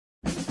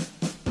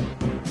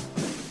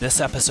This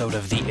episode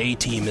of the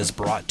A-Team is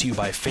brought to you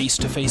by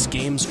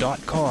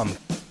FaceToFaceGames.com,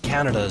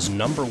 Canada's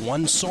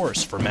 #1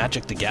 source for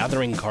Magic the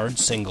Gathering card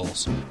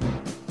singles.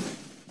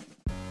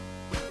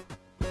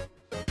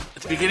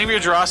 At the beginning of your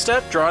draw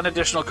step, draw an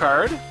additional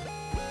card.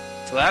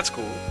 So that's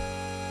cool.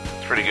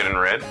 It's pretty good in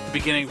red. At the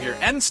beginning of your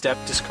end step,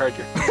 discard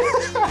your...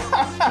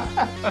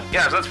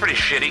 Yeah, so that's pretty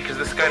shitty, because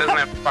this guy doesn't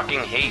have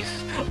fucking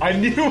haste. I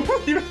knew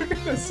you were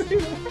going to say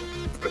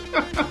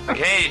that.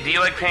 Hey, do you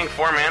like paying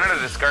 4 mana to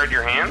discard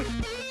your hand?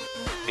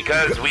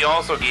 Because we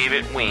also gave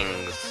it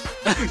wings.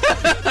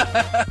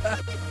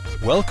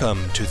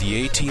 Welcome to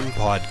the A-Team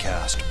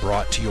podcast,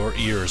 brought to your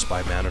ears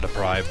by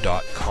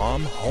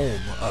ManaDeprived.com, home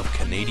of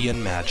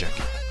Canadian Magic.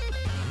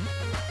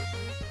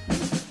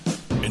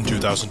 In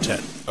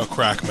 2010, a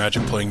crack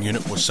Magic playing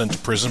unit was sent to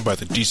prison by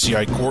the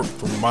DCI court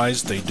for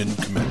crimes they didn't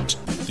commit.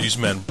 These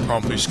men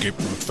promptly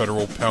escaped from a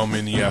federal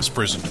pound-me-in-the-ass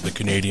prison to the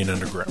Canadian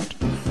underground.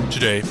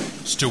 Today,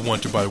 still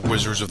wanted by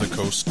wizards of the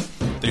coast,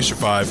 they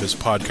survive as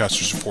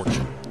podcasters of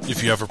fortune.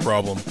 If you have a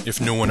problem,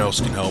 if no one else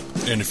can help,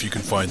 and if you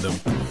can find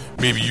them,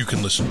 maybe you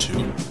can listen to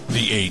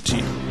The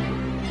A-Team.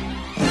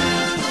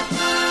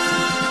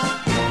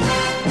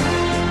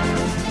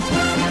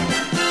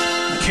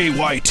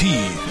 KYT.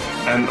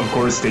 And of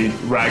course, they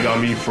rag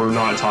on me for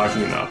not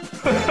talking enough.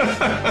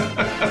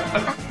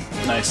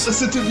 Nice.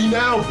 Listen to me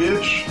now,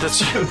 bitch. That's...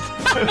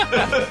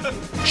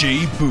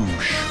 Jay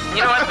Boosh.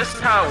 You know what? This is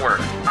how it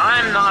works.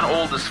 I'm not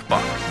old as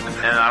fuck,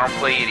 and I don't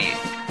play idiot.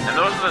 And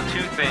those are the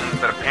two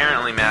things that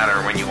apparently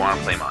matter when you want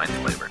to play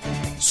Mindslaver.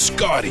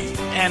 Scotty.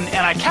 and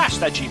I cashed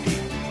that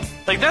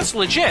GP. Like, that's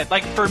legit.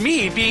 Like, for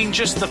me, being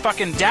just the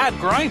fucking dad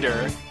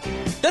grinder,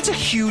 that's a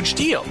huge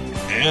deal.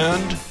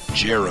 And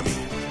Jeremy.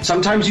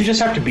 Sometimes you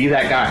just have to be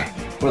that guy.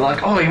 We're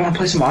like, oh, you want to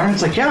play some Modern?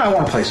 It's like, yeah, I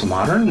want to play some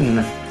Modern. And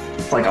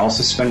it's like, I'll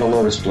suspend a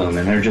Lotus Bloom.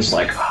 And they're just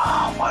like,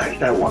 oh, why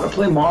did I want to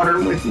play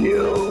Modern with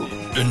you?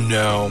 And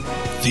now,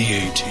 The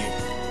A-Team.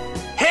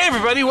 Hey,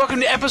 everybody. Welcome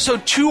to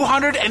episode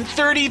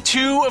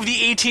 232 of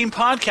the A-Team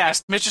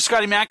podcast. Mr.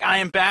 Scotty Mac, I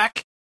am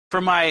back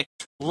for my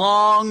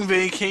long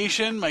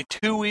vacation, my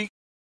 2-week...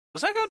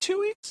 Was I gone 2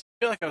 weeks? I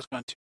feel like I was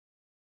gone 2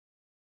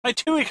 My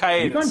 2-week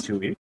hiatus. You've gone 2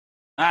 weeks.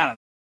 I don't know.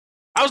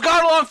 I was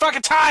gone a long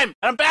fucking time,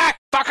 and I'm back,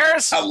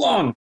 fuckers! How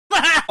long?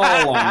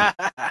 All long.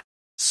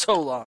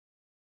 So long.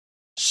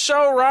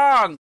 So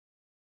wrong.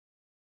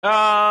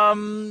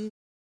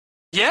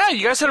 Yeah,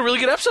 you guys had a really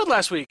good episode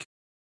last week.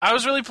 I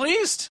was really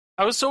pleased.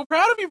 I was so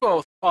proud of you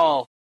both,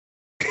 all.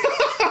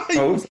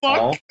 Oh,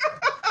 fuck.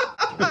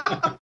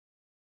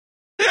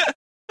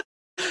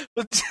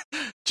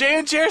 Jay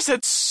and Jer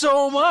said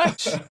so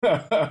much.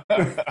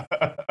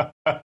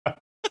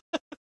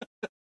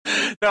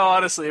 No,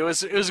 honestly, it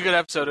was a good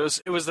episode.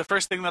 It was the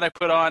first thing that I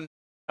put on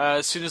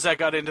as soon as I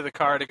got into the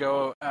car to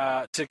go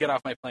to get off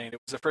my plane. It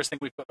was the first thing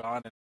we put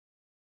on. And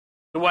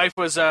the wife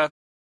was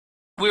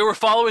we were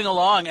following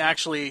along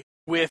actually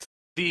with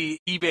the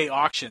eBay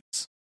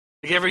auctions.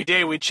 Like every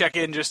day we'd check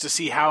in just to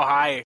see how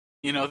high,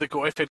 the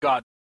Goif had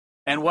gotten.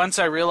 And once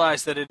I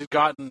realized that it had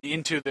gotten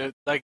into at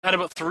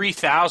about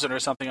 3,000 or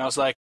something, I was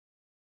like,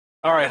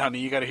 all right, honey,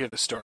 you got to hear the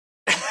story.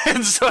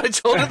 And so I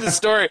told her the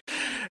story,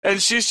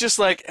 and she's just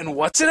like, and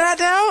what's it at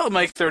now? I'm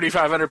like,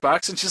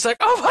 $3,500. And she's like,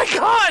 oh my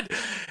God.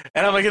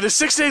 And I'm like, there's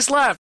 6 days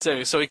left.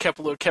 So we kept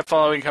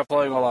following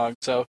along.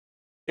 So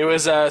it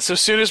was, so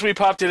as soon as we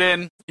popped it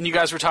in and you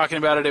guys were talking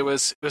about it, it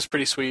was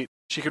pretty sweet.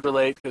 She could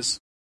relate because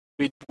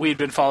we'd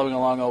been following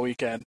along all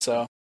weekend.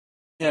 So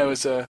yeah, it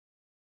was a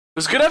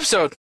good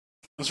episode.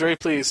 I was very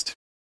pleased.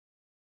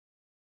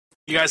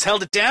 You guys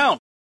held it down.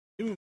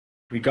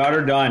 We got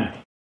her done.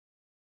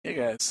 Hey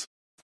guys.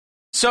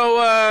 So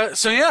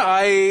yeah,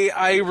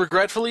 I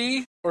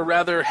regretfully, or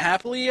rather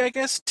happily, I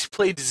guess,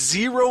 played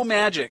 0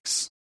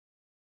 Magics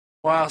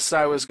whilst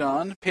I was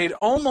gone. Paid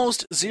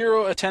almost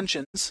 0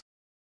 attentions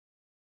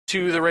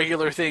to the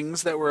regular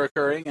things that were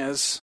occurring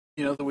as,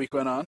 the week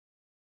went on.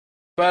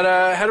 But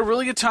had a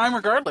really good time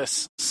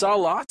regardless. Saw a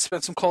lot,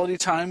 spent some quality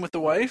time with the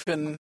wife,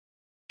 and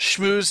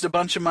schmoozed a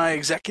bunch of my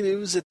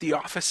executives at the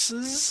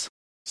offices.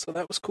 So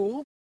that was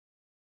cool.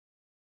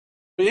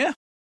 But yeah.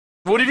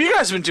 What have you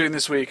guys been doing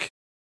this week?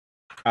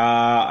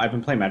 I've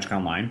been playing Magic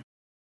Online.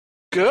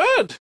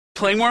 Good.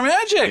 Playing more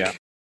Magic.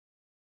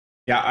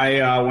 Yeah,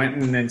 I went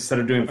and instead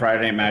of doing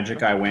Friday Night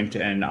Magic, I went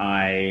and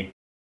I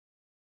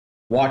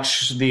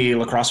watched the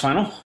lacrosse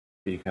final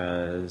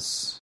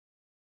because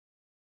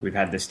we've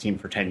had this team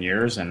for 10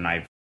 years and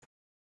I've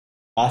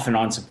off and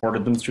on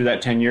supported them through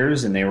that 10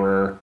 years, and they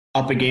were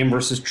up a game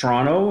versus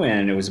Toronto,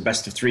 and it was a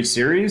best-of-3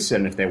 series,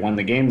 and if they won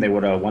the game, they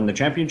would have won the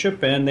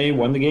championship, and they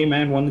won the game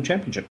and won the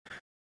championship.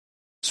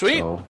 Sweet.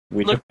 So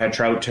we took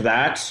Petra out to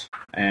that,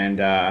 and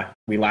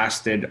we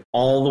lasted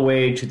all the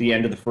way to the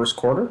end of the first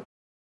quarter.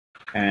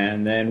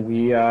 And then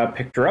we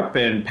picked her up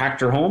and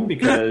packed her home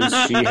because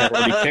she had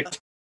already kicked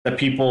the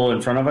people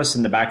in front of us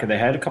in the back of the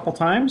head a couple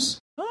times.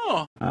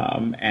 Oh.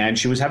 And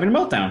she was having a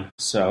meltdown.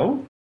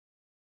 So,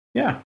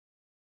 yeah.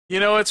 You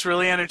know what's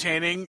really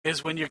entertaining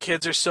is when your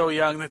kids are so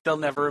young that they'll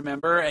never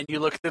remember, and you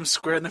look at them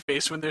square in the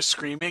face when they're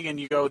screaming, and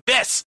you go,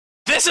 This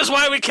is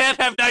why we can't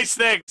have nice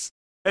things!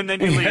 and then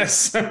you leave.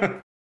 Yes.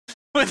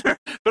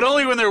 But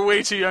only when they're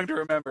way too young to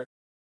remember.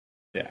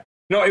 Yeah.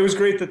 No, it was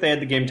great that they had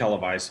the game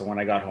televised, so when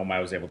I got home, I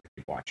was able to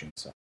keep watching.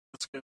 So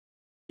That's good.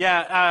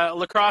 Yeah,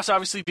 lacrosse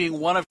obviously being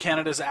one of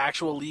Canada's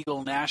actual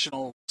legal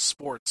national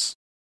sports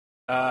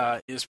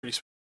is pretty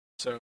sweet.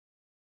 So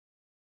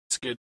it's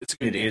good. It's a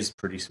good game. It is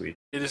pretty sweet.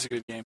 It is a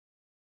good game.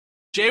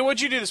 Jay,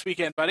 what'd you do this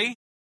weekend, buddy?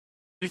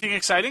 Anything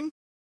exciting?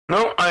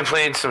 No, I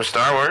played some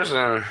Star Wars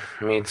and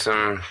made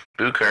some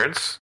boo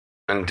cards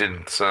and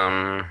did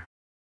some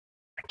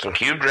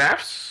cube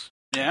drafts.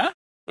 Yeah?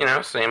 You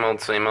know, same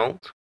old, same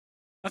old.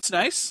 That's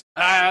nice.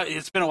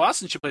 It's been a while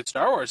since you played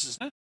Star Wars,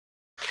 isn't it?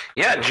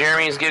 Yeah,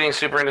 Jeremy's getting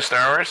super into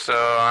Star Wars,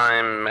 so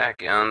I'm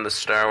back on the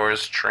Star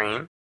Wars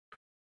train.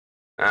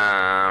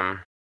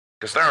 Because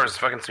Star Wars is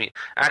fucking sweet.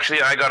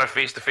 Actually, I got a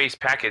face-to-face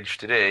package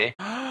today.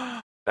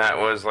 That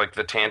was like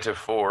the Tantive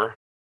 4.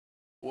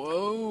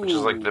 Whoa. Which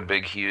is like the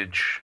big,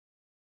 huge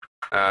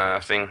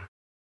thing.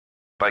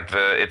 Like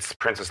it's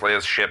Princess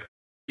Leia's ship.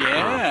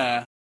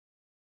 Yeah.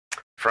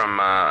 From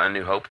A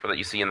New Hope that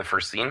you see in the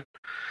first scene.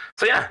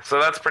 So yeah, so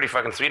that's pretty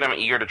fucking sweet. I'm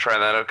eager to try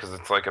that out because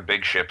it's like a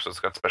big ship, so it's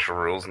got special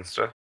rules and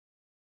stuff.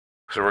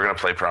 So we're going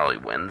to play probably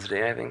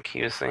Wednesday, I think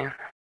he was saying.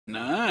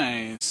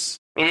 Nice.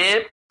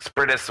 Yep, it's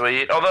pretty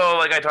sweet. Although,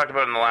 like I talked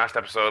about in the last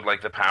episode,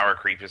 like the power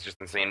creep is just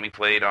insane. We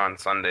played on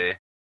Sunday,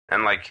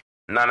 and like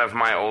none of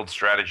my old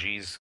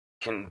strategies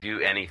can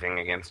do anything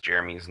against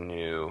Jeremy's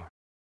new,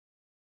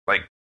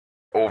 like,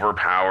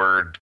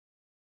 overpowered,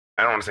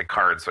 I don't want to say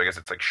cards, so I guess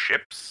it's like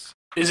ships.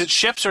 Is it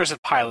ships or is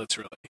it pilots,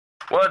 really?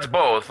 Well, it's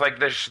both. Like,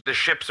 the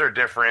ships are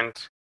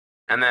different,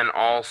 and then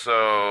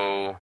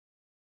also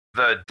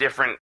the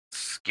different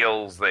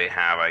skills they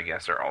have, I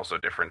guess, are also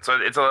different. So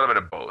it's a little bit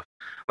of both.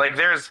 Like,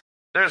 there's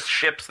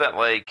ships that,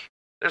 like,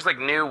 there's, like,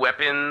 new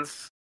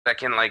weapons that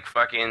can, like,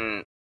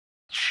 fucking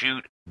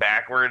shoot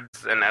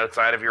backwards and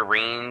outside of your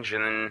range,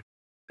 and then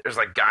there's,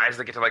 like, guys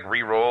that get to, like,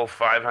 re-roll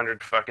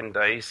 500 fucking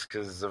dice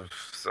because of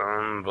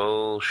some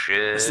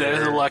bullshit.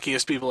 They're the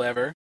luckiest people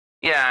ever.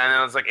 Yeah, and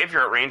then it's like, if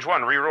you're at range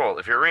 1, re-roll.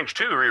 If you're at range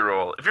 2,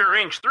 re-roll. If you're at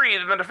range 3,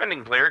 then the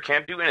defending player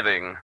can't do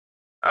anything.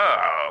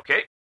 Oh,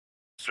 okay.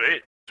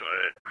 Sweet.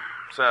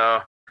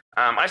 So,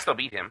 I still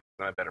beat him.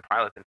 I'm a better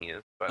pilot than he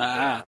is. But,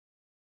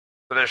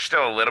 so there's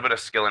still a little bit of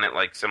skill in it,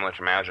 like, similar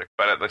to Magic.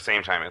 But at the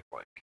same time, it's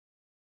like,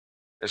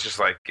 it's just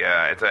like,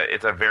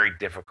 it's a very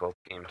difficult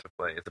game to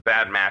play. It's a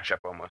bad matchup,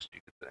 almost, you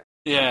could say.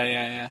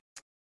 Yeah.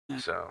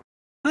 So.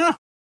 Huh.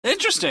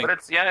 Interesting. But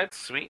it's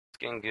sweet. It's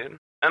getting good.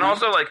 And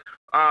also, like,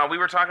 we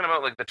were talking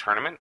about, like, the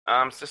tournament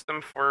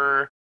system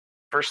for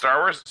Star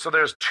Wars. So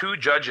there's 2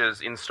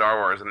 judges in Star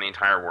Wars in the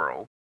entire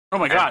world. Oh,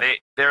 my God.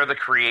 They're the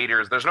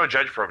creators. There's no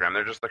judge program.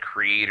 They're just the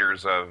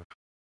creators of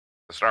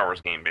the Star Wars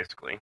game,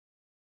 basically.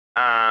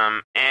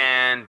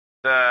 And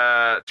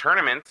the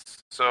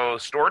tournaments, so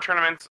store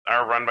tournaments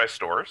are run by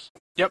stores.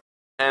 Yep.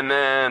 And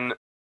then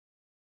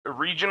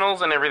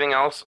regionals and everything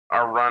else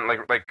are run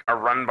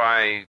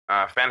by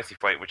Fantasy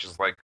Flight, which is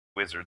like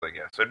Wizards, I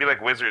guess. So it'd be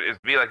like as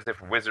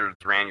if Wizards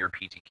ran your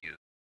PTQs.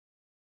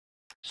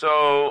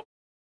 So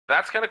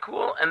that's kind of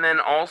cool. And then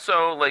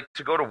also, like,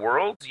 to go to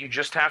Worlds, you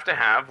just have to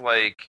have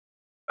I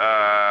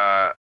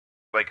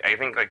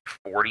think like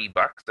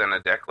 $40 and a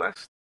deck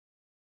list.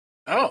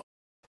 Oh.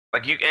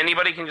 Like,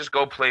 anybody can just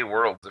go play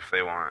Worlds if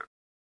they want.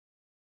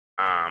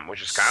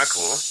 Which is kind of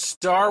cool.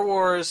 Star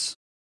Wars,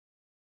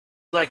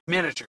 like,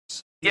 miniatures.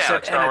 Yeah,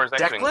 like Star Wars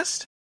deck X-Wing.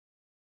 list?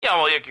 Yeah,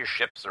 well, like your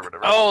ships or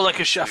whatever. Oh, like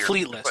a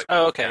fleet list. Like,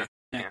 oh, okay.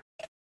 Yeah.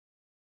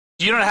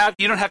 You don't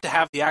have to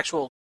have the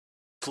actual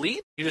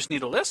fleet? You just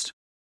need a list?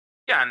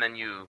 Yeah, and then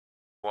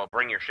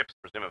bring your ships,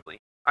 presumably.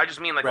 I just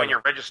mean, like, Right. when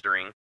you're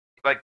registering,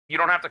 like, you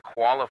don't have to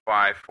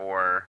qualify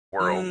for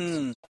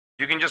Worlds.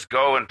 You can just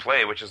go and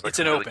play, which is, like, It's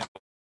an really open.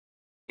 cool.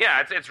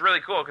 Yeah, it's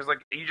really cool, because,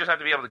 like, you just have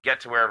to be able to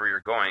get to wherever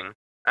you're going.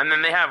 And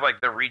then they have, like,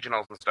 the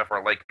regionals and stuff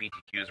are like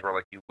BTQs, where,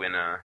 like, you win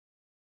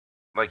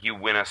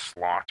a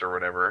slot or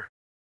whatever.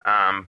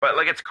 But,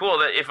 like, it's cool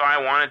that if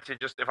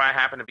I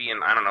happen to be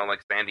in, I don't know,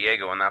 like, San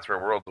Diego, and that's where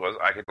Worlds was,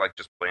 I could, like,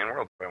 just play in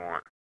Worlds if I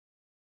want.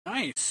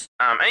 Nice.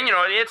 And, you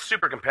know, it's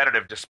super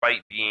competitive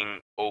despite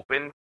being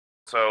open.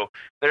 So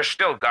there's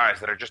still guys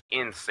that are just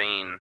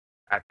insane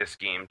at this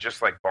game,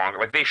 just like bonker.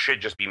 Like, they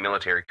should just be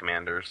military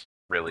commanders,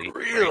 really.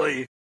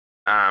 Really?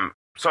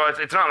 So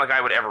it's not like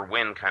I would ever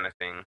win kind of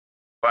thing.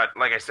 But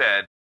like I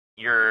said,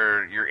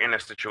 you're in a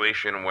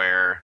situation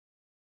where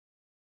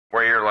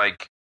you're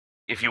like,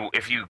 if you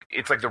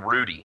it's like the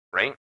Rudy,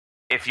 right?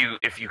 If you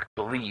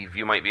believe,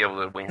 you might be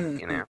able to win,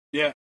 you know?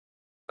 Yeah.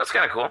 That's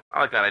kind of cool.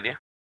 I like that idea.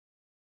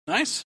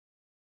 Nice.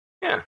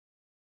 Yeah.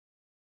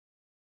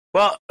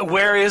 Well,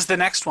 where is the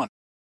next one?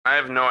 I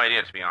have no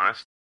idea, to be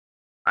honest.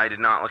 I did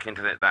not look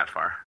into it that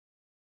far.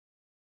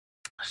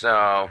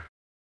 So,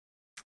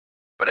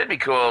 but it'd be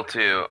cool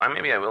to.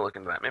 Maybe I will look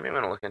into that. Maybe I'm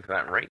going to look into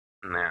that right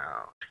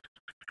now.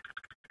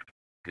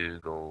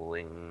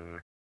 Googling.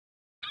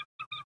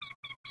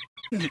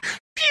 Pew, pew,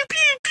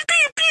 pew,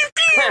 pew,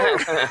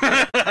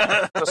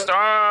 pew.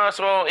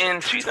 So in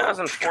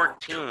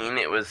 2014,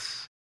 it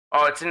was.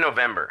 Oh, it's in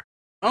November.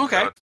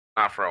 Okay. So it's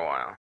not for a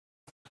while.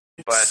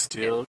 It's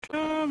still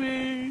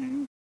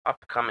coming.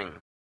 Upcoming.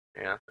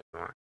 Yeah, that's what you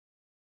want.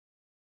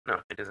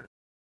 No, it isn't.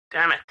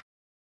 Damn it.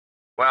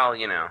 Well,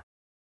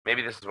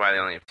 maybe this is why they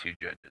only have 2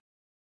 judges.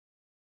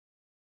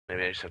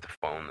 Maybe I just have to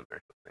phone them or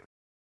something.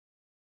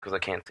 Because I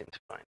can't seem to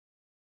find.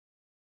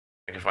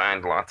 I can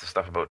find lots of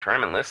stuff about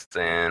tournament lists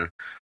and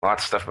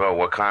lots of stuff about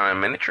what kind of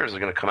miniatures are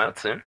going to come out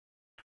soon.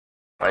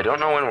 I don't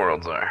know when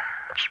Worlds are.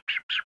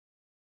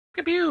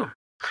 Pew.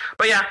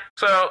 But yeah,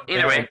 so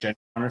either way. Gen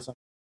Con or something?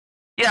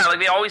 Yeah, like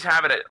they always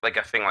have it at like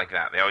a thing like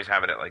that. They always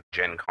have it at like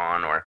Gen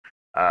Con or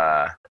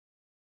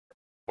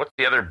what's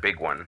the other big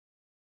one?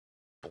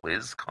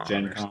 BlizzCon?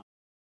 Gen Con. I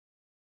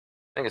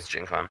think it's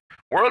Gen Con.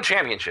 World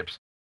Championships.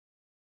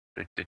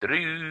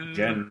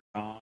 Gen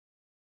Con.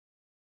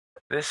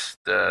 This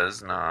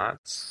does not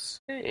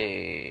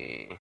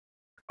say.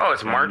 Oh,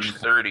 it's March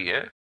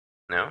 30th.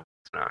 No,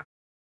 it's not.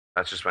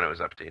 That's just when it was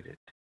updated.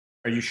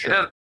 Are you It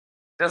sure?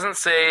 doesn't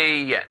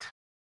say yet.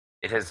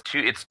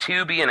 It's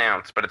to be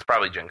announced, but it's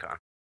probably Gen Con.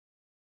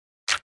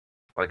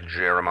 Like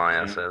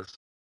Jeremiah says.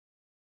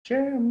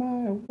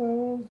 Jeremiah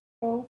was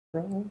so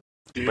proud.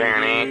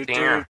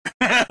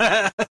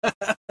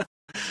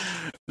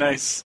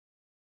 Nice.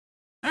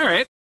 All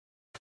right.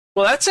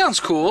 Well, that sounds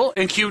cool.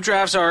 And cube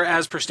drafts are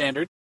as per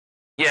standard.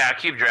 Yeah,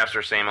 cube drafts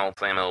are same old,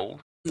 same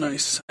old.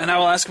 Nice. And I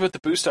will ask about the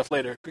boost stuff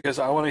later because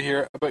I want to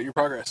hear about your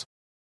progress.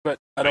 But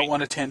I don't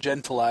want to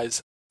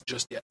tangentialize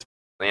just yet.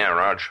 Yeah,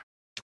 Raj.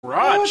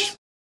 Raj.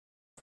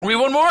 We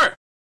one more.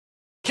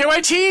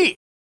 KYT.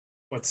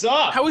 What's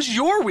up? How was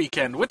your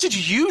weekend? What did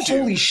you do?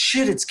 Holy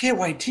shit, it's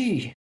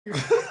KYT.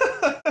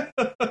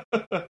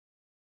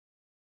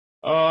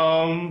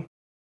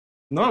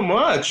 Not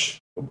much.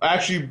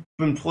 Actually,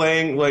 been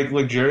playing like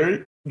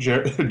Jared,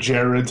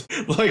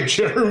 like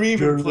Jeremy.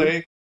 Been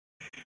playing.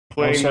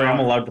 Oh, sorry, I'm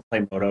allowed to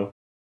play Moto.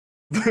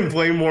 Been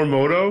playing more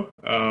Moto.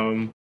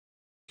 And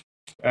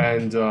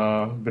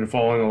been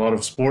following a lot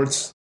of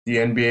sports. The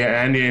NBA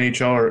and the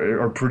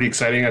NHL are pretty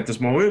exciting at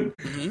this moment.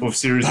 Mm-hmm. Both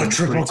series are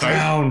Triple pretty tight.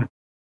 Crown.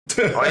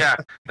 Oh yeah,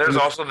 there's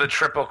also the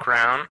Triple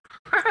Crown.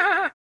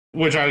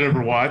 Which I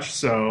never watched.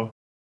 So,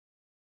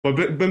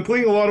 but been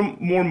playing a lot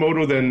of more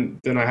Moto than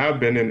I have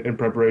been in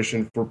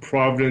preparation for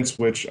Providence,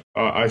 which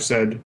I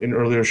said in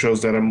earlier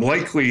shows that I'm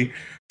likely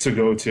to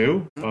go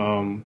to.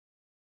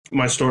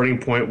 My starting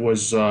point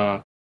was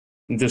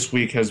this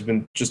week has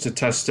been just to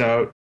test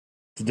out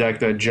the deck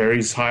that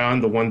Jerry's high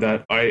on, the one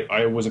that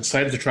I was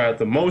excited to try out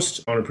the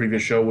most on a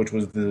previous show, which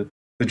was the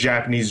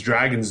Japanese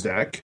Dragons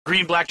deck.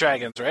 Green Black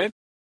Dragons, right?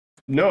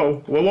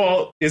 No,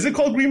 well, is it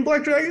called Green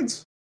Black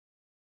Dragons?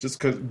 Just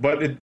because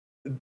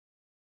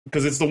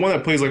it's the one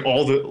that plays like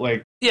all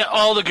the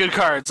all the good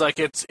cards. Like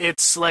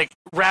it's like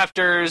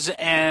Raptors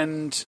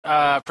and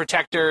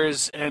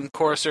Protectors and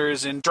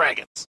Coursers and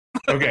Dragons.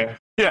 Okay.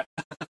 Yeah.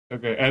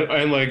 Okay,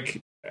 and like,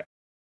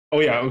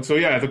 oh yeah, so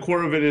yeah, the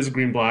core of it is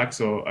green black.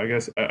 So I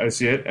guess I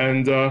see it,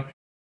 and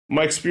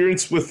my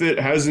experience with it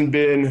hasn't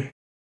been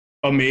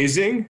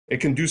amazing.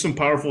 It can do some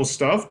powerful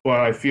stuff, but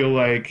I feel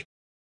like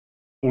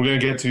we're gonna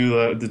get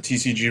to the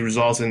TCG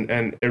results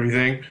and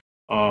everything.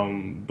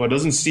 But it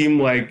doesn't seem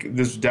like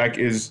this deck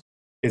is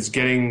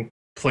getting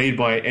played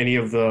by any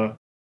of the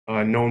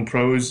known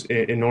pros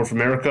in North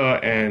America,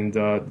 and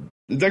the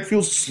deck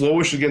feels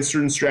slowish against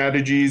certain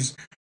strategies.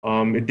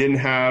 It didn't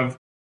have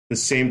the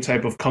same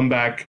type of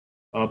comeback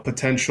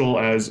potential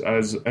as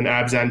an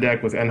Abzan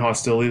deck with end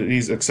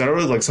hostilities,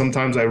 etc. Like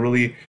sometimes I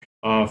really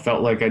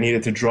felt like I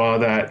needed to draw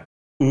that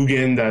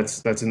Ugin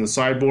that's in the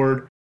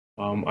sideboard.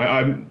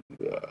 I'm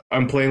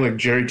playing like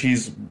Jerry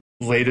T's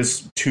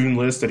latest tune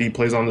list that he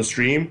plays on the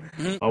stream,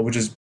 which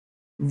is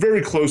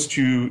very close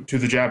to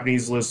the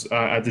Japanese list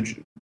at the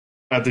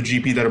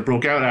GP that it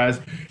broke out as.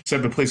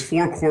 Except it plays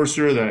 4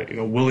 Courser that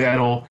Willie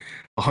Idol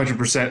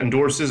 100%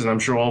 endorses, and I'm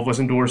sure all of us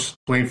endorse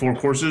playing 4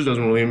 Coursers.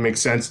 Doesn't really make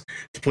sense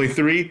to play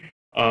 3,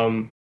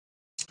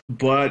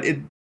 but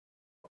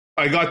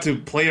I got to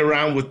play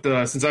around with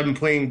since I've been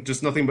playing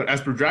just nothing but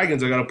Esper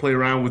Dragons, I got to play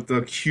around with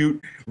the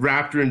cute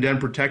Raptor and Den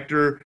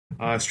Protector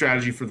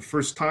strategy for the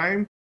first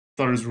time.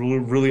 Thought it was really,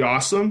 really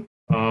awesome.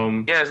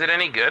 Yeah, is it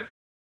any good?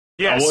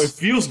 Yes. Well, it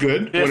feels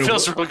good. It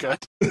feels real good.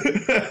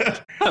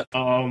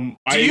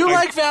 Do you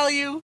like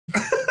value?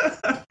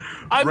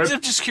 I'm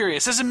just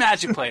curious. As a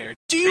Magic player,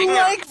 do you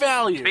like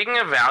value? Speaking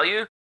of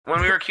value,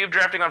 when we were cube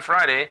drafting on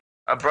Friday,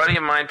 a buddy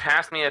of mine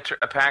passed me a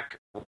pack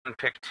and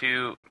pick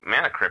 2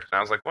 Mana Crypt, and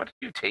I was like, "What did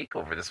you take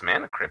over this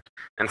Mana Crypt?"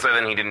 And so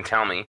then he didn't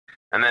tell me.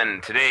 And then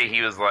today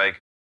he was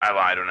like, "I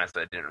lied when I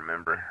said I didn't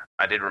remember.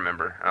 I did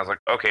remember." And I was like,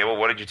 "Okay, well,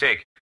 what did you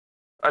take?"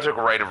 I took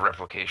Rite of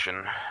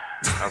Replication.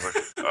 I was like,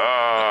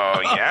 "Oh,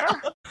 yeah?"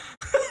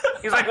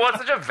 He's like, "Well, it's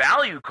such a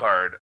value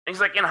card." And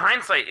he's like, "In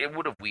hindsight, it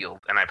would have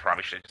wheeled, and I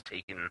probably should have just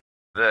taken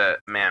the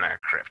Mana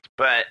Crypt.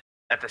 But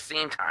at the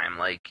same time,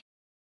 like,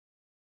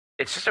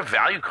 it's just a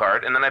value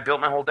card." And then I built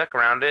my whole deck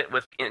around it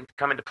with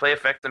coming to play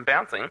effects and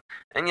bouncing.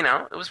 And,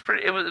 it was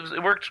pretty.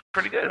 It worked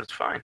pretty good. It was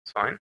fine. It's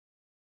fine.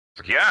 It's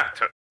like, yeah,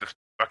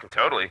 fucking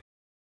totally.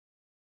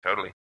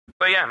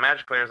 But yeah,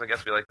 Magic players, I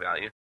guess we like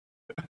value.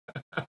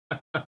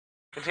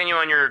 Continue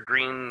on your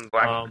green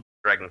black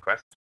dragon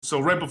quest. So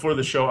right before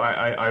the show,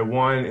 I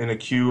won in a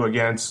queue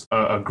against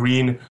a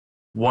green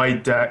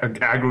white deck,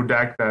 aggro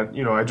deck that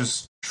I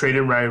just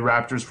traded my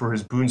Raptors for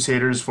his Boon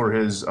Satyrs, for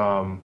his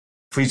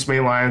Fleece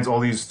Main Lions, all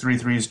these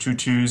 3/3s,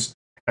 2/2s,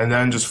 and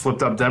then just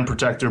flipped up Den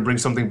Protector, bring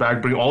something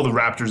back, bring all the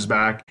Raptors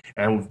back,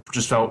 and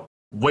just felt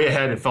way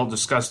ahead. It felt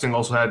disgusting.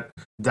 Also had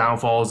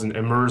Downfalls and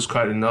Immerse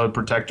Cut and another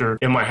Protector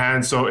in my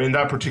hand. So in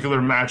that particular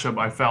matchup,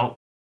 I felt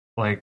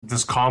like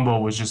this combo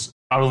was just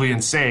utterly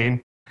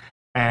insane.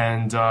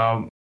 And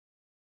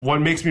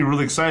what makes me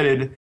really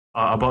excited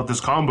about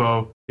this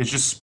combo is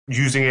just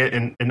using it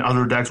in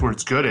other decks where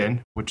it's good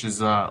in, which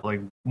is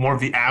like more of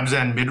the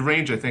Abzan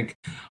mid-range. I think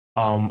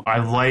I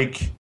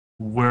like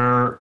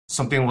where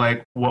something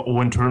like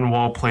when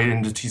Turnwall played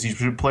into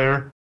TCG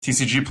player.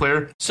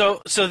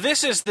 So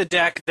this is the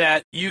deck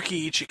that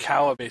Yuki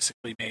Ichikawa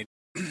basically made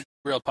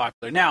real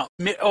popular. Now,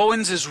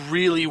 Owens is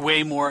really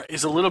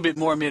is a little bit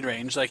more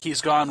mid-range. Like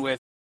he's gone with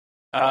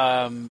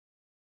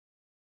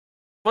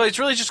well, he's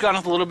really just gone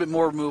with a little bit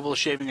more removal,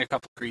 shaving a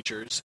couple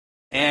creatures,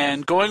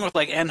 and going with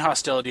like End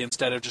Hostility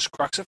instead of just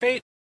Crux of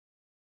Fate.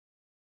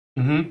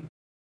 Mm-hmm.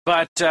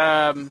 But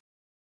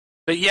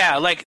yeah,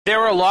 like there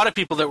were a lot of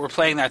people that were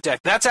playing that deck.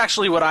 That's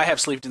actually what I have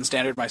sleeved in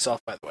Standard myself,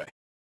 by the way.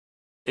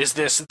 Is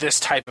this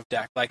type of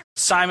deck? Like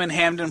Simon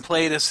Hamden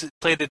played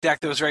a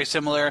deck that was very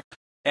similar,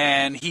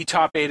 and he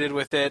top 8'd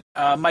with it.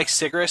 Mike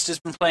Sigrist has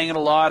been playing it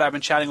a lot. I've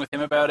been chatting with him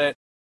about it.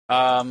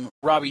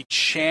 Robbie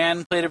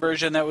Chan played a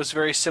version that was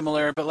very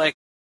similar, but like,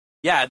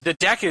 yeah, the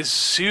deck is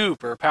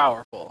super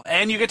powerful,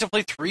 and you get to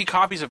play 3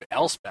 copies of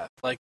Elspeth.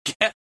 Like,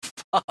 get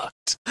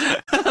fucked.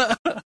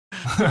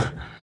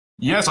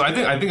 Yeah, so I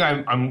think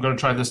I'm gonna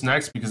try this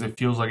next because it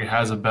feels like it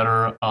has a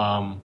better.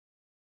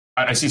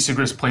 I see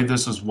Sigrist played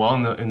this as well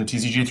in the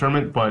TCG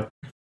tournament, but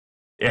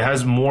it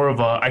has more of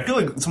a. I feel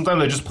like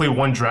sometimes I just play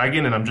one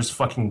dragon and I'm just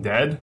fucking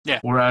dead. Yeah.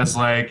 Whereas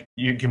like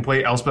you can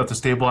play Elspeth to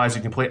stabilize,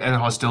 you can play End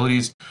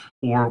Hostilities,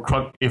 or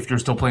if you're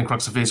still playing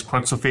Crux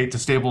of Fate to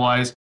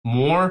stabilize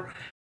more.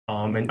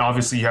 And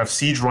obviously you have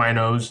Siege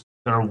Rhinos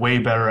that are way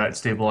better at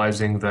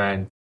stabilizing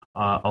than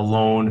a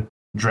lone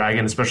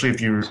dragon, especially if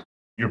you're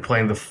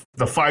playing the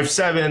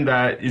 5/7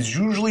 that is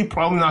usually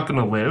probably not going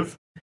to live.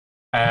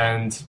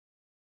 And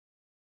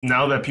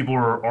now that people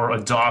are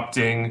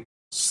adopting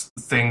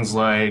things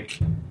like,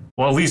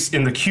 well, at least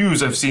in the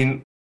queues, I've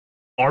seen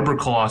Arbor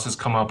Colossus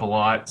come up a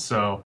lot.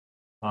 So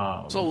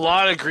it's a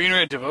lot of green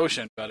red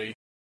devotion, buddy.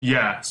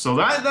 Yeah, so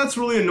that's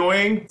really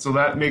annoying. So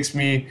that makes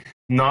me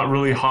not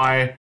really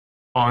high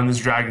on this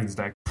Dragons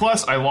deck.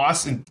 Plus, I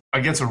lost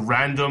against a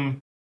random.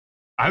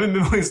 I haven't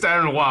been playing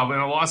Standard in a while, but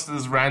I lost to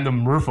this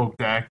random Merfolk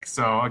deck,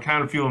 so I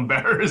kind of feel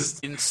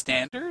embarrassed. In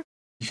Standard?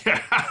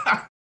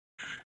 Yeah.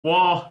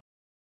 Well,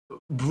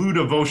 blue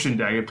Devotion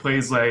deck. It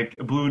plays like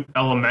a blue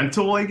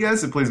Elemental, I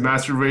guess. It plays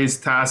Master Race,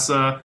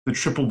 Tassa, the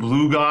triple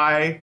blue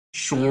guy,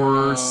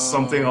 Shore,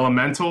 something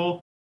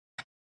Elemental.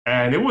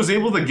 And it was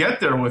able to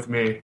get there with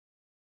me.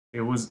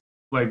 It was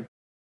like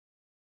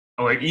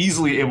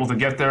easily able to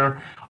get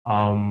there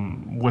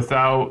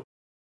without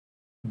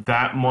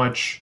that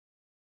much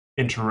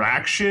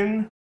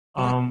interaction.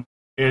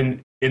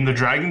 In the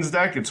Dragons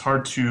deck, it's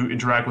hard to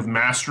interact with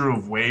Master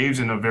of Waves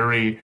in a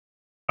very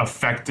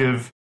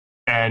effective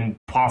and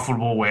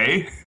profitable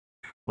way.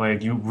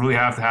 Like, you really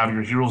have to have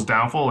your Hero's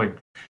Downfall. Like,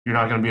 you're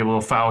not going to be able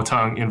to Foul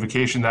Tongue,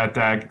 Invocation that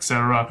deck,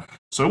 etc.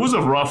 So it was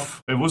a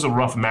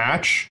rough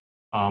match.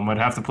 I'd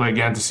have to play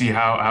again to see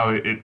how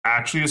it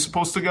actually is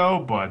supposed to go,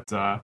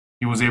 but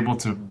he was able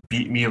to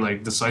beat me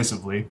like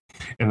decisively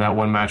in that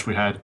one match we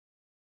had.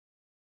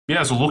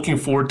 Yeah, so looking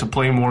forward to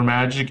playing more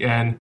Magic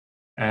and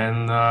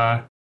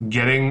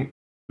getting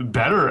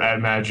better at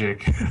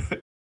Magic.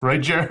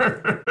 Right,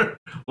 Jared?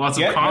 Lots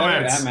of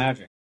comments. Better at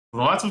Magic.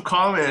 Lots of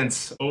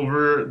comments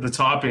over the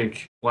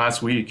topic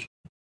last week.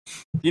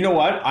 You know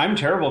what? I'm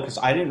terrible because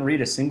I didn't read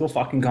a single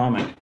fucking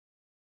comment.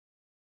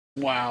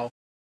 Wow.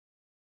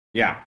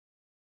 Yeah.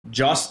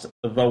 Just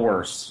the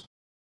worst.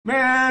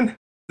 Man,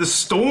 the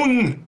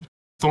Stone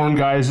Thorn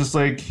guy is just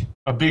like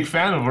a big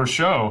fan of our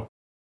show.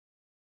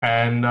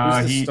 And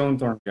who's the Stone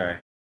Thorn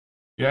guy?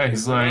 Yeah, he's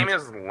His like... name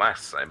is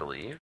Les, I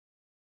believe.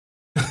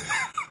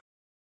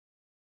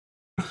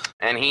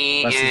 And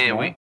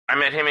I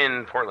met him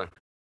in Portland.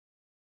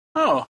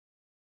 Oh.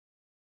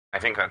 I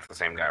think that's the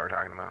same guy we're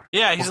talking about.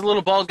 Yeah, he's a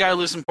little bald guy who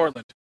lives in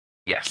Portland.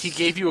 Yes. He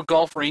gave you a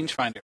golf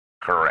rangefinder.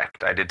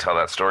 Correct. I did tell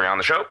that story on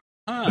the show.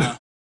 Ah.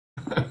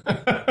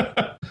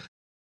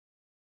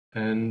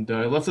 And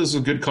I left this a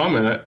good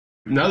comment.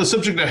 Now the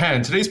subject at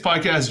hand. Today's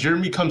podcast,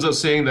 Jeremy comes out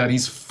saying that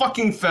he's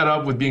fucking fed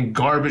up with being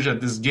garbage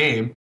at this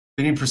game.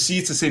 Then he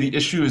proceeds to say the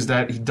issue is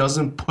that he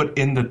doesn't put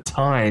in the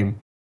time,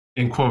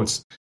 in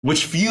quotes,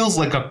 which feels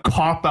like a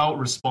cop-out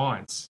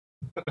response.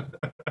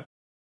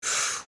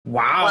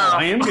 Wow, well,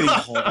 I am getting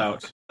called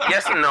out.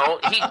 Yes and no.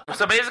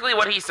 So basically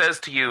what he says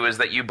to you is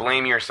that you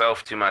blame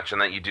yourself too much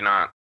and that you do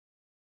not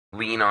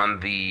lean on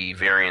the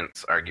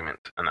variance argument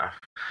enough.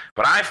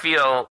 But I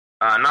feel,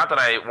 not that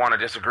I want to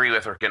disagree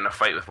with or get in a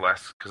fight with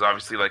Les, because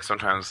obviously like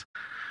sometimes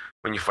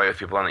when you fight with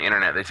people on the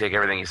internet, they take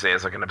everything you say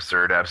as like an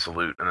absurd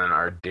absolute and then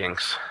are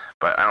dinks.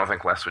 But I don't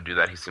think Les would do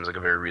that. He seems like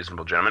a very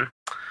reasonable gentleman.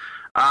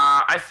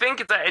 I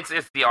think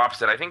it's the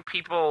opposite. I think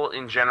people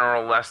in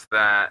general, less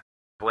that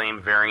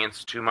blame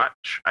variance too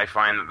much. I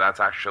find that that's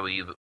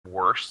actually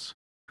worse.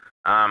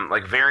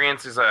 Like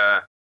variance is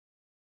a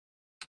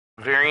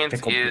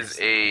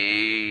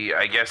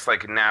I guess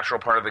like natural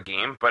part of the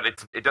game, but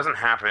it doesn't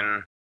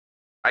happen,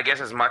 I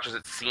guess, as much as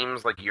it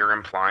seems like you're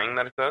implying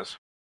that it does.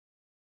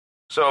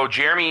 So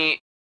Jeremy,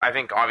 I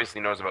think,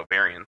 obviously knows about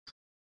variance,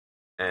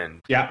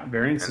 and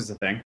variance is a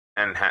thing.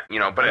 And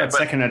but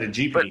second at a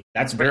GP,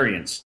 that's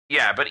variance.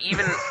 Yeah, but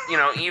even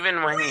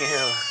even when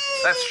you,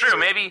 that's true.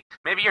 Maybe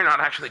you're not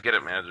actually good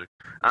at Magic.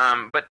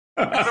 But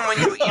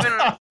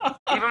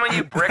even when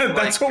you brick,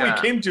 that's what we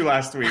came to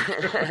last week.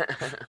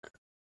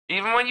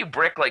 Even when you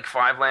brick like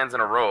 5 lands in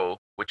a row,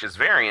 which is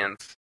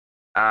variance,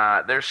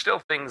 there's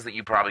still things that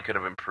you probably could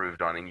have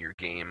improved on in your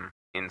game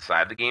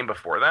inside the game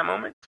before that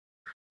moment.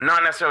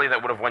 Not necessarily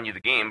that would have won you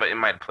the game, but it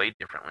might have played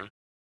differently.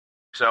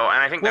 So,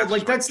 and I think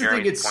that's the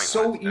thing. It's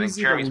so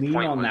easy to lean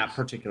on that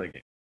particular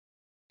game.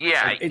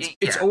 Yeah,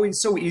 it's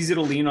always so easy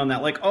to lean on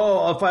that. Like,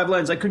 5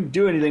 lands, I couldn't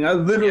do anything. I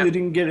literally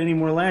didn't get any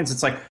more lands.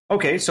 It's like,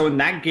 okay, so in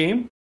that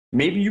game,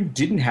 maybe you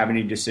didn't have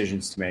any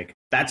decisions to make.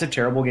 That's a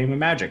terrible game of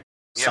Magic.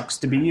 Sucks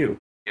to be you.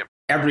 Yep.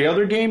 Every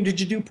other game, did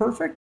you do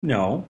perfect?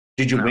 No.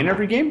 Did you win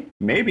every game?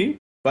 Maybe.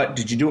 But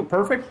did you do it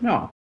perfect?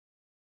 No.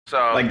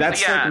 So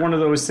that's like one of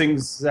those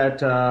things that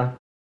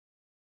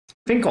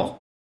Finkel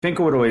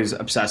would always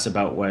obsess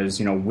about was,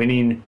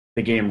 winning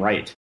the game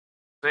right.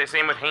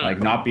 Same with Hayne. Like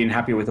not being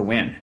happy with a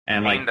win.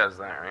 And Hayne does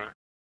that, right?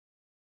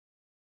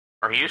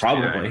 Or he used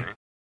probably. to do that. Anyway.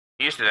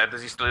 He used to do that.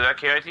 Does he still do that,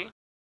 KIT?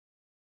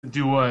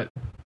 Do what?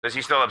 Does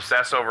he still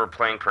obsess over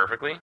playing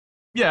perfectly?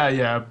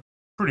 Yeah,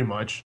 pretty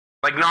much.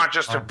 Like not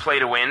just to play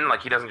to win,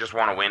 like he doesn't just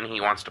want to win, he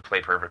wants to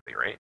play perfectly,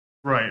 right?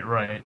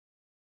 Right.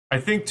 I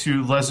think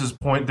to Les's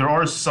point, there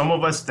are some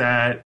of us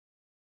that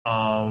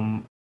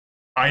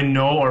I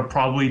know are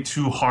probably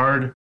too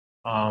hard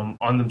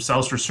on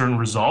themselves for certain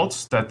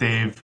results that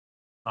they've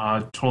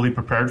totally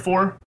prepared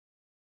for.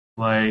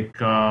 Like,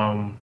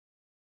 not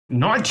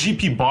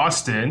GP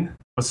Boston,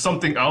 but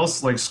something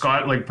else like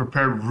Scott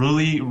prepared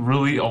really,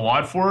 really a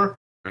lot for.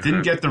 Mm-hmm.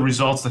 Didn't get the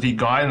results that he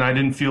got, and I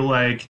didn't feel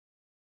like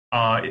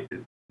I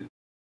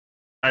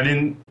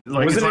didn't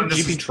like. Was it in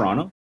GP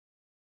Toronto?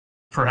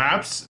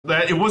 Perhaps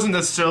that it wasn't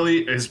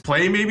necessarily his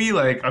play. Maybe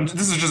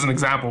this is just an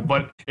example,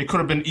 but it could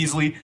have been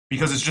easily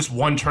because it's just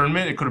one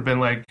tournament. It could have been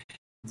like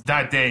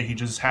that day he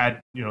just had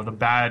the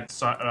bad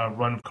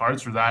run of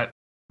cards for that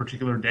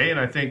particular day, and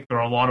I think there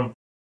are a lot of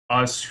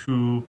us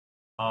who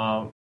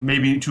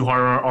maybe too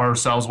hard on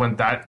ourselves when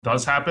that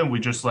does happen. We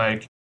just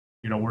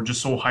we're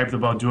just so hyped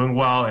about doing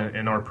well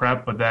in our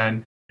prep, but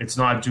then it's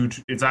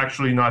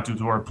actually not due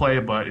to our play,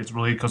 but it's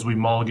really because we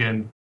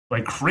mulligan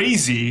like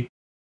crazy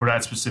for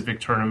that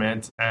specific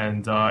tournament,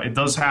 and it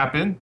does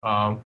happen.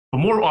 But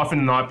more often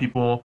than not,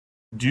 people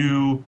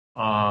do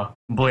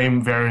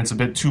blame variance a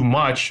bit too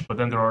much, but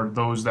then there are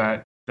those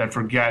that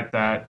forget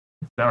that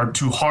are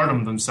too hard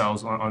on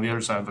themselves on the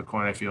other side of the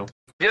coin, I feel.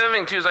 The other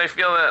thing too is I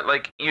feel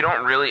that you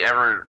don't really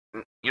ever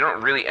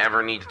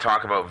need to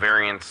talk about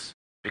variance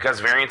because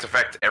variance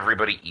affects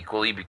everybody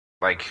equally.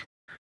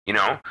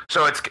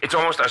 So it's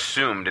almost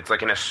assumed. It's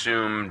like an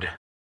assumed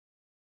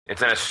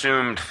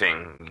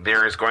thing.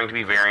 There is going to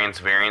be variance.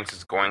 Variance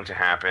is going to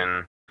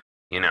happen.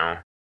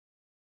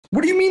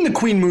 What do you mean the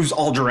queen moves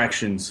all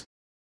directions?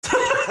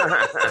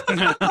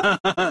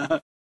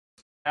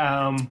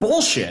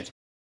 Bullshit.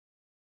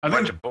 A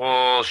bunch of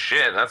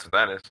bullshit. That's what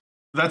that is.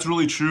 That's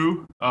really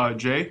true,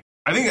 Jay.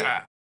 I think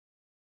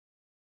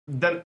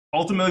that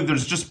ultimately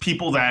there's just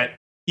people that,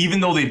 even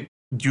though they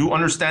do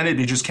understand it,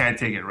 they just can't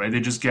take it, right? They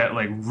just get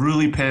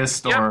really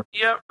pissed or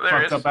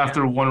fucked up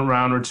after one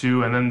round or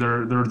two, and then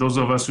there are those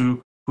of us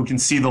who can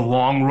see the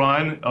long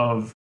run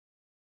of,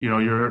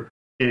 to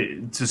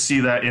see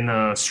that in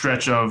a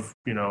stretch of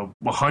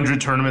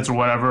 100 tournaments or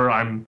whatever,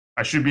 I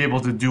should be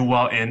able to do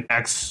well in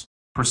X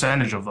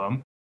percentage of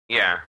them.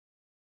 Yeah.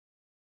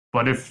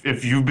 But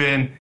if you've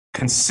been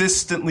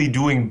consistently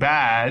doing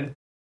bad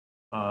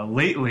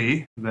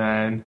lately,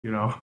 then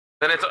Then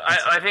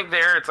I think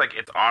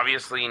it's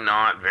obviously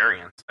not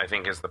variance. I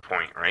think is the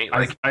point, right?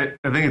 I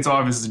think it's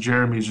obvious that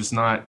Jeremy's just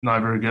not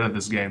very good at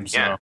this game. So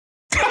yeah.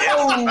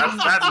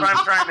 That's what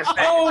I'm trying to say.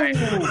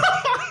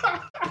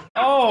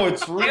 Oh,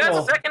 it's real. He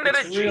got second at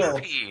a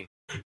GP.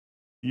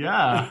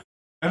 Yeah,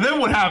 and then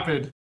what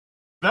happened?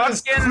 That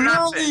is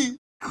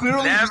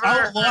clearly the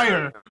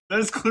outlier. That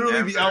is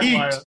clearly the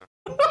outlier.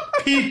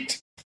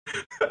 Peaked.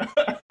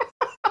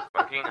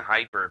 Fucking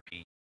hyper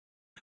peak.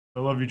 I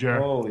love you,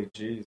 Jared. Holy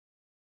jeez.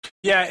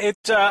 Yeah,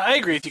 I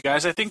agree with you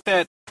guys. I think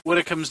that what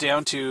it comes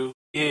down to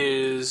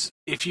is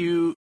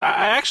I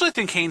actually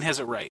think Kane has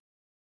it right.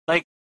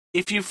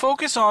 If you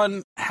focus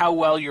on how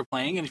well you're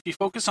playing, and if you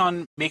focus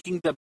on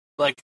making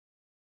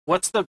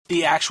what's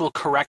the actual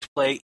correct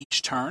play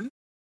each turn,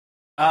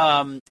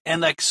 and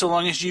so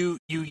long as you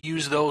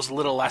use those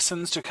little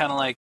lessons to kind of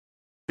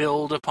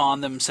build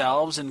upon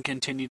themselves and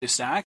continue to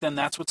stack, then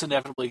that's what's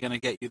inevitably going to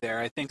get you there.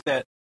 I think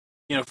that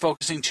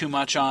focusing too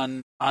much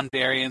on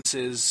variance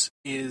is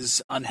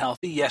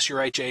unhealthy. Yes, you're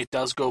right, Jay. It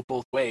does go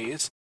both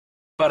ways,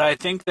 but I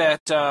think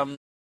that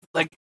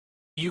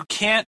you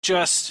can't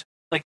just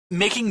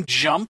making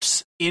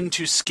jumps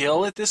into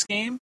skill at this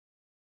game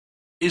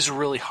is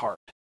really hard.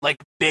 Like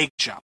big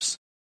jumps.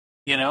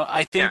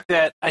 I think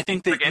that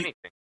anything.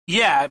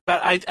 Yeah,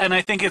 but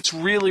I think it's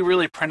really,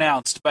 really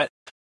pronounced. But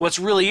what's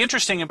really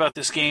interesting about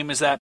this game is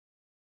that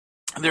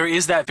there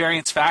is that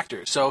variance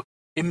factor. So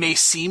it may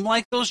seem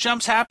like those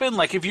jumps happen,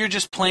 like if you're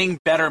just playing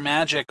better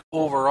Magic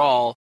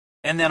overall,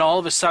 and then all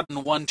of a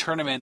sudden one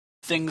tournament,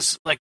 things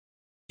like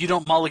you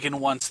don't mulligan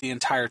once the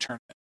entire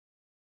tournament.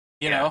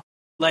 You know?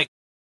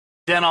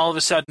 Then all of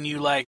a sudden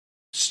you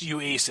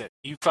ace it.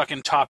 You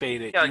fucking top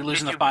 8 it. You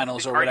lose in the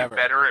finals or whatever. Are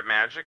you better at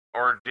Magic,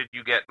 or did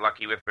you get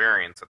lucky with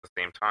variance at the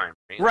same time?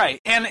 Right.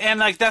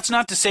 And that's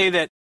not to say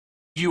that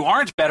you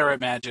aren't better at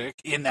Magic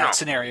in that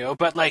scenario,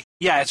 but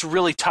it's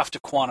really tough to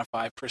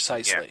quantify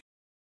precisely. Yeah.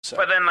 So.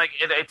 But then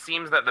it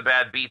seems that the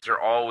bad beats are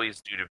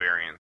always due to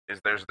variance.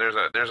 There's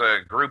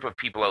a group of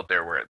people out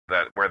there where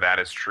that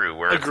is true.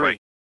 Where it's Agree.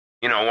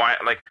 Why?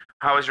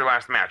 How was your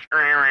last match?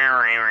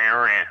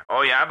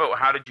 Oh yeah, but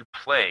how did you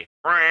play?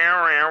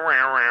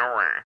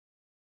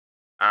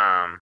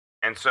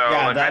 And so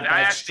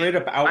that's straight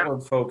up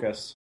outward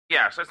focus.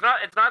 Yeah, so it's not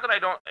that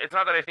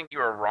I think you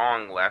are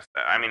wrong, Les.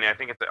 I mean, I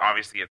think it's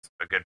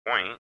a good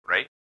point,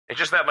 right? It's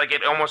just that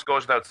it almost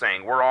goes without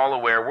saying. We're all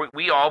aware.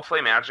 We all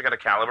play Magic at a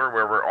caliber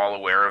where we're all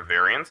aware of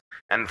variance,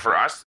 and for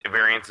us,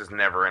 variance is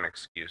never an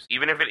excuse,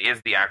 even if it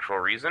is the actual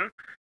reason.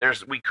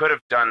 We could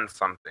have done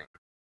something.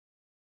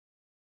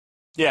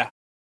 Yeah.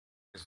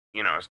 Is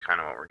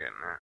kind of what we're getting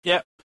at. Yeah.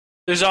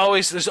 There's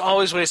always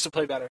ways to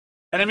play better,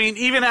 and I mean,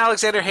 even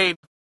Alexander Haig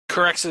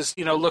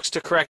looks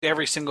to correct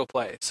every single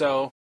play.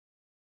 So,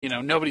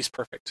 nobody's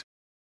perfect,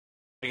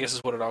 I guess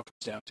is what it all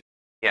comes down to.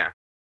 Yeah.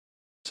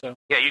 So.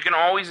 Yeah, you can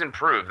always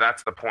improve.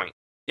 That's the point.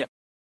 Yep.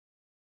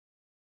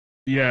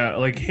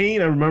 Yeah,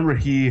 Hayne, I remember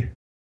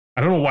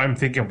I don't know why I'm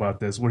thinking about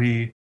this,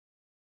 where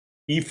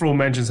Ephro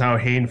mentions how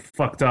Hayne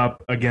fucked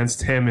up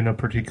against him in a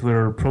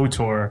particular Pro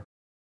Tour,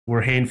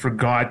 where Hayne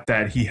forgot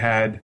that he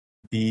had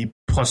the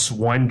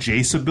 +1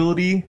 Jace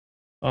ability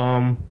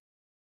in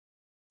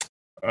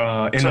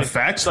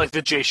effect. It's like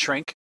the Jace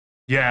Shrink.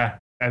 Yeah,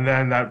 and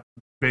then that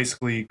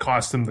basically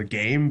cost him the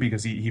game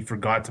because he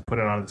forgot to put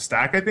it on the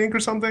stack, I think, or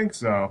something.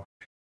 So,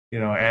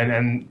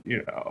 and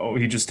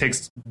he just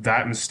takes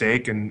that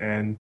mistake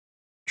and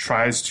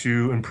tries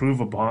to improve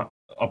upon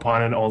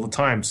it all the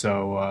time.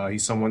 So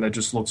he's someone that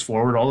just looks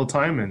forward all the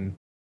time, and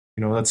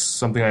that's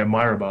something I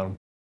admire about him.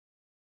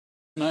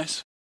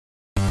 Nice.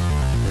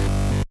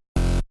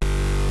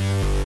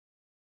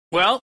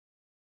 Well,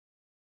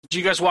 did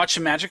you guys watch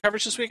some Magic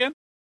coverage this weekend?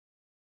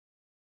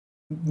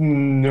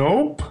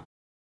 Nope.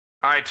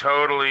 I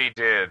totally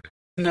did.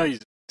 No, you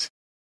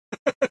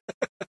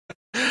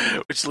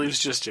didn't. Which leaves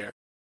just Jared.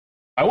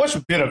 I watched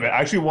a bit of it.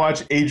 I actually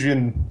watched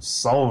Adrian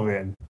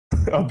Sullivan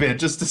a bit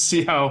just to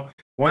see how,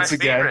 my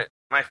favorite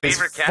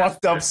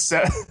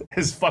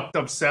his fucked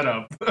up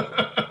setup.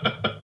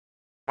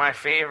 My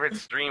favorite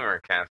streamer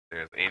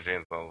caster is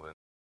Adrian Sullivan.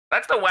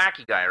 That's the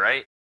wacky guy,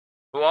 right?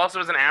 Who also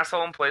is an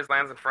asshole and plays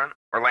lands in front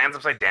or lands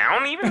upside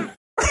down, even.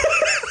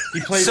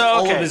 He plays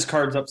all of his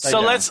cards upside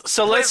down. Let's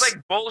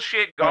like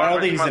bullshit. I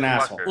don't think he's an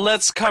asshole.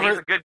 Let's cover. He's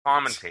a good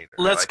commentator.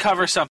 Let's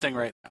cover something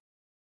right now.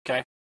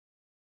 Okay.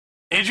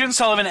 Adrian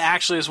Sullivan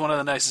actually is one of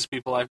the nicest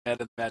people I've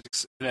met in the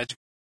Magic.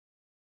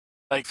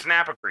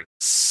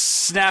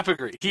 Snap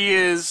agree.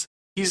 He's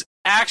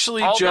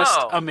actually just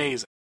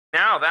amazing.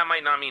 Now that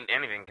might not mean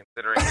anything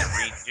considering that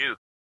Reed Duke,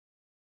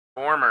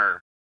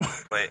 former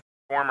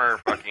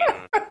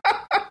fucking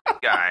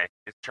guy,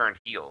 is turned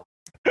heel.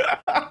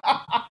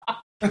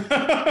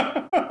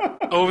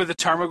 Over the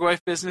Tarmogoyf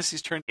business,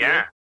 he's turned heel.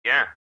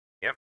 Yeah,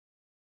 yep.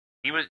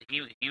 He wasn't he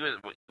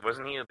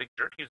a big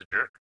jerk? He was a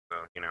jerk. So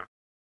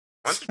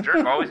once a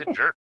jerk, always a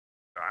jerk.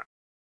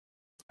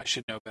 I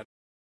should know better.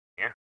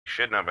 Yeah, you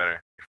should know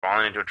better. You're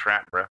falling into a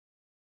trap, bro.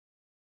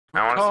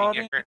 I want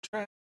to see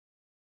you.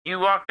 You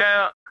walked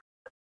out.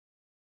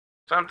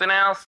 Something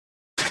else.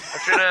 I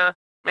should have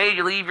made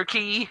you leave your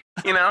key.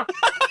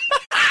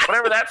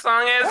 Whatever that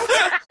song is.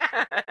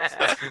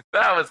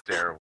 That was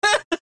terrible.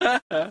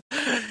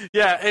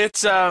 Yeah,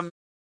 it's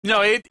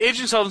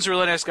Adrian Sullivan's a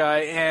really nice guy,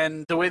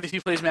 and the way that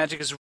he plays Magic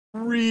is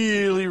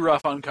really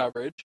rough on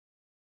coverage.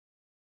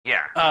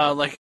 Yeah.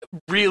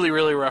 Really,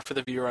 really rough for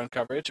the viewer on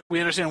coverage. We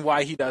understand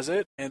why he does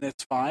it, and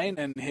it's fine,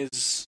 and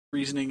his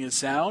reasoning is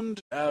sound.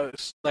 How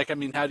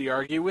do you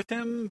argue with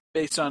him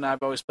based on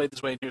I've always played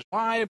this way and here's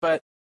why?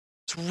 But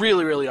it's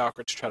really, really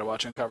awkward to try to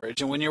watch on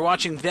coverage. And when you're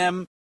watching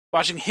him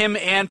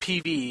and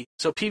PV,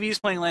 so PV's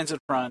playing lands in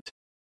front,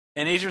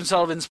 and Adrian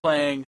Sullivan's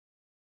playing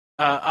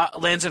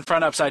lands in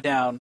front upside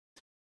down,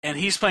 and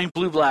he's playing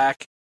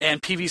blue-black,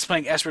 and PV's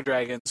playing Esper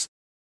Dragons.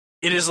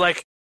 It is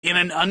like in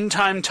an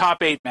untimed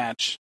top 8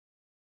 match.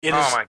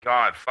 My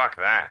god, fuck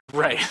that.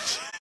 Right.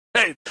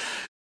 Right.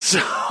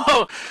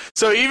 So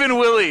even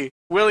Willie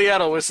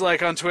Edel was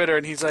like on Twitter,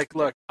 and he's like,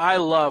 "Look, I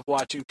love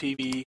watching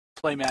PV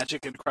play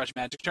Magic and crush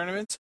Magic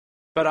tournaments,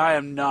 but I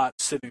am not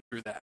sitting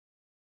through that.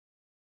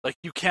 Like,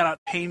 you cannot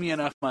pay me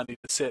enough money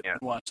to sit and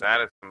watch that."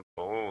 That is some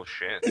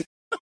bullshit.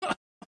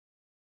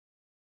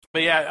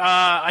 But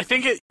yeah, I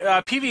think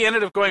PV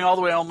ended up going all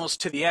the way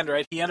almost to the end,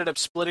 right? He ended up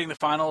splitting the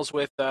finals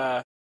with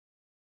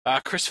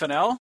Chris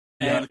Fennell,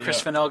 and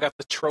Chris Fennell got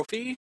the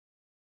trophy.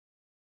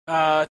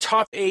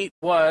 Top 8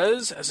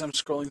 was, as I'm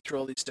scrolling through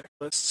all these deck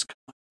lists, come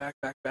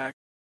on, back.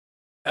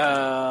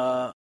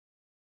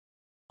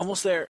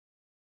 Almost there.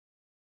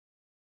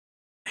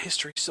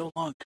 History so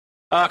long.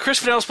 Chris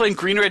Fennell's playing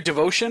Green Red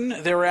Devotion.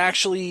 There were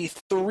actually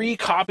 3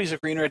 copies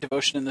of Green Red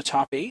Devotion in the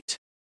top 8.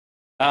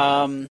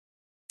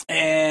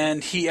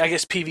 And I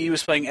guess PV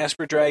was playing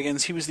Esper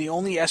Dragons. He was the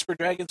only Esper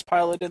Dragons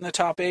pilot in the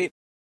top 8.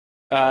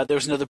 There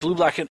was another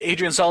Blue-Black,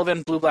 Adrian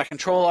Sullivan, Blue-Black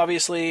Control,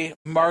 obviously.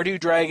 Mardu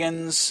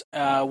Dragons,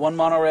 1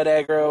 Mono-Red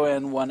Aggro,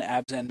 and 1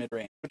 Abzan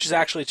Midrange, which is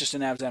actually just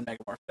an Abzan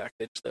Megamorph deck.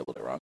 They just labeled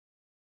it wrong.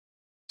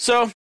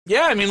 So,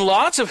 yeah, I mean,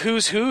 lots of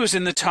who's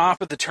in the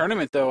top of the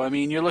tournament, though. I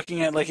mean, you're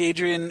looking at, like,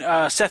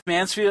 Seth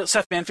Mansfield.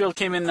 Seth Manfield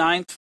came in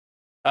 9th.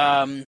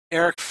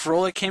 Eric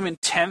Froelich came in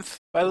 10th,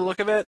 by the look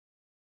of it.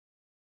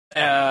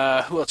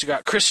 Who else you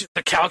got? Chris,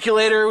 the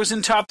Calculator was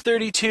in top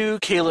 32.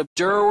 Caleb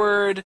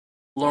Durward,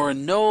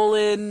 Lauren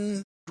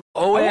Nolan,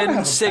 Owen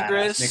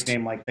Sigrist.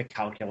 Nickname like the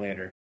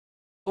Calculator.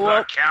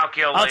 Well,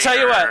 Calculator. I'll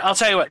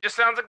tell you what. It just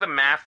sounds like the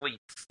mathletes.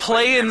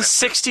 Playing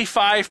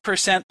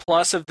 65%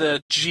 plus of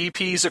the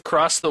GPs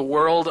across the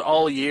world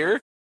all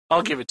year,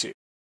 I'll give it to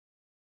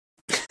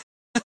you.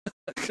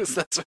 Because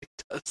that's what he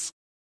does.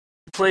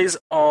 He plays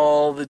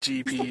all the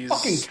GPs. He's a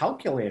fucking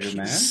calculator,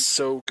 man. He's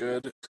so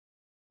good.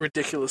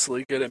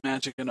 Ridiculously good at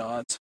Magic and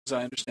odds, as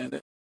I understand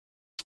it.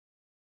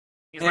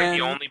 He's like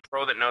the only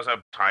pro that knows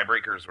how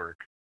tiebreakers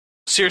work.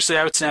 Seriously,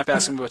 I would snap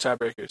ask him about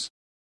tiebreakers.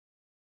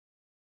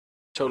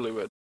 Totally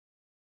would.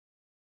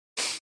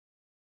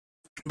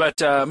 But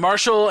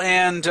Marshall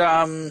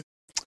and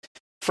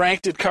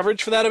Frank did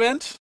coverage for that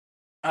event.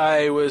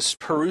 I was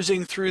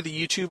perusing through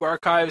the YouTube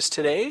archives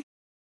today,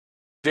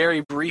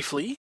 very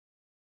briefly.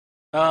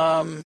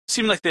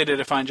 Seemed like they did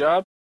a fine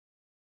job,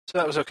 so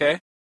that was okay.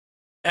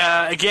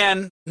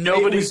 Again,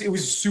 nobody... It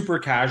was super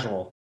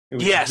casual. It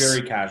was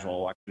very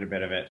casual, watching a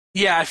bit of it.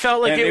 Yeah, I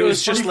felt like it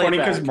was just funny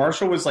because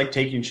Marshall was like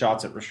taking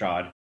shots at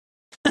Rashad.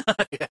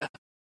 Yeah.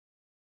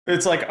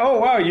 It's like, oh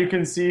wow, you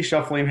can see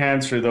shuffling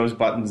hands through those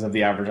buttons of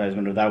the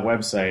advertisement of that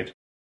website.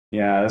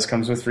 Yeah, this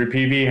comes with 3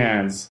 PV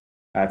hands.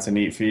 That's a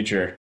neat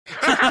feature.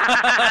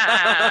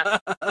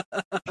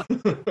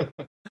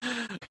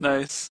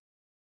 Nice.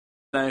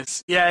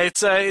 Yeah,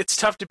 it's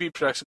tough to beat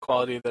production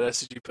quality that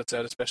SCG puts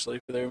out, especially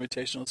for their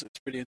invitationals. It's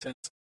pretty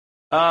intense.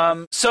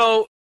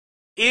 So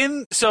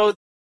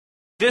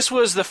this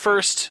was the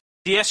first.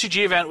 The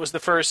SCG event was the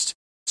first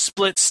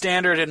split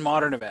standard and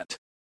modern event.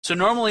 So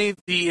normally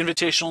the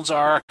invitationals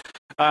are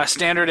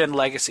standard and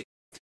legacy,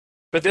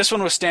 but this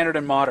one was standard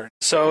and modern.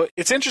 So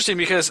it's interesting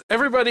because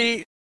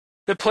everybody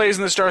that plays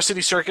in the Star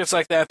City circuits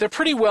like that, they're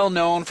pretty well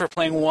known for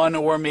playing 1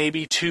 or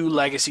maybe 2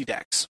 legacy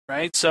decks,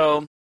 right?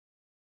 So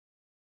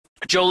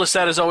Joe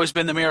Lissette has always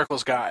been the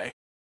Miracles guy,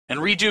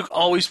 and Reduke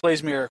always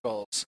plays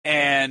Miracles,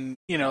 and,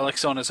 like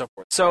so on and so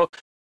forth. So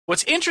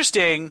what's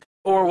interesting,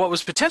 or what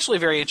was potentially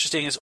very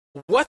interesting, is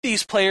what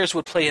these players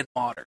would play in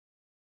Modern.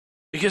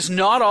 Because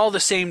not all the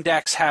same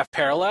decks have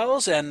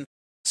parallels, and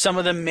some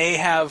of them may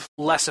have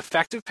less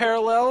effective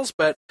parallels,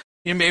 but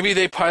maybe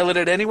they pilot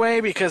it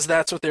anyway because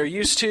that's what they're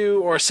used to,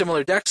 or a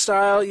similar deck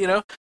style,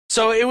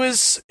 So it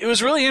was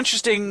really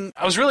interesting.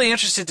 I was really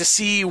interested to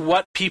see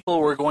what people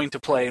were going to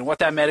play and what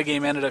that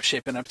metagame ended up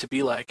shaping up to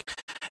be like.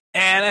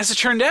 And as it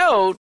turned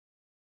out,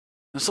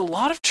 there's a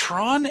lot of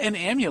Tron and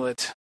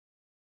Amulet.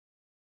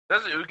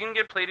 Does Ugin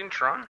get played in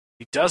Tron?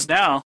 He does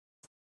now.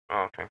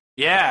 Oh, okay.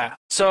 Yeah.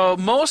 So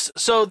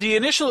the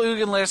initial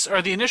Ugin list,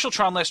 or the initial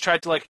Tron list,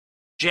 tried to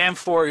jam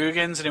 4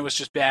 Ugins, and it was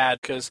just bad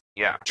because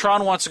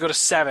Tron wants to go to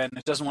 7.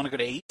 It doesn't want to go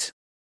to 8.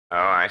 Oh,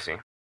 I see.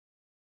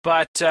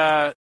 But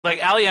Ali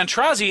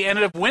Antrazi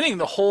ended up winning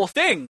the whole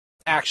thing,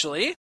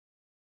 actually.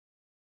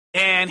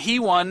 And he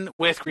won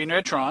with Green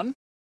Red Tron.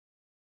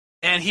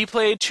 And he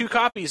played 2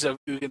 copies of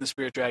Ugin the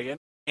Spirit Dragon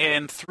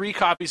and 3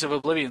 copies of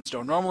Oblivion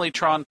Stone. Normally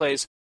Tron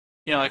plays,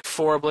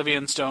 4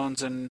 Oblivion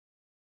Stones and,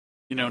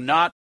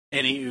 not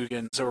any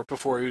Ugins, or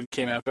before Ugin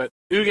came out. But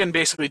Ugin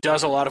basically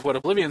does a lot of what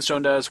Oblivion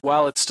Stone does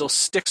while it still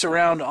sticks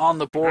around on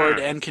the board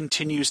and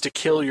continues to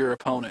kill your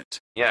opponent.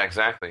 Yeah,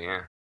 exactly,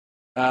 yeah.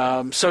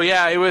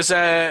 It was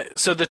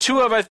so the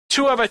two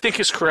of I think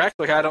is correct.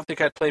 I don't think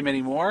I'd play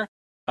many more.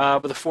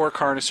 But the 4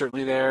 Karn is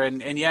certainly there,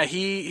 and yeah,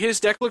 his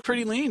deck looked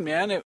pretty lean,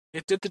 man. It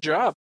did the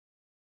job.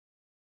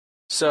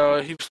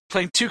 So he was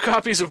playing 2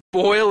 copies of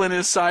Boil in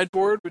his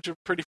sideboard, which are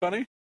pretty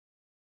funny.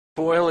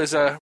 Boil is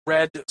a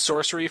red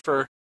sorcery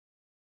for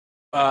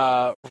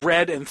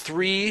red and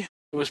 3.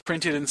 It was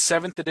printed in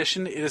 7th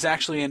edition. It is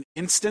actually an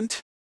instant,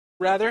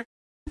 rather,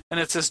 and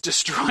it says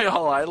destroy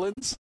all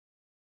islands.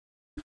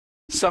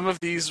 some of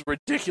these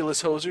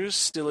ridiculous hosers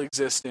still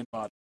exist in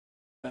Modern.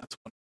 That's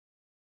one.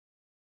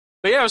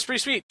 But yeah, it was pretty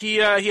sweet.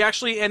 He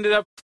actually ended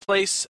up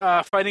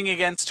fighting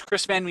against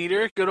Chris Van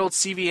Meter, good old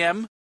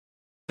CVM,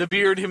 the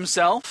Beard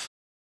himself,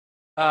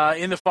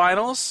 in the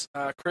finals.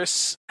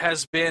 Chris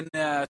has been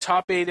a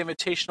top 8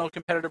 invitational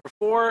competitor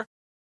before,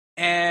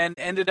 and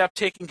ended up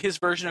taking his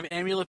version of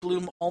Amulet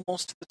Bloom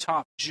almost to the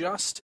top.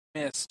 Just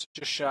missed,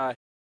 just shy.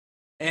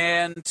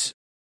 And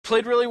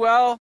played really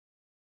well.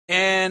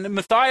 And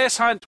Matthias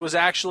Hunt was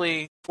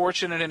actually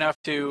fortunate enough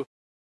to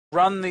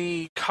run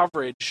the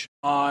coverage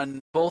on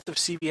both of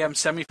CVM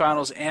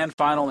semifinals and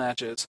final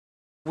matches,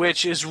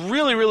 which is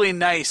really, really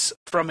nice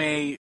from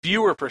a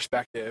viewer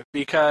perspective,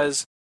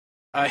 because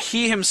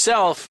he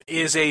himself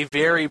is a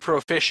very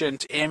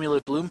proficient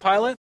Amulet Bloom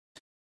pilot.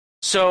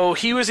 So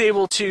he was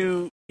able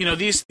to,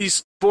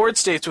 these board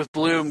states with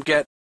Bloom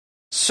get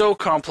so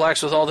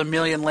complex with all the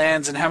million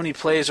lands and how many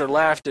plays are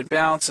left and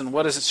bounce and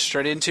what does it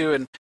straight into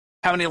and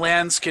how many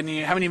manas can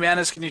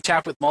you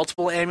tap with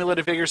multiple Amulet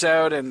of Vigors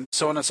out and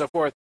so on and so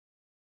forth.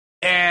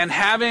 And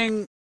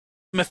having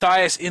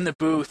Matthias in the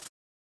booth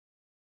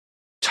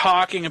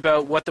talking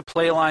about what the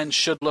play lines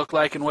should look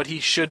like and what he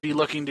should be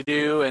looking to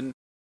do, and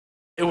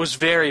it was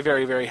very,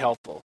 very, very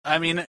helpful. I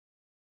mean,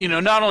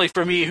 not only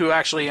for me who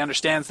actually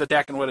understands the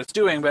deck and what it's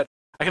doing, but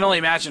I can only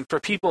imagine for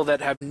people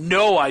that have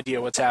no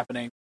idea what's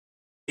happening,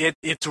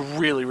 it's a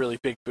really, really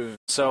big boon.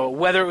 So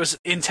whether it was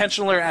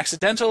intentional or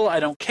accidental, I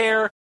don't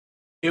care.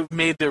 It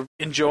made the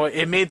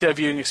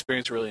viewing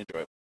experience really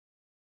enjoyable.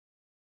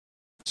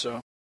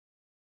 So,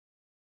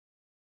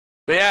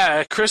 but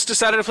yeah, Chris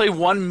decided to play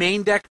one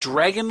main deck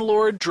Dragon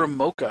Lord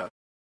Dramoka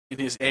in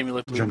his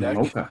Amulet Bloom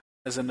deck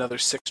as another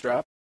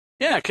 6-drop.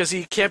 Yeah, because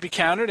he can't be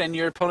countered and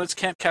your opponents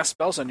can't cast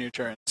spells on your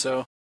turn.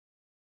 So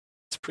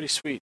it's pretty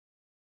sweet.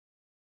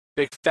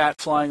 Big fat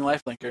flying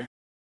lifelinker.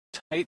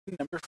 Titan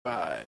number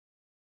 5.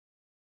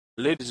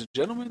 Ladies and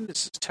gentlemen,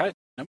 this is Titan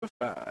number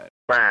 5.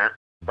 But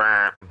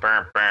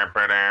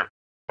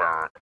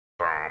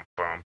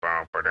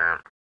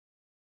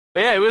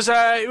yeah, it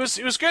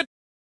was good.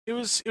 It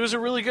was a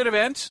really good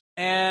event,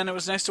 and it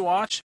was nice to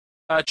watch.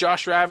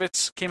 Josh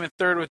Ravitz came in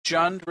 3rd with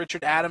Jund,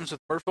 Richard Adams with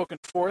Merfolk in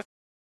 4th.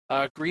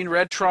 Green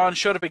Red Tron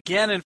showed up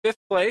again in 5th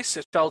place.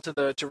 It fell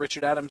to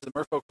Richard Adams, the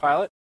Merfolk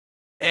pilot.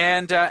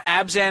 And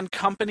Abzan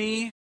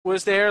Company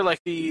was there, like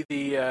the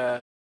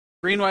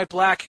green, white,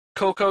 black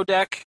Coco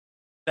deck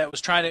that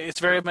was trying to. It's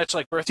very much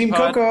like Birthing Team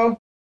Pod. Coco.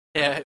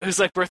 Yeah, it was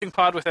like Birthing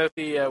Pod without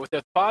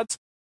the pods.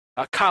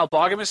 Kyle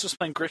Bogamus was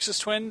playing Grixis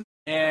Twin,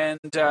 and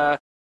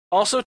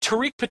also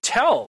Tariq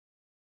Patel,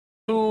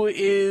 who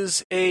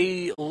is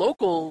a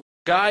local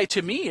guy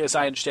to me, as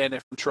I understand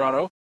it, from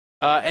Toronto,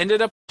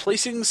 ended up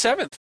placing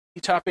 7th.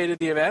 He top 8'd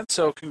the event,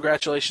 so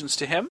congratulations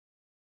to him.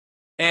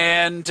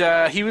 And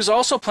he was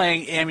also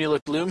playing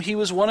Amulet Bloom. He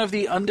was one of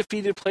the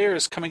undefeated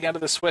players coming out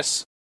of the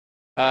Swiss,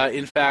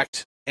 in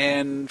fact,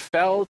 and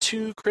fell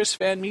to Chris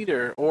Van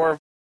Meter, or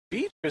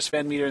beat Chris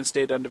Van Meter and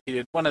stayed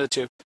undefeated. One of the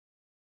two.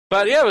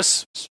 But yeah, it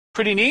was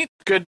pretty neat.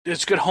 Good.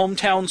 It's a good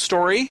hometown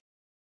story,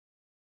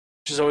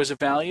 which is always a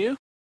value.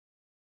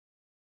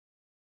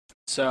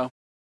 So,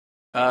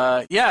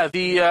 yeah,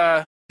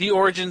 the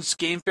Origins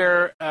Game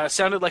Fair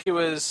sounded like it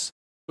was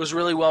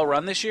really well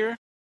run this year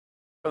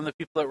from the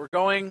people that were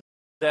going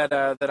that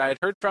I had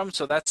heard from.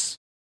 So that's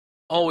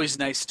always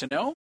nice to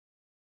know.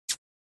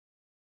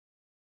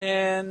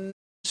 And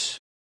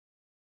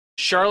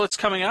Charlotte's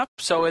coming up,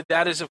 so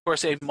that is, of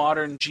course, a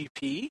modern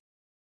GP.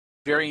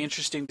 Very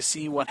interesting to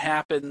see what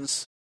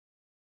happens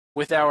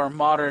with our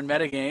modern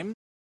metagame.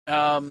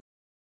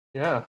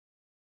 Yeah.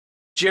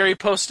 Jerry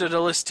posted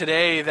a list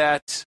today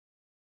that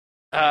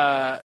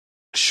Andrew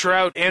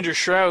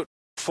Shrout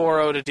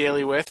 4-0 to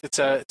daily with. It's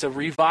a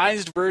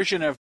revised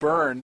version of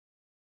Burn.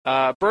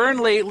 Burn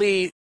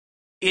lately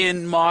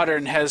in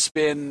Modern has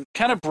been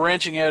kind of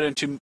branching out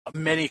into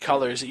many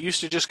colors. It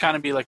used to just kind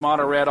of be like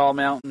mono red, all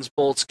mountains,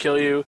 bolts kill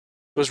you.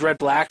 It was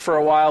red-black for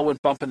a while when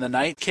Bump in the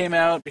Night came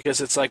out, because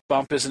it's like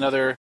Bump is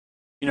another,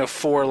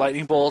 4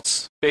 lightning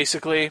bolts,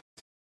 basically.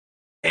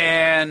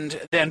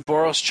 And then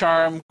Boros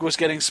Charm was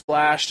getting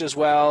splashed as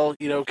well,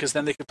 because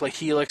then they could play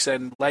Helix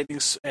and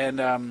Lightnings and,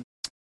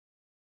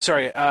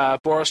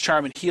 Boros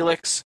Charm and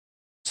Helix.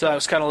 So that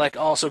was kind of like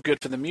also good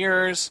for the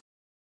mirrors.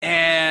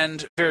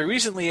 And very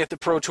recently at the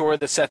Pro Tour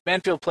that Seth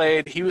Manfield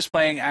played, he was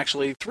playing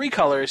actually 3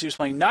 colors. He was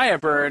playing Naya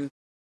Burn,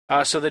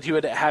 so that he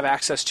would have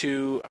access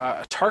to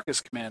a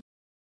Tarkus command.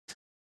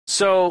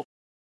 So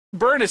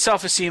Burn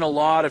itself has seen a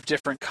lot of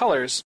different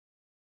colors.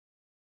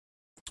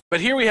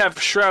 But here we have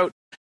Shrout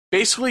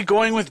basically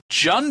going with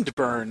Jund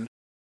Burn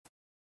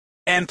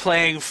and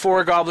playing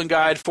 4 Goblin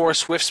Guide, 4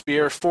 Swift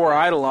Spear, 4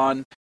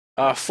 Eidolon,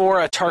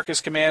 4 a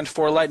Tarkus command,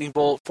 4 Lightning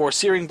Bolt, 4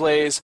 Searing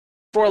Blaze,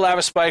 4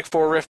 Lava Spike,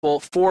 4 Rift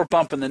Bolt, 4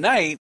 Bump in the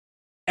Night,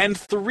 and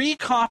 3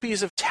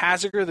 copies of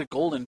Taziger the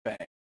Golden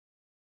Fang.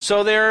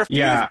 So there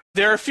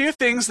are a few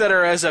things that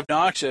are as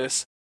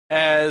obnoxious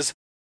as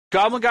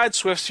Goblin Guide,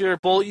 Swift Spear,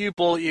 Bolt you,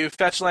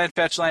 Fetch Land,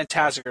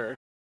 Taziger.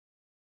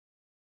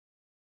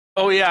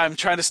 Oh yeah, I'm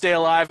trying to stay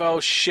alive.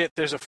 Oh shit,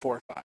 there's a 4/5.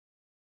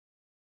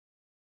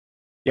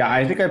 Yeah,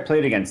 I think I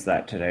played against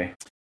that today.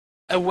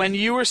 When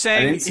you were I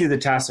saying didn't see the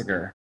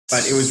Tassiger,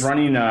 but it was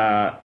running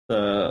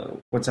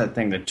the what's that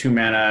thing? The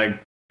 2-mana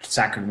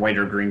sack of white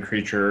or green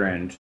creature,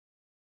 and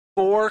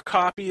 4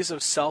 copies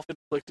of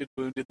Self-Inflicted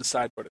Wound in the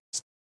sideboard.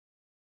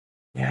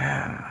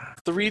 yeah,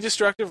 3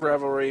 Destructive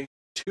Revelry,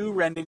 2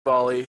 Rending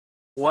Volley,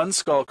 1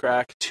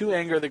 Skullcrack, 2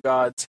 Anger of the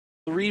Gods,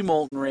 3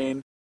 Molten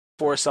Rain,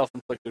 4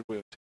 Self-Inflicted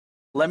Wound.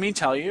 Let me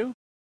tell you,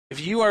 if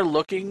you are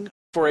looking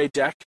for a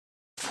deck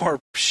for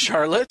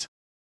Charlotte,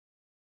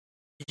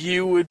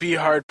 you would be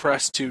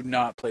hard-pressed to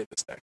not play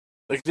this deck.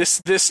 Like,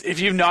 this, if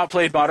you've not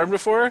played Modern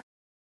before,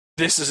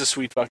 this is a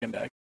sweet fucking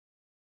deck.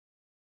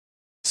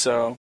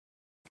 So,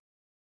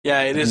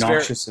 yeah, it is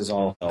obnoxious as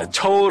all hell.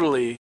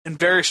 totally, and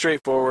very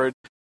straightforward.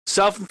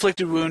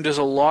 Self-Inflicted Wound does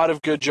a lot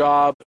of good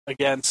job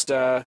against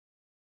a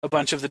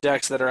bunch of the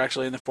decks that are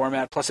actually in the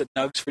format. Plus, it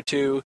nugs for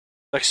 2.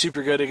 Like,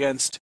 super good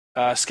against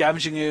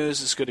Scavenging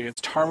Ooze. It's good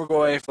against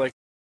Tarmogoyf. Like,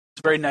 it's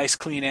a very nice,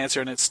 clean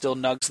answer, and it still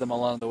nugs them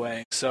along the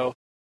way. So,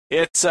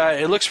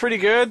 it looks pretty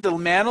good. The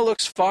mana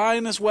looks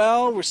fine as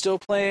well. We're still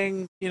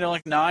playing,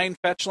 like 9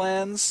 fetch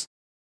lands.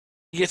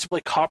 You get to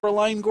play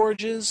Copperline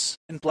Gorges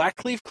and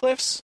Blackcleave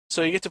Cliffs.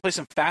 So you get to play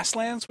some fast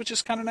lands, which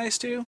is kind of nice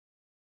too.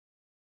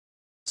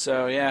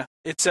 So yeah,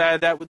 it's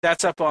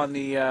that's up on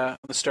the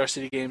Star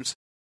City Games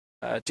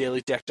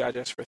daily deck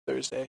digest for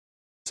Thursday.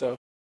 So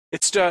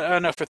it's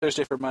for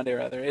Thursday, for Monday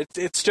rather.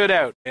 It stood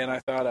out, and I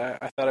thought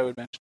I would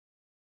mention.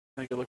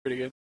 I think it looked pretty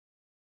good.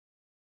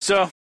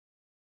 So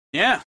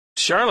yeah,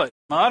 Charlotte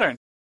Modern.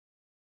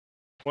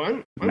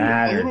 Well, I'm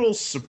a little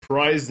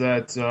surprised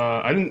that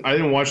I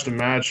didn't watch the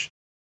match.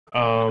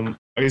 I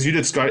guess you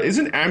did, Scott.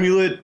 Isn't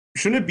Amulet,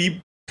 shouldn't it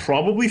be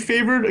probably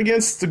favored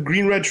against the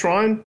green-red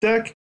Tron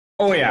deck?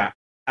 Oh yeah,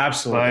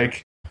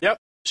 absolutely. Yep,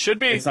 should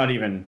be. It's not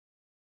even.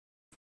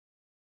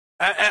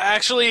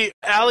 Actually,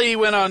 Ali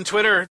went on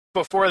Twitter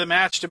before the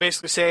match to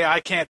basically say, I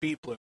can't beat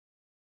Blue.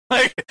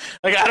 Like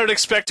I don't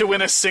expect to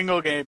win a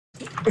single game.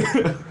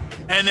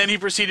 And then he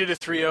proceeded to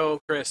 3-0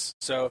 Chris.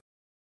 So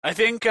I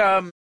think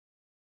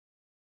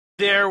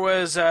there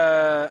were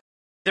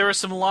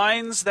some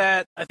lines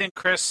that I think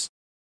Chris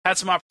had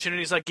some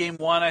opportunities, like game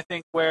 1, I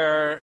think,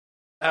 where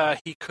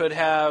he could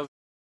have,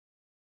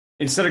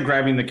 instead of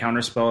grabbing the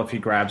counterspell, if he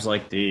grabs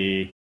like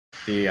the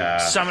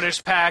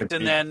Summoner's Pact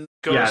and then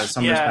goes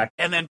Pact,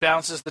 and then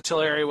bounces the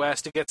Tillary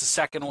West and gets a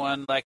second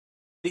one. Like,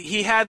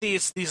 he had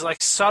these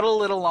like subtle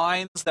little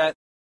lines that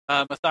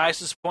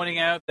Matthias is pointing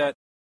out that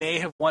may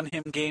have won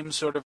him games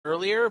sort of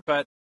earlier,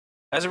 but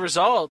as a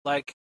result,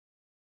 like,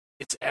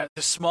 it's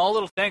the small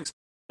little things.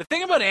 The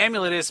thing about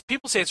Amulet is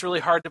people say it's really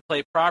hard to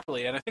play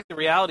properly, and I think the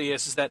reality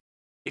is that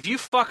if you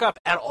fuck up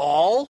at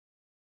all,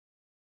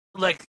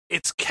 like,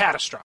 it's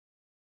catastrophic.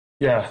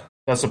 Yeah,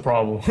 that's the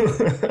problem.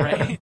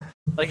 Right?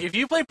 Like, if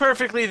you play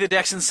perfectly, the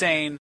deck's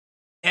insane,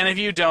 and if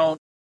you don't,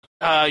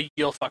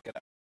 you'll fuck it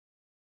up.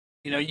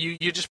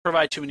 You just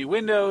provide too many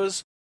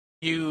windows.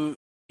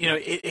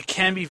 It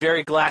can be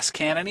very glass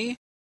cannon-y,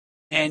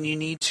 and you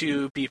need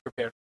to be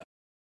prepared for that.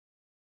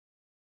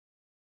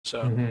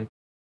 So,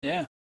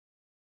 yeah.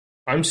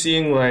 I'm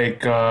seeing,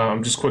 like,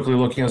 I'm just quickly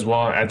looking as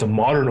well at the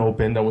Modern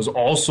Open that was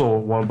also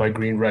won by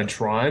Green Red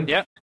Tron.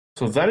 Yep.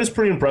 So that is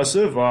pretty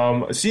impressive.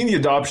 Seeing the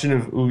adoption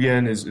of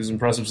Ugyen is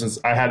impressive, since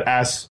I had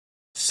asked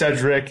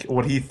Cedric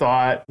what he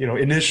thought,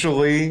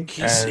 initially.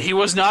 He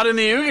was not in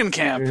the Ugyen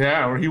camp.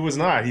 Yeah, or he was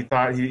not. He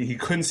thought he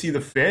couldn't see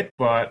the fit,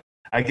 but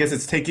I guess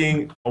it's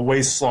taking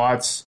away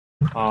slots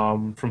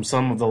from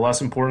some of the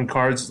less important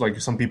cards. Like,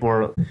 some people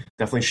are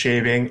definitely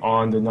shaving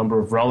on the number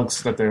of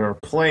relics that they are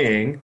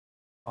playing.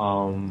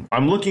 I'm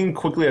looking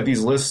quickly at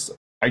these lists.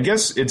 I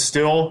guess it's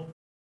still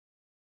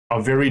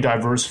a very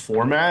diverse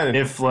format. And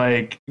if,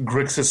 like,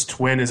 Grixis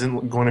Twin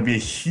isn't going to be a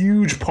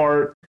huge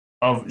part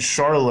of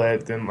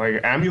Charlotte, then,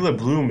 like, Amulet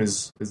Bloom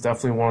is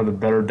definitely one of the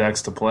better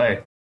decks to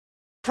play.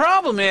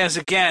 Problem is,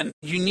 again,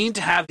 you need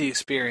to have the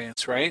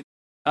experience, right?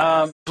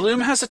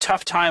 Bloom has a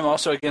tough time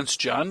also against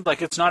Jund.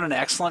 Like, it's not an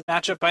excellent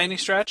matchup by any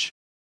stretch.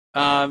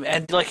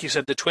 And like you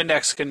said, the Twin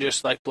decks can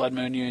just, like, Blood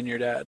Moon you and your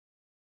dad.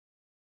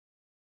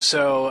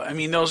 So, I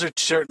mean, those are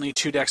certainly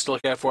 2 decks to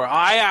look out for.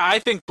 I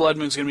think Blood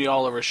Moon's going to be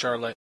all over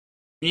Charlotte.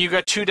 You've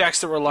got 2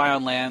 decks that rely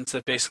on lands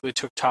that basically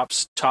took top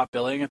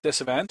billing at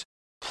this event,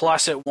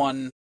 plus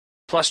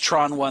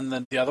Tron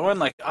won the other one.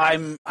 Like,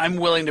 I'm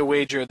willing to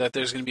wager that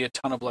there's going to be a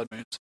ton of Blood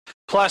Moons.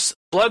 Plus,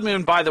 Blood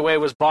Moon, by the way,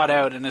 was bought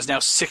out and is now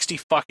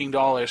 $60 fucking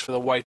for the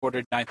white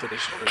bordered 9th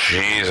edition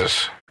version.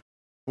 Jesus.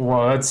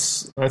 Well,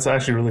 that's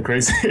actually really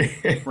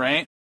crazy.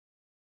 Right?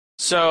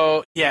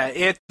 So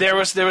yeah, there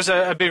was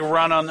a big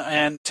run on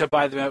and to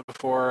buy them out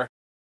before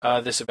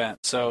this event.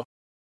 So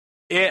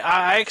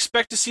I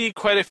expect to see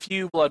quite a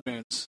few Blood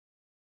Moons,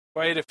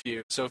 quite a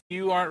few. So if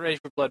you aren't ready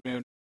for Blood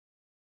Moon,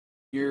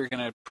 you're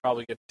gonna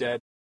probably get dead.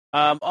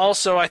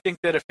 Also, I think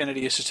that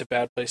Affinity is just a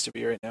bad place to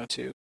be right now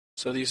too.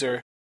 So these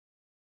are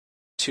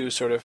 2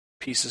 sort of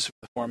pieces of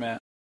the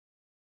format,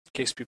 in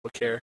case people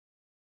care.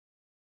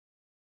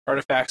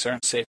 Artifacts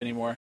aren't safe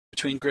anymore.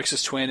 Between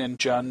Grixis Twin and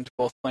Jund,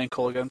 both playing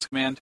Kolaghan's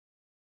Command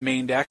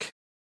main deck,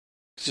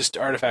 just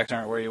artifacts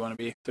aren't where you want to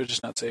be. They're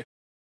just not safe.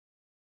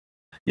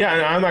 Yeah,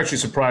 and I'm actually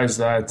surprised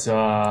that,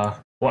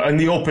 well, in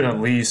the Open at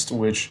least,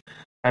 which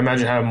I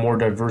imagine had a more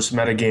diverse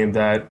metagame,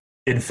 that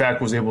in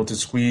fact was able to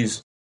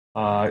squeeze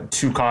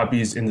 2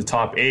 copies in the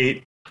top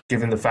 8,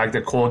 given the fact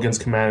that Kolaghan's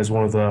Command is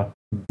one of the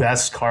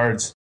best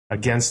cards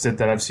against it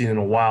that I've seen in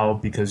a while,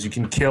 because you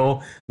can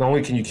kill, not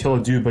only can you kill a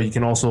dude, but you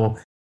can also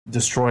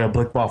destroy a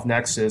Blickmoth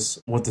Nexus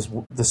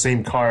with the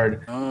same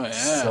card. Oh,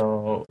 yeah.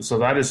 So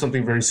that is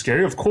something very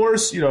scary. Of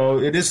course,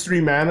 it is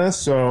 3 mana,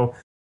 so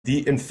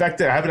the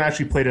Infected, I haven't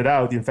actually played it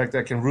out, the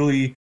Infected can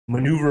really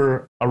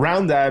maneuver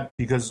around that,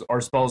 because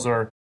our spells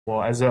are,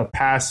 well, as a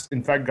past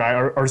Infect guy,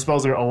 our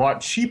spells are a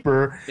lot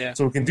cheaper,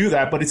 so we can do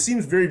that. But it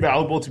seems very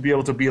valuable to be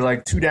able to be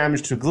like 2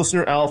 damage to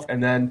Glistener Elf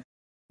and then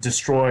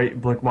destroy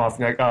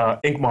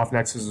Inkmoth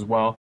Nexus as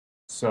well.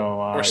 So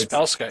or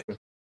Spellskite.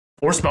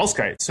 Or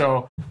Spellskite.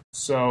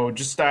 So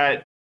just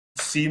that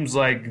seems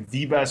like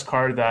the best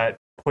card that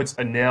puts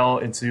a nail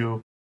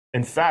into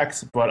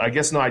Infect, but I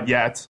guess not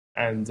yet.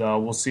 And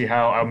we'll see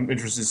how. I'm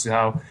interested to see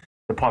how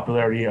the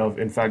popularity of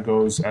Infect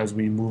goes as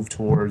we move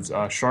towards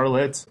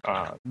Charlotte.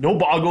 No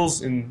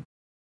Boggles in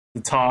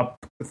the top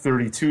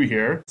 32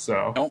 here,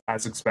 so nope.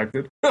 As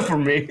expected for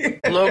me.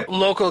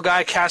 Local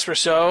guy Casper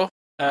So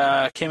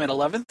came in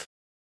 11th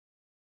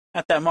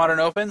at that Modern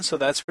Open, so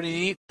that's pretty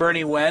neat.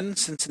 Bernie Wen,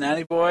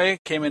 Cincinnati boy,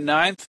 came in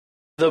 9th.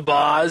 The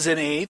Boz in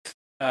 8th.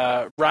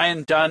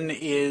 Ryan Dunn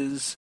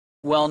is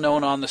well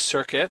known on the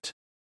circuit,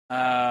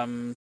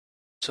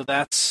 so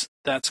that's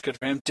good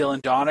for him.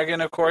 Dylan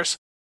Donegan, of course,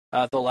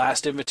 the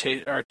last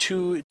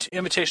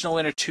invitational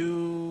winner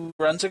 2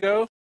 runs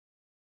ago.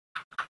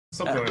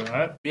 Something like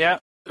that. Yeah.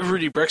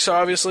 Rudy Bricks,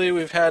 obviously,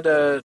 we've had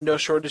no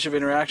shortage of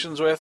interactions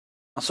with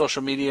on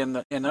social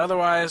media and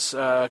otherwise.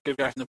 Good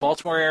guy from the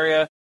Baltimore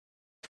area.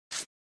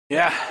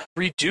 Yeah.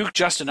 Reed Duke,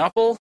 Justin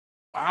Uppel.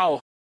 Wow.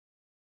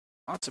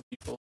 Lots of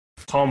people.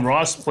 Tom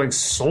Ross playing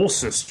Soul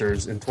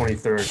Sisters in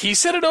 23rd. He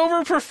said it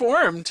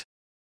overperformed.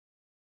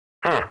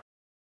 Huh.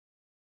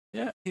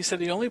 Yeah, he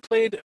said he only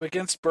played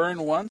against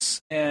Burn once,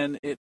 and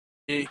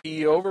he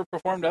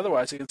overperformed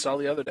otherwise against all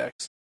the other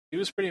decks. He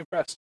was pretty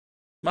impressed.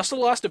 Must have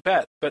lost a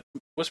bet, but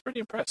was pretty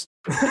impressed.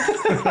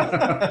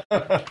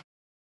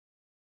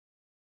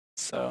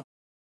 So,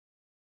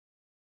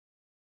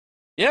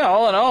 yeah,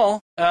 all in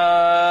all,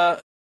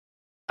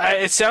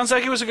 it sounds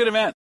like it was a good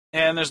event,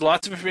 and there's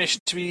lots of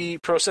information to be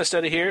processed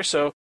out of here.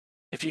 So,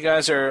 if you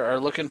guys are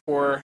looking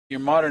for your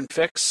Modern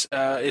fix,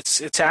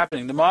 it's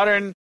happening. The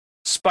Modern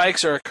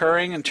spikes are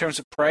occurring in terms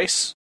of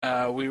price.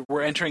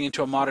 We're entering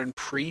into a Modern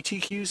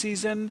pre-TQ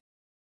season.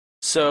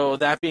 So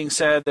that being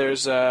said,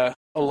 there's a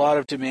lot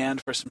of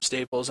demand for some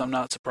staples. I'm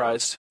not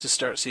surprised to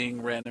start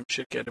seeing random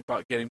shit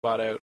getting bought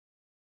out.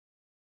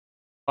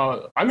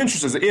 I'm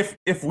interested.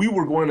 If we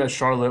were going to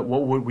Charlotte,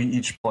 what would we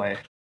each play?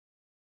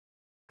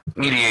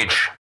 EDH.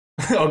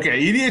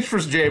 Okay, EDH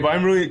versus Jay, but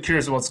I'm really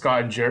curious about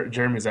Scott and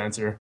Jeremy's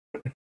answer.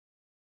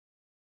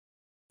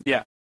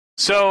 Yeah.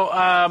 So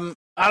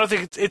I don't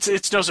think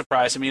it's no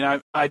surprise. I mean,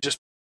 I just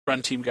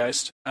run Team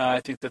Geist. I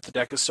think that the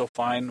deck is still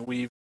fine.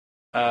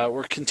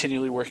 We're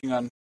continually working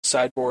on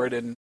sideboard,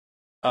 and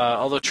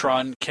although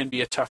Tron can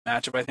be a tough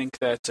matchup, I think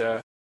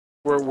that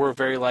we're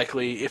very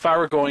likely. If I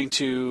were going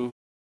to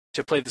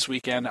play this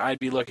weekend, I'd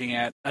be looking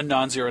at a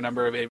non-zero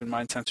number of Aven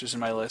Mind Sensors in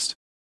my list.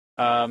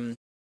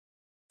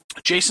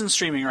 Jason's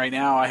streaming right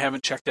now. I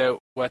haven't checked out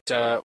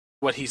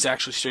what he's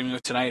actually streaming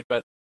with tonight,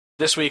 but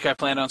this week I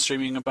plan on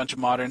streaming a bunch of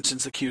Modern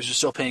since the queues are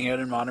still paying out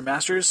in Modern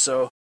Masters.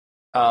 So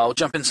I'll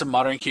jump in some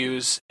Modern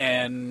queues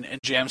and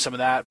jam some of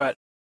that. But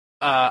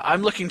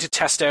I'm looking to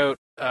test out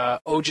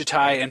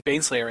Ojutai and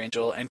Baneslayer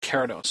Angel and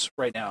Keranos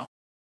right now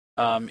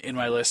in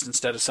my list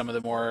instead of some of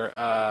the more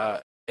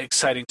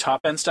exciting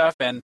top-end stuff.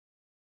 And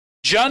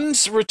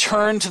Jund's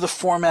return to the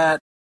format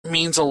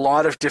means a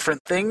lot of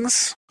different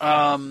things.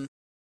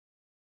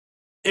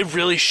 It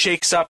really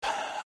shakes up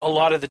a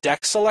lot of the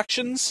deck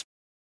selections.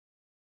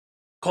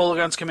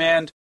 Kolaghan's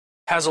Command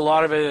has a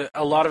lot of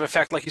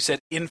effect, like you said.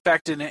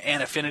 Infect and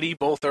Affinity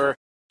both are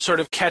sort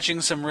of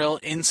catching some real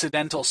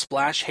incidental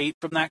splash hate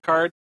from that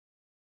card.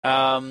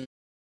 And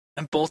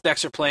both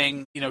decks are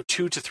playing,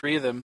 2 to 3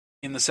 of them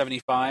in the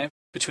 75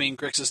 between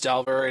Grixis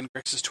Delver and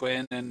Grixis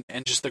Twin and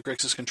just the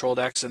Grixis control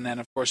decks, and then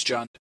of course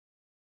Jund.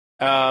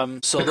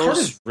 So the card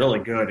is really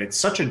good. It's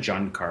such a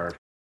Jund card.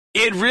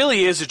 It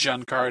really is a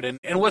Jund card, and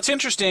what's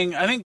interesting,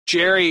 I think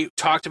Jerry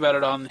talked about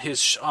it on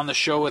the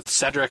show with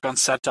Cedric on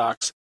Set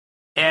Talks,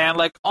 and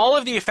like all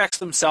of the effects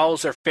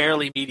themselves are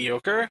fairly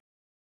mediocre.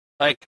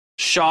 Like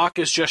Shock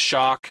is just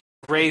Shock,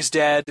 Raise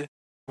Dead,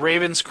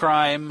 Raven's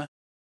Crime,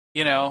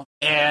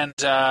 and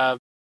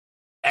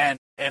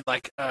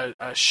like a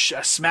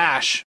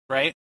Smash,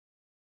 right?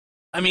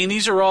 I mean,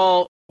 these are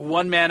all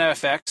 1 mana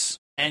effects,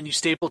 and you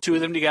staple 2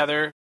 of them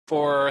together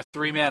for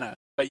 3 mana,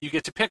 but you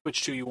get to pick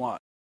which 2 you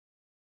want.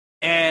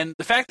 And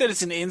the fact that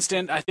it's an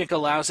instant, I think,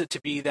 allows it to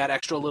be that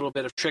extra little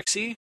bit of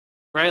tricksy,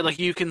 right? Like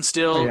you can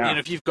still,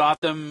 if you've got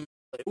them,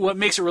 what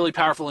makes it really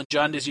powerful in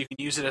Jund is you can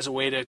use it as a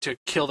way to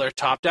kill their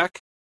top deck.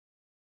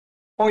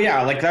 Oh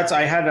yeah, like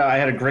I had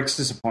a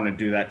Grixis opponent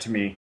do that to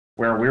me,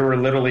 where we were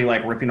literally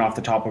like ripping off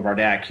the top of our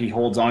deck. He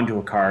holds onto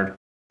a card.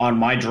 On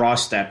my draw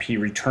step, he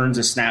returns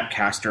a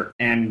Snapcaster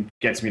and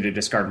gets me to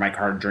discard my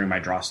card during my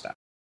draw step.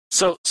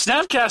 So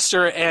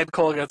Snapcaster and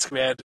Kolaghan's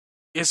Command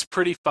is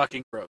pretty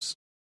fucking gross.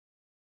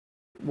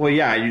 Well,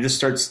 yeah, you just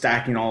start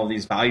stacking all of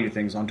these value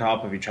things on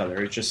top of each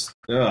other. It's just,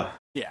 ugh.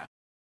 Yeah,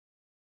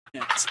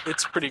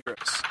 it's pretty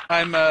gross.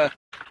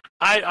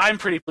 I'm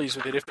pretty pleased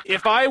with it.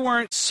 If I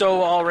weren't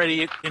so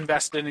already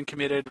invested and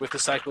committed with the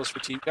cycles for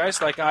team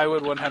guys, like I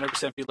would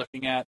 100% be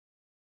looking at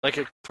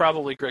like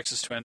probably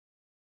Grixis Twin.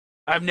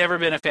 I've never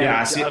been a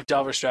fan of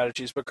Delver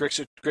strategies, but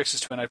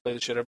Grixis Twin I'd play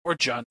the shit out. Or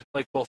Jund,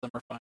 like both of them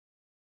are fine.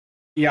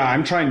 Yeah,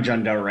 I'm trying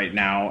Jund out right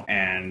now,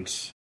 and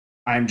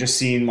I'm just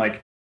seeing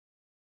like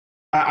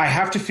I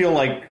have to feel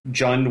like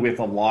Jund with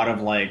a lot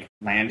of like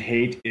land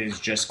hate is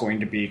just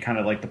going to be kind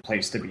of like the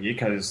place to be,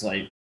 because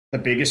like the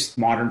biggest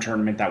modern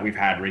tournament that we've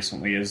had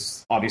recently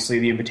is obviously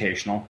the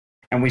Invitational,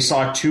 and we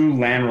saw 2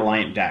 land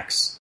reliant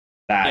decks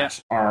that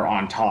are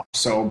on top.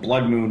 So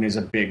Blood Moon is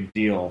a big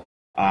deal.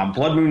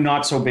 Blood Moon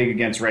not so big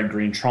against Red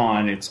Green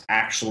Tron. It's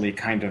actually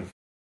kind of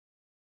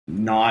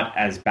not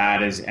as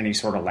bad as any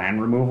sort of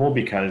land removal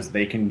because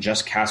they can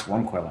just cast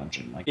Wormcoil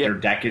Engine. Like their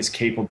deck is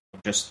capable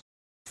of just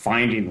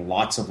finding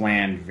lots of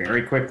land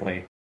very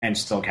quickly and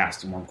still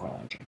casting Wormcoil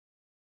Engine.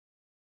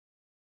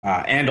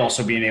 And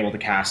also being able to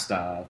cast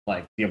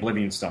like the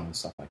Oblivion Stone and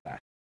stuff like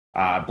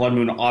that. Blood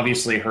Moon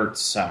obviously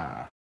hurts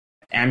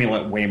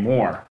Amulet way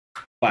more,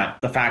 but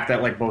the fact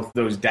that like both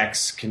those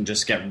decks can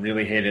just get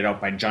really hated out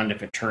by Jund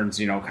if it turns,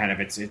 kind of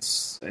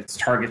its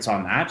targets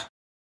on that,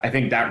 I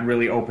think that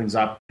really opens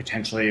up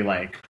potentially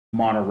like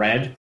mono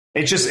red.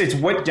 It's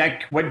what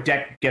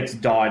deck gets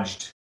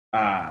dodged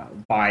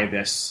by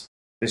this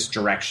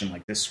direction,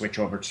 like this switch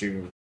over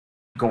to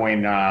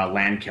going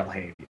land kill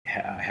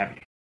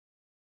heavy.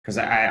 Because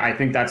I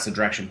think that's the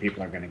direction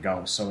people are going to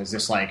go. So is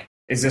this like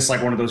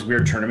one of those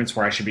weird tournaments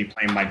where I should be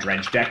playing my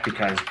dredge deck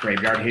because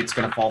Graveyard Hate's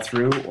going to fall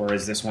through, or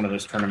is this one of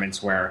those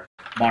tournaments where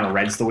mono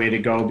red's the way to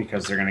go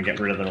because they're going to get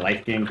rid of their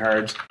life gain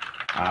cards?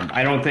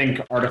 I don't think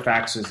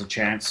Artifacts is a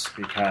chance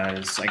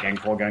because again,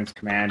 Kolaghan's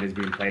Command is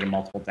being played in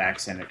multiple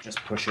decks and it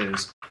just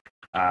pushes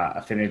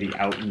Affinity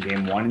out in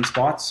game 1 in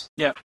spots.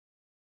 Yeah,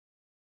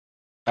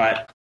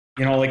 but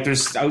like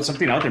there's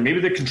something out there.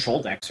 Maybe the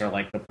control decks are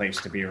like the place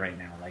to be right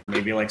now. Like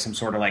maybe like some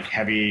sort of like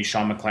heavy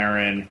Sean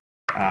McLaren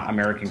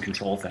American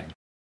control thing.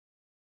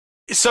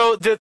 So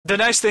the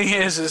nice thing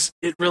is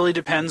it really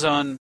depends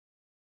on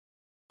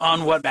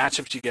what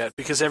matchups you get,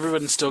 because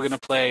everyone's still going to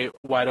play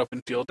wide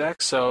open field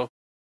decks. So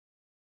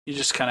you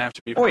just kind of have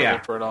to be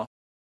prepared for it all.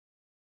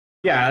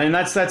 Yeah, and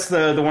that's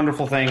the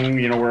wonderful thing,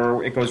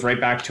 where it goes right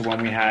back to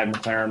when we had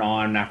McLaren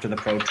on after the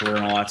Pro Tour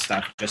and all that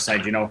stuff. Just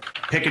said,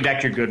 pick a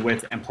deck you're good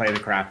with and play the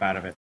crap out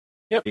of it.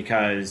 Yep.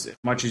 Because as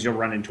much as you'll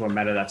run into a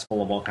meta that's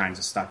full of all kinds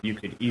of stuff, you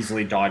could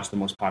easily dodge the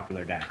most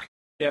popular deck.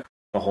 Yep.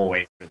 The whole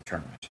way through the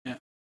tournament. Yeah.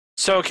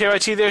 So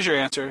KYT, there's your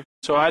answer.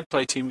 So I'd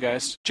play Team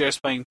Geist. Jared's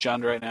playing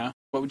Jund right now.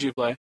 What would you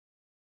play?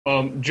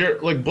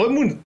 Jared, like Blood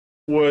Moon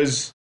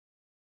was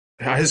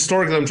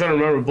historically, I'm trying to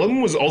remember. Blood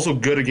Moon was also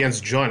good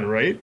against Jund,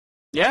 right?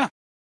 Yeah.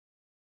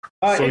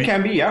 So it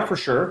can be, yeah, for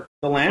sure.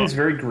 The land's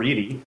very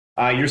greedy.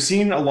 You're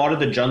seeing a lot of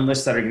the Jund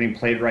lists that are getting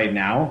played right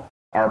now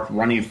are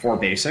running 4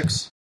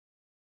 basics.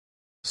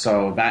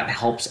 So that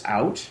helps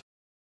out.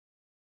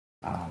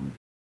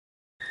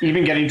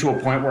 Even getting to a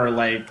point where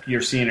like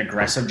you're seeing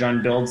aggressive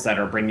Jund builds that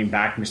are bringing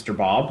back Mr.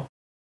 Bob,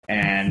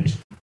 and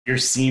you're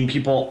seeing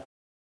people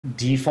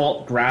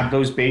default grab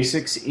those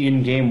basics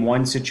in game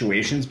 1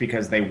 situations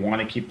because they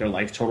want to keep their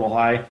life total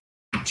high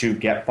to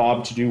get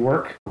Bob to do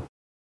work.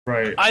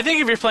 Right. I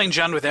think if you're playing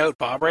Jund without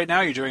Bob right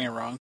now, you're doing it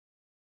wrong.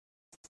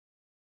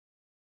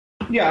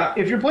 Yeah,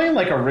 if you're playing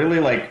like a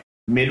really like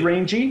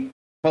mid-rangey,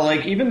 but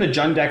like even the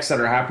Jund decks that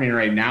are happening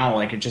right now,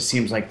 like it just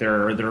seems like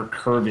their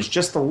curve is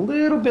just a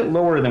little bit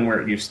lower than where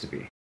it used to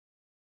be.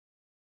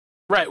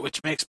 Right,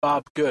 which makes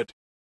Bob good.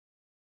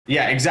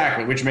 Yeah,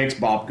 exactly, which makes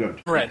Bob good.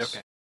 Right, yes.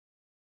 okay.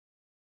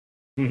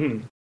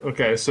 Mm-hmm.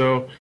 Okay,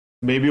 so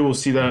maybe we'll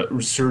see that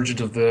resurgence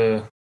of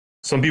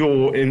some people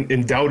will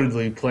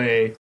undoubtedly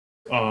play,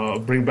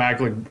 bring back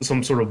like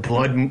some sort of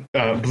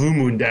Blue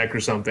Moon deck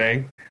or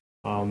something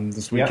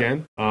this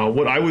weekend. Yep.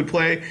 What I would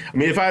play,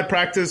 if I had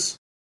practice,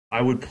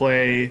 I would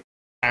play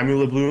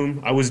Amulet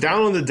Bloom. I was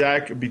down on the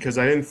deck because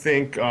I didn't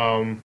think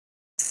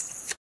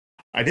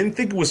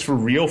it was for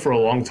real for a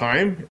long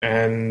time,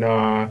 and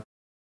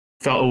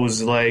felt it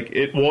was like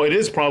it. Well, it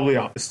is probably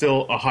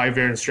still a high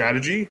variance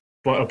strategy,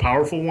 but a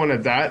powerful one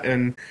at that.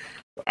 And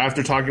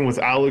after talking with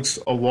Alex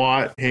a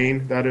lot,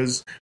 Hayne, that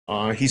is,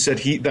 he said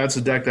that's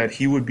a deck that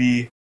he would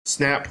be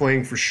snap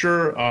playing for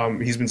sure.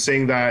 He's been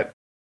saying that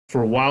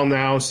for a while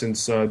now,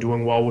 since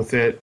doing well with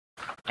it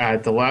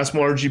at the last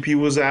MotoGP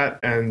was at,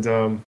 and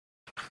now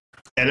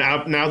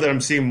that I'm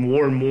seeing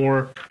more and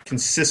more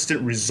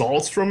consistent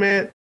results from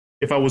it,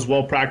 if I was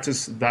well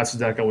practiced, that's the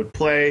deck I would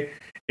play.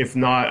 If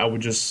not, I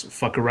would just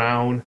fuck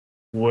around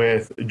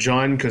with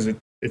Jund because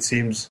it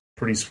seems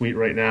pretty sweet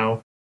right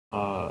now.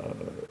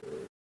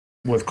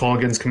 with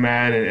Colgan's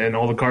command and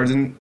all the cards.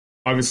 And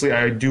obviously,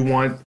 I do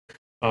want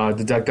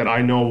the deck that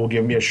I know will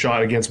give me a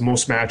shot against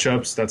most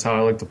matchups. That's how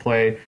I like to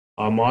play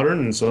Modern,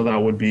 and so that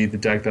would be the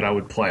deck that I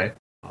would play.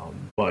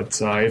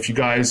 But if you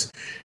guys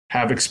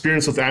have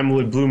experience with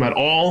Amulet Bloom at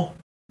all,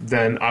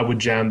 then I would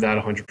jam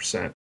that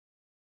 100%.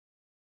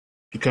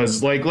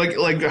 Because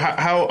like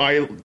how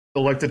I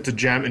elected to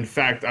jam, in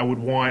fact, I would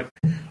want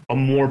a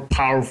more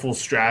powerful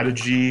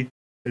strategy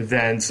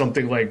than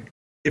something like,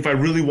 if I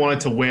really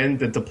wanted to win,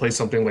 than to play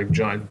something like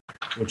Jund,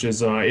 which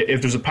is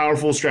if there's a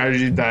powerful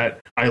strategy that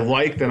I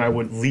like, then I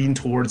would lean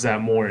towards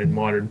that more in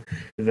Modern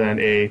than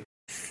a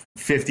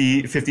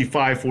 50,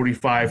 55,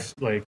 45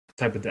 like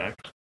type of deck.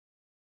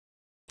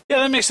 Yeah,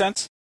 that makes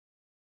sense.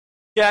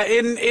 Yeah,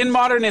 in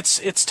Modern,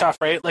 it's tough,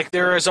 right? Like,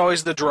 there is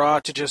always the draw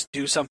to just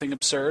do something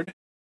absurd,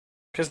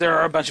 because there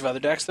are a bunch of other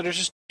decks that are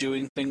just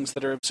doing things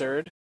that are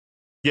absurd.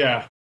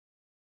 Yeah.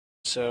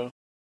 So.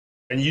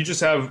 And you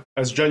just have,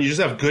 as Jund, you just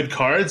have good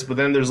cards, but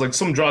then there's like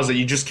some draws that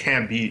you just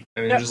can't beat,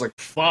 and you're just like,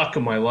 fuck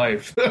my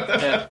life.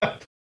 Yeah.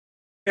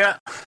 Yeah.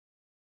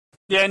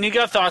 Yeah, and you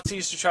got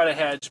Thoughtseize to try to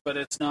hedge, but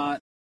it's not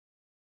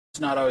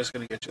always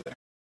going to get you there.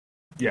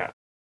 Yeah.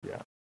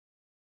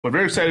 But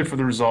very excited for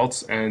the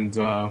results, and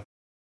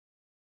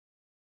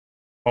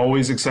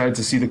always excited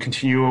to see the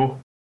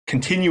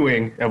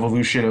continuing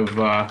evolution of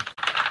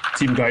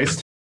Team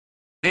Geist.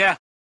 Yeah.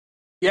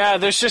 Yeah,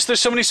 there's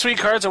so many sweet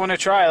cards I want to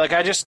try. Like,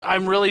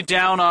 I'm really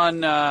down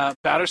on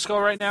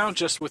Batterskull right now,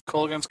 just with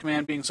Kolaghan's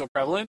command being so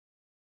prevalent.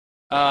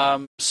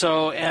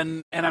 So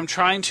I'm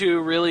trying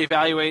to really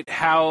evaluate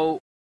how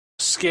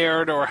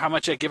scared or how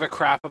much I give a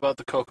crap about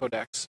the Coco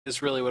decks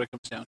is really what it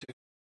comes down to.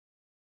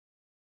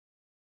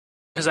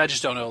 Because I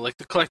just don't know, like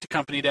the Collected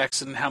Company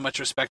decks and how much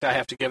respect I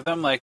have to give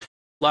them. Like, a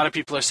lot of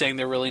people are saying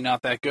they're really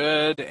not that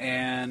good,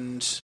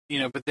 and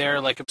but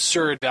they're like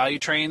absurd value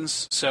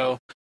trains. So,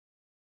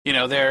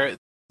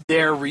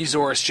 their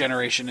resource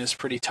generation is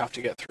pretty tough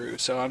to get through.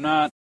 So I'm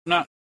not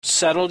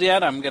settled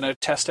yet. I'm gonna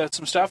test out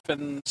some stuff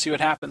and see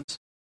what happens.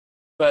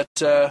 But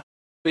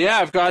yeah,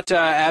 I've got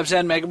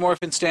Abzan Megamorph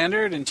in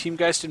Standard and Team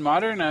Geist in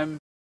Modern. I feel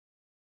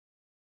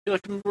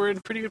like we're in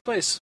a pretty good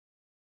place.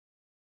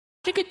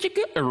 So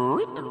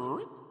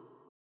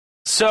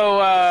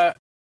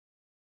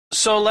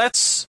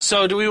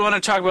do we want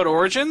to talk about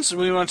Origins? Do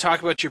we want to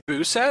talk about your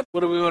Boo set? What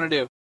do we want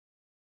to do?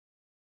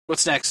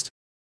 What's next?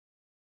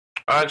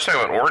 Just talk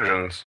about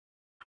Origins.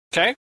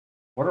 Okay.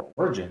 What are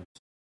Origins?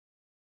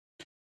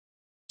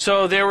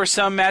 So there were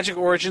some Magic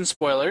Origins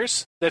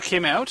spoilers that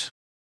came out.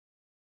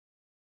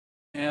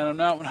 And I'm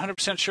not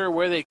 100% sure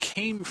where they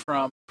came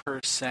from,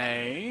 per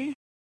se.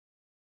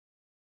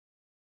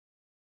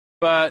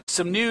 But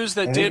some news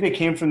that I think they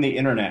came from the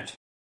internet.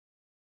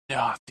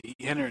 Not the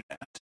internet.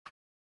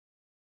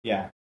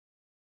 Yeah.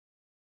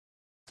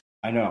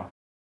 I know.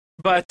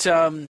 But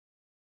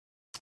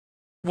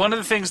one of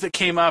the things that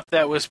came up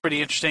that was pretty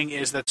interesting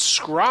is that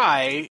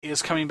Scry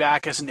is coming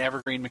back as an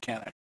evergreen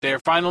mechanic. They're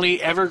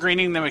finally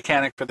evergreening the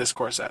mechanic for this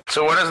core set.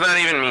 So what does that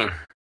even mean?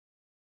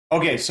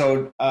 Okay,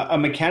 so a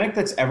mechanic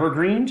that's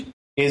evergreened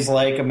is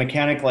like a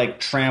mechanic like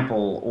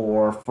Trample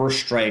or First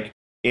Strike.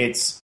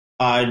 It's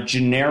a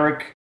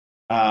generic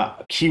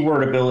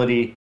keyword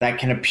ability that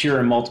can appear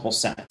in multiple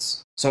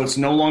sets. So it's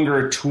no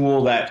longer a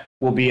tool that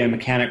will be a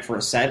mechanic for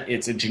a set.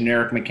 It's a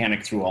generic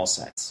mechanic through all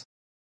sets.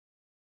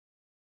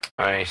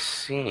 I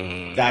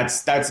see.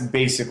 That's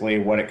basically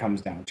what it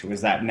comes down to,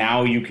 is that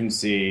now you can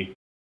see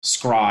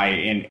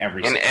Scry in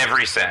every set. In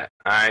every set.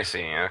 I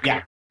see. Okay.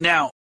 Yeah.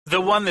 Now,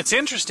 the one that's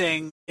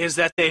interesting is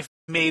that they've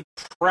made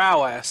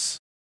Prowess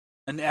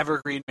an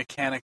evergreen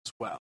mechanic as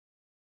well.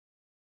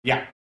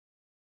 Yeah.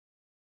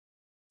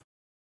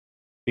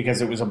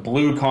 Because it was a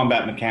blue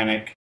combat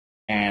mechanic,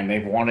 and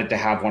they've wanted to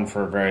have one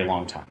for a very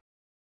long time.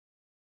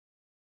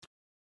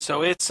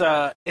 So it's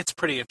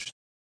pretty interesting.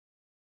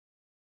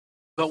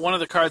 But one of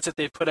the cards that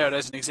they put out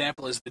as an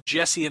example is the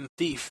Jessian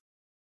Thief,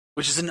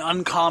 which is an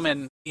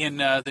uncommon in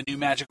the new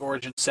Magic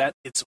Origin set.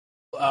 It's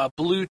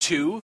blue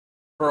 2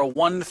 for a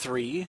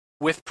 1/3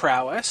 with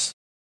Prowess.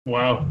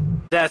 Wow.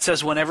 That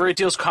says whenever it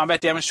deals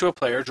combat damage to a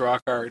player, draw a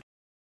card.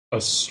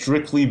 A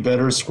strictly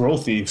better Scroll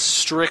Thief.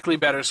 Strictly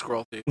better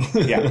Scroll Thief.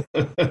 Yeah.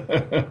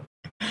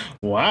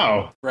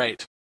 Wow.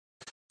 Right.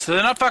 So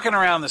they're not fucking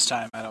around this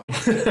time, I don't.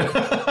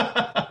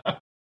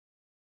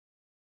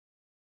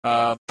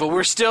 But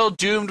we're still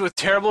doomed with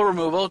terrible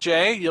removal.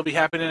 Jay, you'll be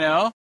happy to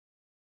know.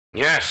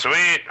 Yeah,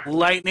 sweet.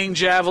 Lightning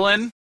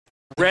Javelin.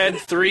 Red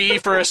 3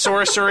 for a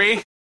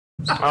sorcery.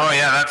 Oh,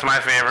 yeah, that's my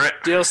favorite.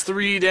 Deals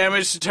 3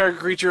 damage to target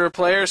creature or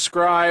player.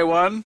 Scry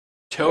 1.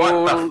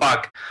 What the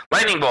fuck?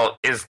 Lightning Bolt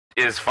is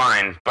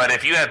fine, but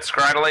if you had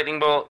Scry to Lightning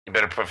Bolt, you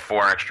better put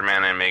 4 extra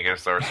mana and make it a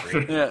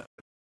sorcery. Yeah.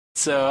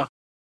 So.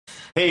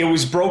 Hey, it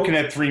was broken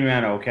at 3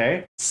 mana,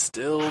 okay?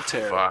 Still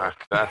terrible.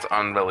 Fuck, that's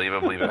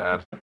unbelievably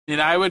bad.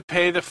 And I would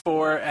pay the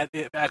 4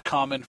 at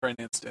common for an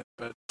instant,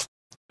 but it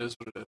is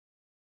what it is.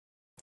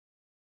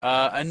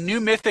 A new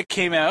mythic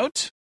came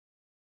out,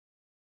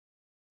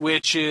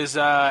 which is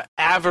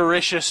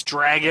Avaricious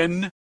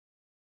Dragon.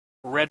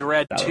 Red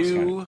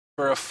 2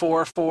 for a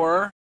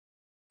 4/4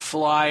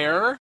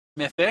 Flyer,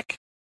 mythic,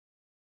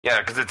 Yeah,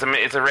 because it's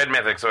a red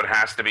mythic, so it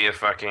has to be a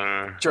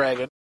fucking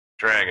dragon.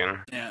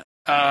 dragon. Yeah.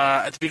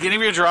 At the beginning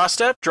of your draw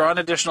step, draw an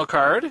additional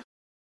card.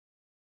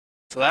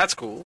 So that's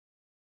cool.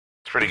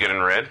 It's pretty good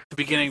in red. At the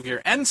beginning of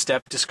your end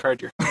step,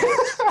 discard your.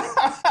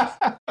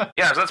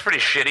 Yeah, so that's pretty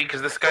shitty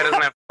because this guy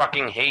doesn't have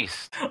fucking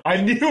haste.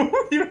 I knew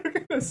you were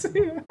going to say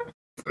that.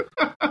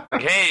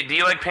 Like, hey, do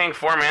you like paying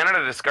 4 mana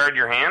to discard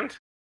your hand?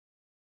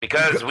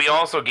 Because we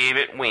also gave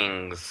it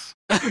wings.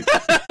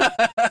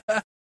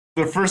 The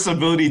first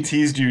ability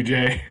teased you,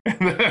 Jay.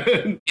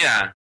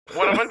 Yeah.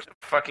 What a bunch of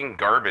fucking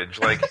garbage.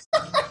 Like,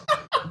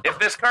 if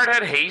this card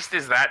had haste,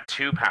 is that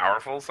too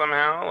powerful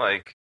somehow?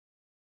 Like,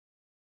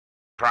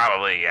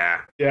 probably,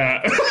 yeah.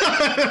 Yeah.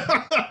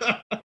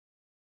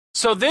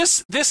 So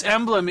this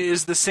emblem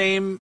is the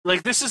same.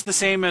 Like this is the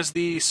same as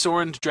the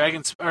Sarkin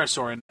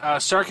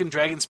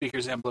Dragon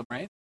Speaker's emblem,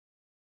 right?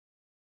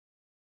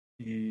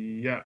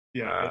 Yeah.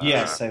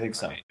 Yes, I think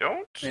so. I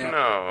don't Yeah.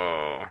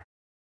 know.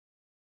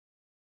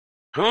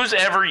 Who's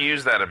ever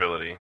used that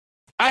ability?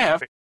 I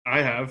have.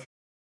 I have.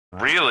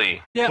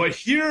 Really? Yeah. But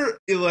here,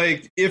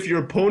 like, if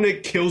your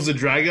opponent kills a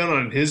dragon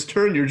on his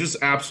turn, you're just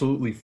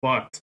absolutely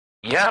fucked.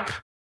 Yep.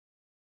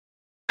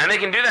 And they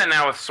can do that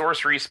now with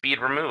sorcery speed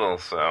removal,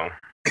 so.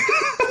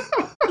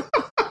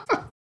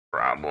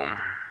 Problem.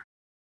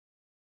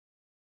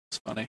 It's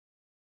funny.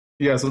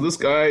 Yeah, so this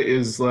guy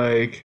is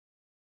like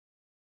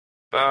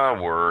The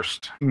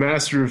worst.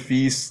 Master of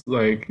Feast,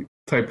 like,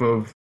 type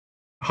of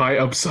high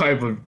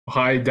upside, but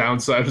high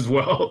downside as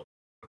well.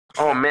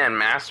 Oh man,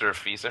 Master of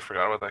Feast. I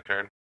forgot about that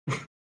card.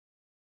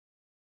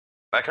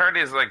 That card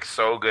is like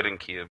so good in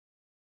Cube,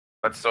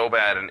 but so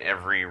bad in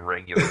every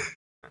regular.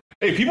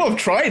 Hey, people have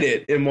tried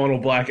it in mono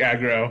black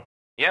aggro.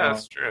 Yeah,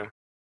 that's true.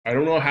 I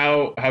don't know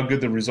how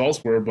good the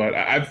results were, but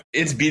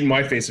it's beaten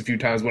my face a few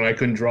times when I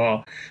couldn't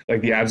draw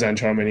like the Abzan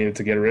charm I needed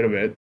to get rid of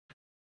it.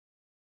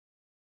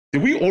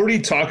 Did we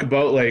already talk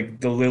about like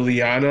the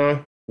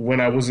Liliana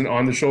when I wasn't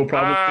on the show?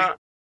 Probably,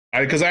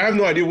 because I have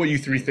no idea what you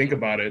three think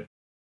about it.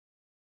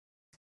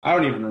 I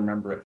don't even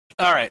remember it.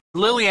 All right,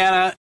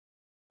 Liliana,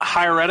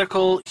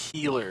 heretical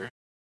healer,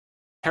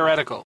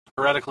 heretical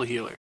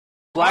healer.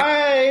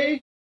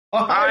 Black,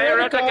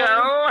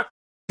 Heretical.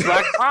 black,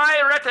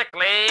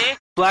 Heretically.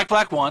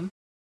 black 1,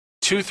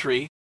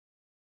 2/3,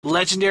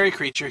 legendary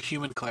creature,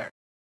 human cleric.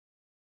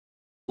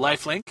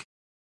 Lifelink.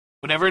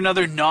 Whenever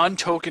another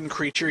non-token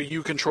creature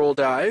you control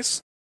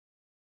dies,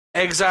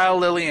 exile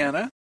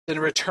Liliana, then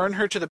return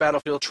her to the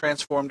battlefield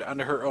transformed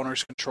under her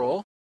owner's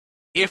control.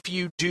 If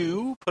you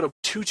do, put a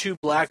 2/2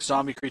 black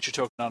zombie creature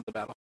token onto the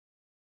battlefield.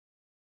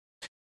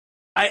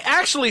 I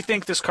actually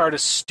think this card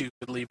is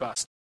stupidly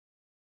busted.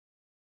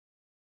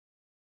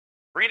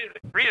 Read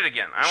it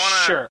again. I want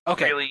to Sure.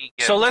 Okay. really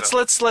get So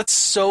let's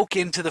soak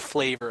into the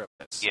flavor of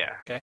this. Yeah.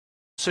 Okay.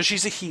 So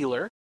she's a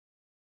healer.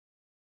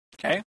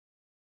 Okay.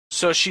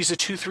 So she's a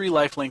 2/3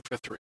 lifelink for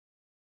 3.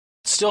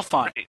 Still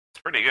fine. It's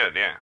pretty good,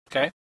 yeah.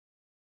 Okay.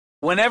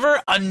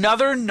 Whenever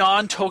another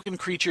non-token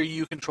creature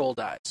you control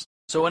dies.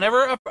 So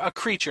whenever a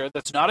creature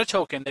that's not a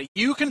token that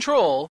you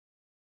control,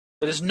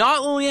 that is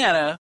not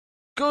Liliana,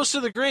 goes to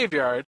the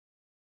graveyard,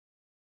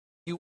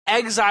 you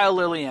exile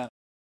Liliana.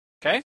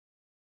 Okay?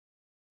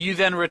 You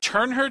then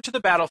return her to the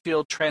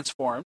battlefield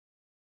transformed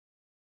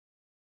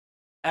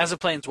as a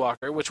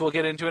planeswalker, which we'll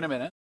get into in a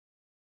minute.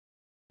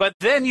 But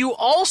then you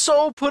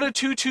also put a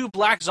 2/2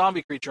 black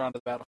zombie creature onto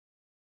the battlefield.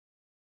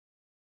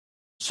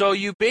 So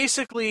you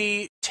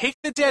basically take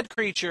the dead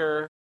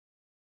creature,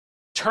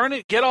 turn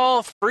it, get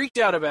all freaked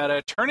out about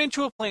it, turn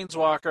into a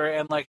planeswalker,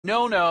 and like,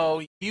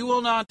 no, you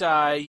will not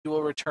die. You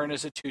will return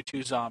as a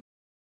 2/2 zombie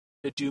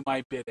to do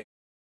my bidding.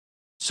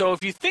 So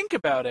if you think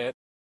about it,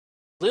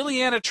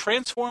 Liliana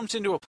transforms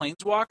into a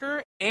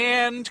planeswalker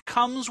and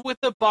comes with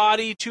the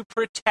body to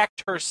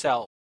protect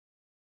herself.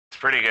 It's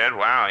pretty good.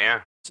 Wow,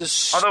 yeah.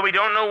 Although we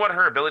don't know what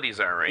her abilities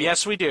are, right?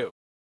 Yes, we do.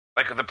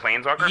 Like the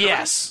Planeswalker abilities?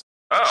 Yes.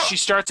 Oh. She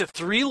starts at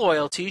 3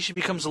 loyalty. She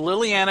becomes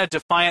Liliana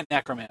Defiant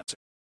Necromancer.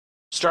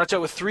 Starts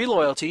out with 3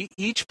 loyalty.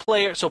 Each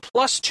player, so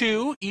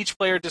 +2, each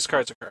player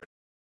discards a card.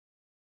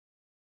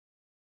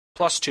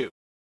 +2.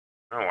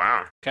 Oh,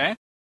 wow. Okay?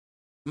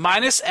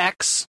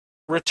 -X,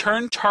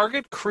 return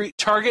target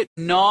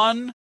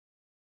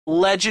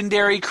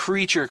non-legendary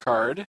creature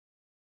card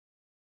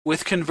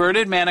with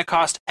converted mana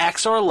cost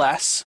X or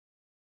less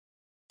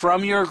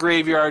from your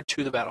graveyard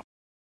to the battlefield.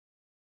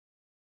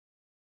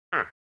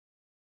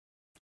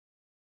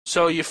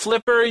 So you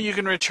flip her, you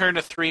can return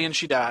a 3 and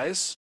she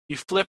dies. You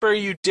flip her,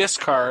 you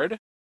discard.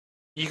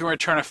 You can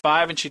return a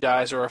 5 and she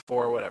dies, or a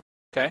 4 or whatever.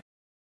 Okay?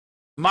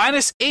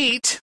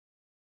 -8,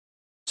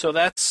 so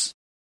that's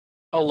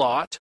a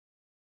lot.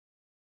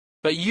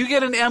 But you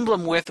get an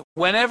emblem with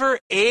whenever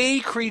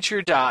a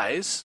creature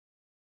dies,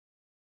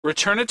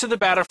 return it to the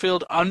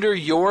battlefield under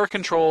your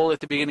control at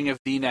the beginning of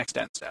the next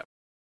end step.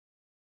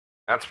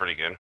 That's pretty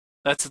good.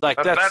 That's like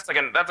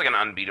an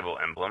unbeatable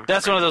emblem.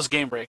 That's one of those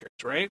game breakers,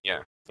 right?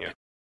 Yeah.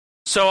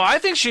 So I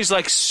think she's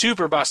like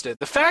super busted.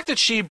 The fact that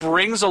she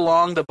brings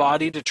along the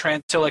body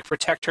to like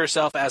protect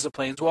herself as a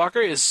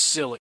planeswalker is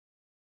silly.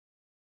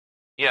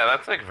 Yeah,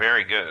 that's like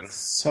very good.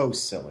 So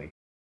silly.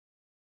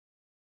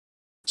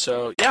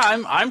 So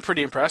yeah, I'm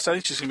pretty impressed. I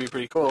think she's gonna be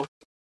pretty cool.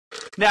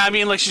 Now, I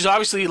mean, like she's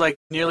obviously like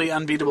nearly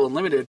unbeatable and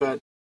limited, but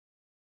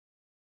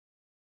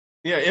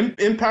Yeah,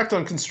 impact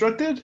on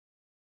constructed.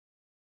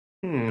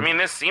 I mean,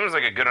 this seems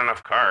like a good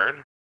enough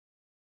card.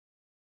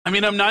 I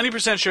mean, I'm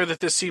 90% sure that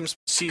this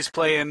sees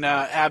play in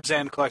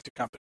Abzan Collected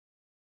Company.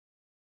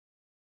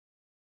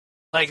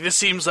 Like, this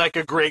seems like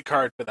a great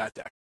card for that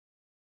deck.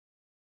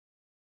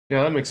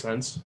 Yeah, that makes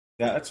sense.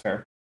 Yeah, that's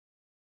fair.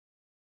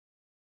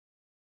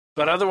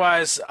 But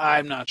otherwise,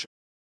 I'm not sure.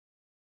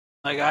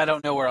 Like, I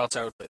don't know where else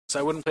I would play this.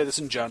 I wouldn't play this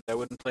in Jund. I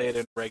wouldn't play it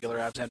in regular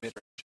Abzan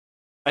midrange.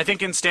 I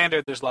think in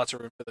Standard, there's lots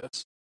of room for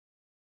this.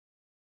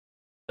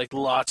 Like,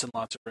 lots and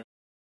lots of room.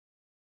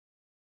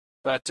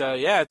 But,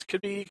 yeah, it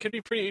could be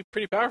pretty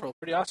powerful,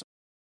 pretty awesome.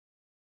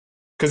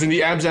 Because in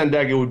the Abzan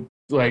deck, it would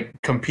like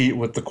compete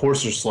with the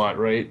Courser slot,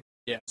 right?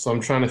 Yeah. So I'm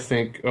trying to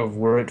think of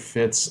where it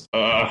fits.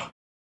 Yeah.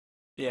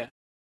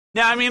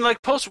 Now, I mean, like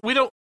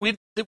we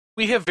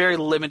have very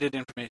limited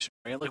information,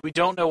 right? Like we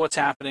don't know what's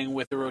happening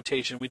with the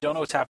rotation. We don't know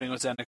what's happening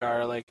with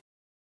Zendikar. Like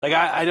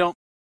I don't.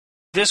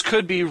 This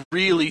could be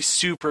really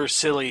super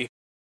silly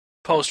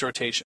post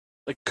rotation.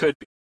 Like could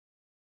be.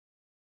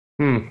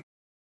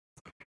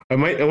 I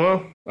might.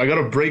 Well, I got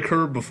to break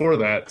her before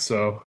that.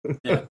 So.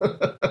 Yeah.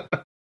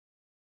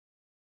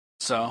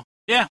 So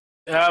yeah,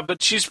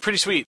 but she's pretty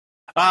sweet.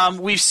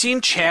 We've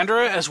seen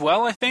Chandra as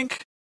well. I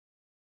think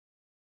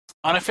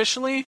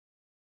unofficially.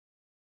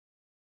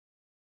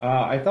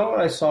 I thought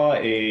I saw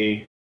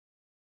I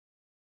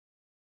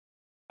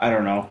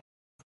don't know.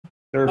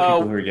 There are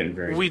people who are getting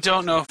very... We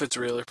don't know if it's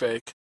real or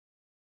fake.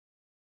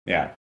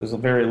 Yeah, there's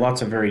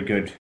lots of very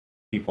good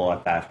people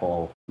at that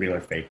whole real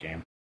or fake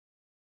game.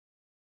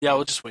 Yeah,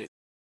 we'll just wait.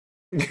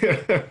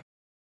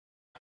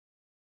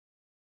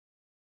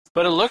 But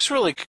it looks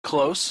really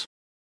close.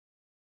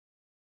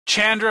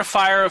 Chandra,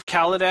 Fire of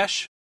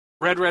Kaladesh,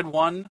 red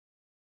 1,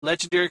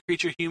 legendary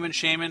creature human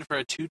shaman for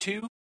a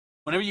 2/2.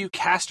 Whenever you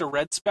cast a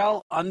red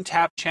spell,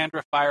 untap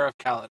Chandra, Fire of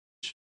Kaladesh.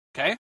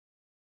 Okay?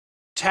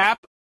 Tap,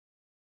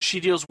 she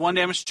deals 1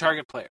 damage to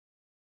target player.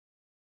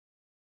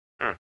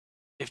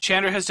 If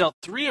Chandra has dealt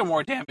 3 or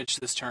more damage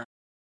this turn,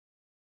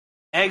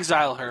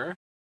 exile her,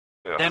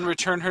 then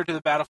return her to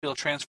the battlefield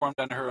transformed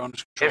under her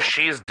owner's control. If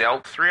she's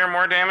dealt 3 or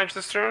more damage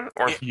this turn?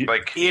 Or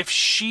if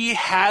she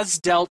has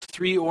dealt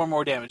 3 or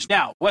more damage.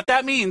 Now, what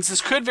that means,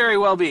 this could very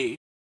well be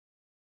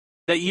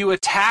that you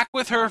attack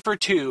with her for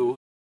 2,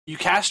 you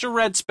cast a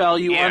red spell,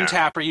 you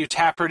untap her, you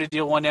tap her to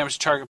deal 1 damage to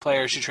target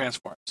player, she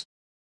transforms.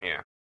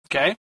 Yeah.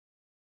 Okay?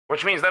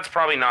 Which means that's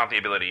probably not the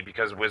ability,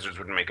 because Wizards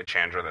wouldn't make a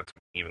Chandra that's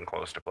even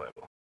close to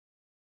playable.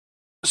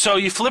 So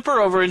you flip her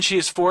over and she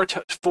has 4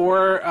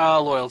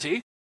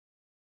 loyalty.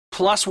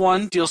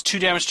 +1 deals 2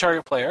 damage to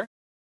target player.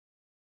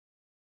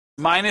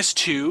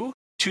 -2,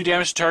 2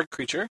 damage to target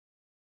creature.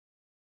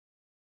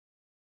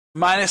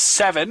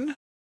 -7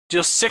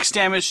 deals 6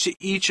 damage to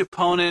each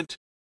opponent.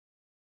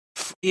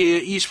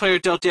 Each player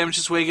dealt damage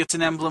this way gets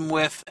an emblem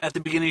with. At the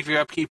beginning of your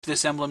upkeep,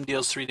 this emblem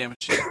deals 3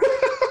 damage to you.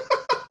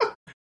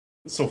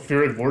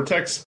 Sulfuric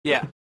Vortex?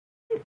 Yeah.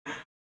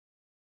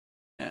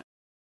 Yeah.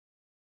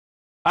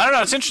 I don't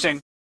know, it's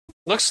interesting.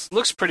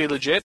 Looks pretty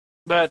legit,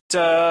 but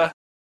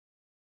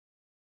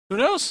who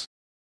knows?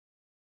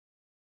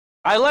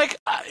 I like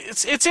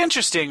it's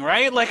interesting,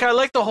 right? Like I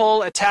like the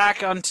whole attack,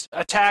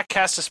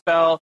 cast a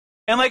spell,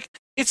 and like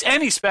it's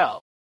any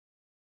spell,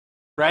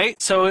 right?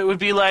 So it would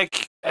be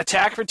like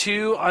attack for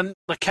 2,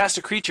 like cast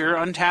a creature,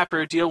 untap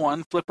her, deal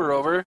 1, flip her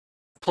over,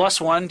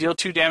 +1, deal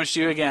 2 damage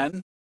to you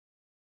again.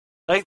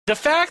 Like the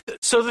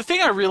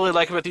thing I really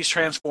like about these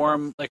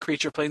transform like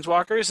creature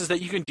planeswalkers is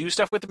that you can do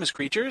stuff with them as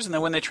creatures, and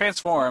then when they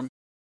transform,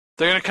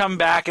 they're gonna come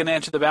back and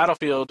enter the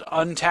battlefield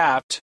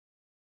untapped,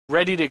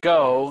 ready to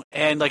go,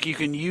 and like you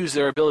can use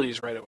their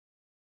abilities right away.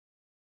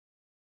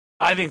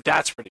 I think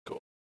that's pretty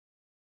cool.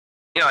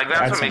 Yeah, like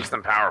that's what makes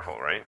them powerful,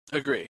 right?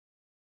 Agree.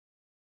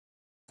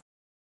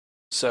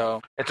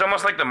 So it's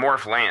almost like the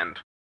morph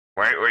land,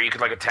 right? Where you could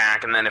like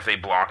attack, and then if they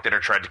blocked it or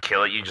tried to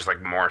kill it, you just like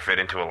morph it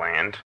into a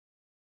land.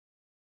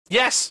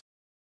 Yes.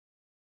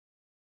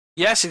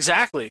 Yes,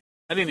 exactly.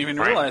 I didn't even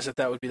realize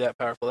that would be that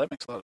powerful. That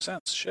makes a lot of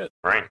sense. Shit.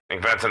 Right.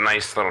 Like that's a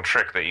nice little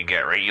trick that you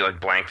get, right? You like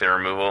blank their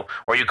removal,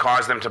 or you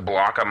cause them to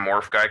block a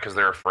morph guy because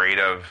they're afraid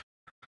of,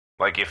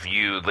 like, if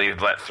they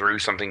let through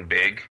something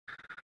big.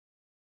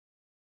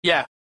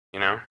 Yeah. You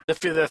know? The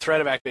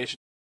threat of activation.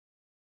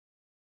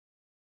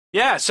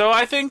 Yeah, so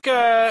I think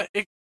I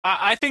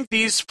think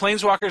these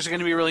planeswalkers are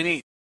going to be really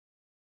neat.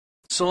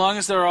 So long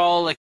as they're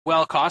all like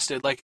well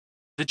costed. Like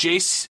the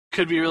Jace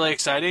could be really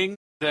exciting.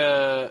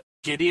 The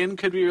Gideon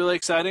could be really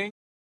exciting.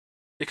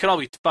 They could all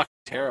be fucking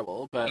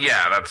terrible, but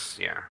yeah.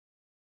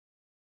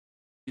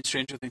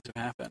 Stranger things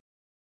have happened.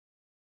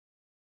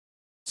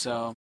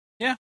 So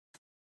yeah,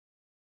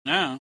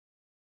 no,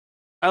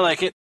 I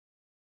like it.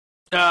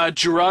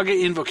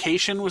 Jiraga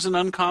Invocation was an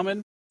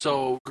uncommon.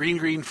 So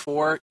green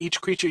 4. Each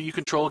creature you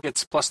control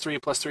gets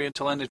 +3/+3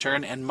 until end of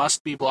turn and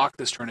must be blocked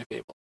this turn if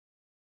able.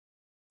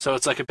 So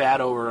it's like a bad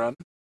overrun.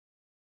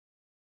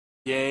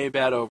 Yay,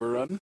 bad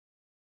overrun.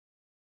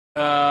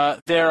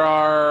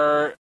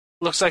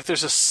 Looks like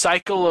there's a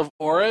cycle of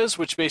auras,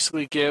 which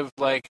basically give,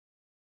 like,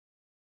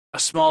 a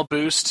small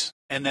boost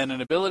and then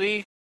an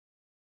ability.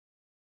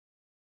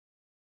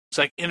 It's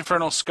like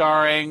Infernal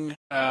Scarring,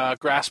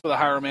 Grasp of the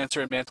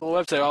Hieromancer, and Mantle of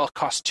Webs. They all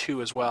cost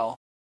 2 as well.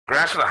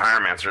 Grasp of the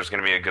Hieromancer is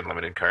going to be a good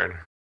limited card.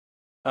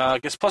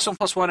 Gets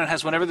 +1/+1 and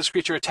has whenever this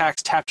creature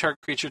attacks, tap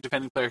target creature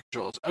depending player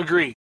controls.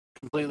 Agree.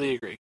 Completely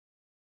agree.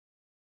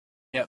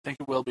 Yep, think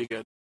it will be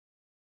good.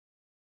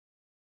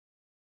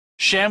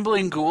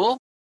 Shambling Ghoul,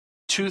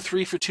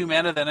 2/3 for 2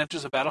 mana, then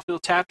enters the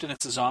battlefield tapped, and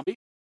it's a zombie.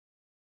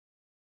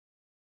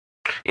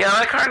 Yeah,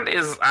 that card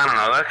is, I don't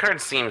know, that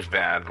card seems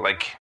bad.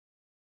 Like,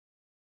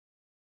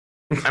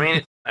 I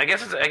mean, I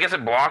guess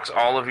it blocks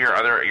all of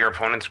your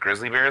opponent's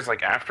grizzly bears,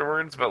 like,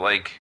 afterwards, but,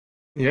 like...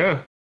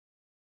 Yeah.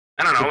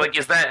 I don't know, like,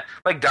 is that...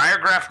 Like,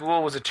 Diregraph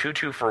Ghoul was a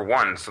 2/2 for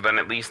 1, so then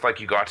at least, like,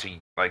 you got to...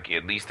 Like,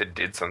 at least it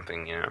did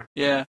something, you know?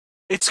 Yeah.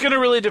 It's going to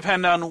really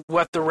depend on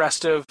what the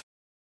rest of...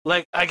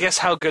 Like, I guess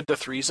how good the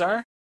 3s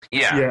are.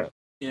 Yeah.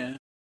 Yeah.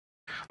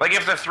 Like,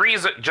 if the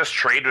 3s just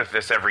trade with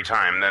this every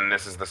time, then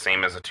this is the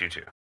same as a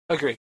 2/2.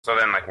 Agree. So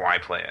then, like, why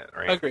play it,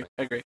 right?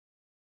 Agree.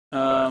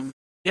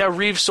 Yeah,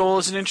 Reeve Soul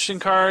is an interesting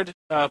card.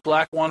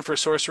 Black 1 for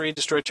sorcery.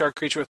 Destroy target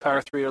creature with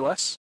power 3 or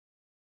less.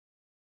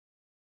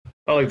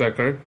 I like that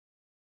card.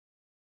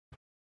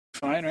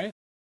 Fine, right?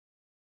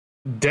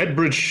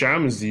 Deadbridge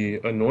Sham is the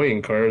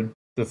annoying card.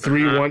 The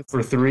 3/1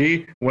 for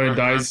 3. When it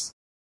dies,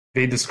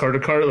 they discard a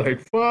card. Like,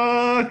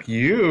 fuck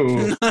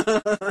you.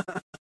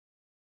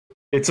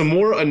 It's a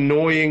more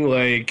annoying,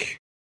 like,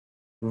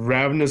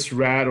 Ravenous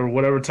Rat or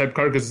whatever type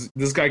card, because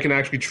this guy can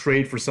actually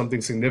trade for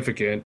something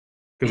significant.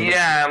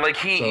 Yeah,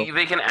 like,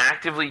 they can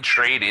actively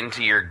trade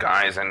into your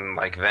guys, and,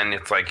 like, then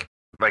it's like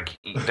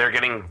they're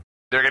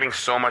getting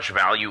so much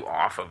value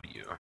off of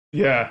you.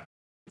 Yeah.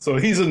 So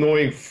he's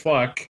annoying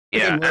fuck.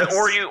 Yeah,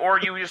 or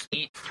you just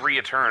eat 3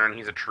 a turn and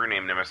he's a true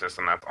name nemesis,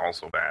 and that's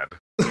also bad.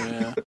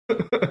 Yeah.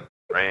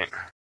 Right?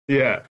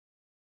 Yeah.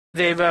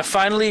 They've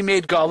finally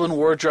made Goblin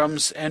War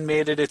Drums and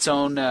made it its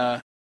own,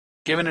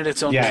 given it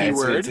its own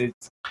keyword.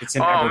 It's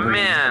an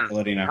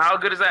ability now. How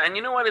good is that? And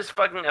you know what is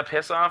fucking a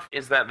piss off?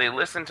 Is that they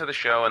listened to the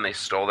show and they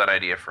stole that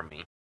idea from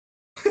me.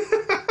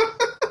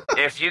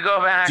 If you go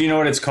back... Do you know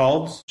what it's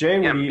called,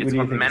 Jay? Yeah, what do you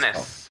think Menace.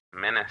 it's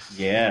called? Menace.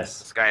 Yes.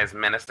 This guy is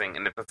menacing,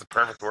 and that's a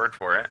perfect word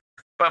for it.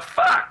 But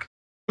fuck!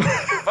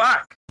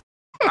 Fuck!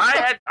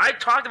 I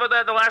talked about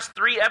that the last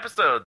 3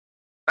 episodes.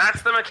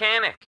 That's the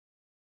mechanic.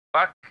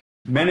 Fuck.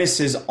 Menace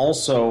is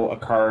also a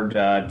card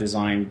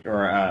designed,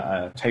 or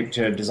a type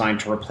designed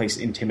to replace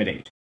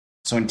Intimidate.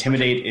 So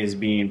Intimidate is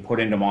being put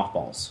into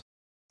mothballs.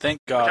 Thank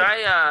God.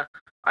 Which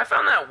I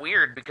found that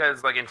weird,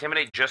 because, like,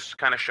 Intimidate just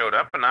kind of showed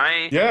up, and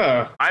I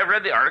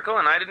read the article,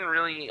 and I didn't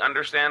really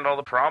understand all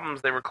the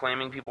problems they were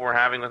claiming people were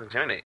having with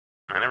Intimidate.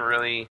 I never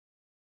really...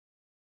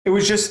 It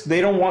was just, they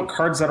don't want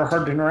cards that are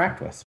hard to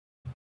interact with.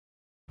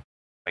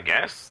 I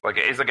guess. Like,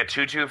 it's like a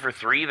 2/2 for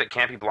 3 that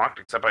can't be blocked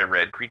except by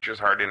red creatures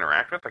hard to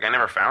interact with. Like, I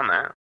never found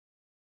that.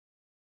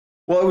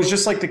 Well, it was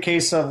just like the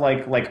case of,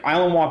 like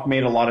Island Walk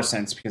made a lot of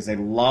sense, because they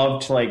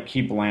love to, like,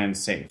 keep land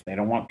safe. They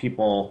don't want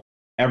people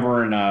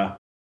ever in a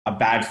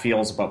bad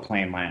feels about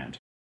playing land.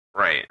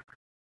 Right.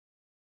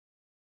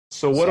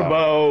 So what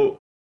about,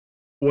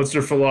 what's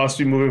their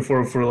philosophy moving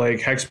forward for, like,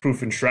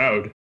 Hexproof and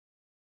Shroud?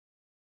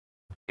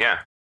 Yeah.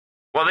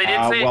 Well, they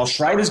did say... Well,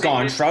 Shroud is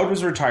gone. Shroud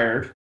was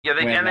retired. Yeah,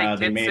 they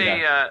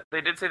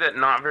did say that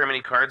not very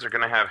many cards are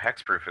going to have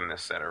Hexproof in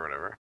this set or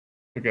whatever.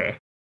 Okay.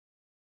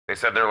 They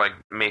said they're, like,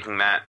 making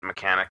that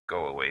mechanic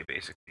go away,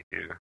 basically,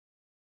 too.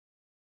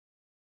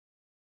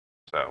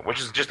 So, which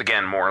is just,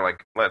 again, more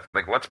like let's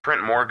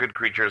print more good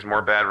creatures,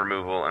 more bad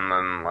removal, and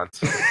then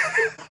let's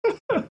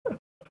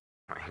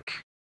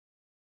like,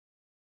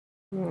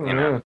 you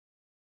know,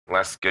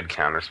 less good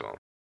counterspell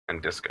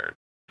and discard.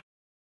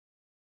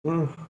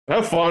 I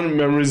have fond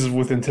memories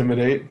with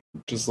Intimidate,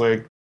 just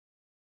like,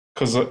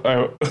 because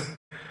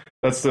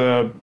that's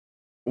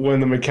when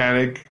the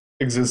mechanic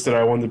existed.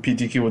 I won the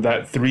PTQ with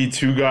that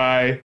 3/2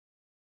 guy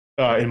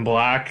in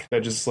black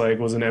that just, like,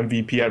 was an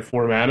MVP at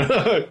 4 mana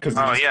because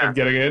he just kept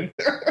getting in.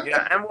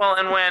 Yeah, and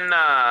when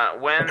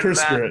a curse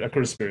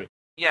spirit.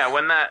 Yeah,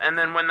 when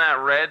that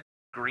red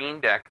green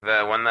deck,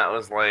 the one that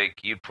was like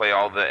you'd play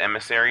all the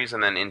emissaries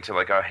and then into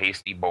like a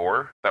hasty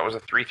boar, that was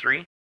a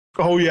 3/3.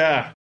 Oh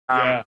yeah,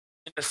 yeah.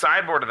 In the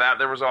sideboard of that,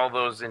 there was all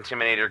those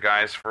Intimidator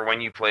guys for when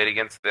you played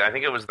against I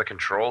think it was the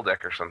control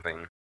deck or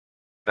something.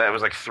 That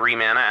was like 3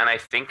 mana, and I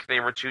think they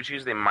were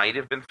 2/2s. They might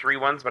have been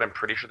 3/1s, but I'm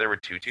pretty sure they were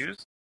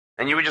 2/2s.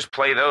 And you would just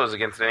play those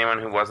against anyone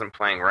who wasn't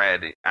playing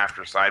red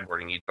after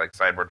sideboarding. You'd like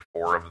sideboard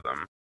 4 of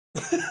them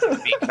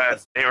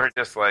because they were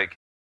just like,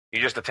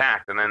 you just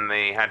attacked, and then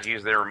they had to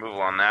use their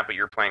removal on that, but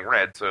you're playing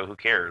red, so who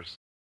cares?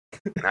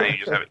 Now you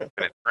just have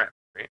infinite threat,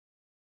 right?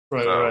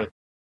 Right.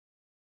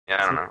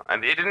 Yeah, I don't know.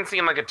 And it didn't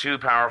seem like a too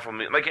powerful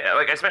like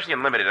especially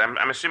in limited.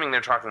 I'm assuming they're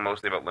talking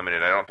mostly about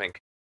limited. I don't think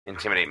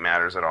Intimidate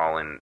matters at all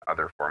in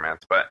other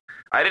formats, but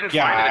I didn't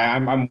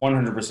find it. I'm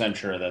 100%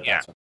 sure that's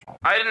what they're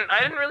I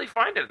didn't really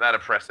find it that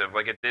oppressive.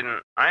 Like it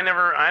didn't. I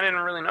didn't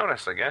really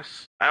notice. I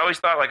guess I always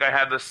thought like I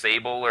had the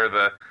Sable or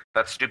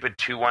that stupid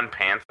 2/1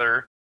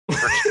 Panther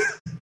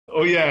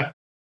Oh yeah.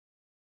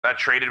 that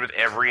traded with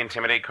every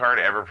Intimidate card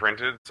ever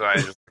printed. So I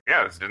just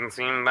this didn't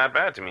seem that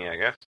bad to me. I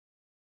guess.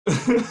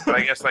 But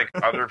I guess like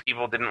other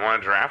people didn't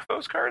want to draft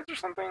those cards or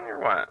something or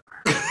what.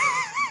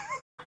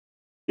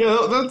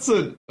 Yeah, that's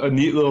a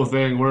neat little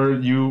thing where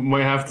you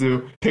might have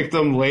to pick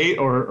them late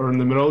or in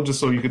the middle just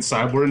so you could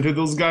sideboard into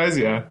those guys.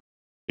 Yeah,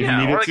 if you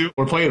needed to,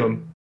 or play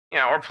them.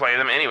 Yeah, or play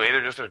them anyway.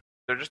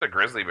 They're just a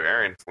grizzly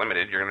bear, and it's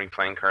limited. You're gonna be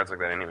playing cards like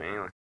that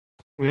anyway.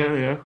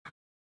 Yeah.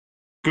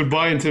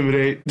 Goodbye,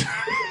 Intimidate.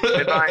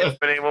 Goodbye,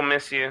 Intimidate. We'll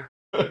miss you.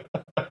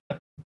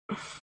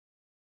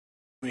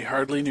 We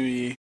hardly knew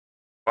ye.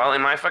 Well,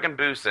 in my fucking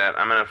boo set,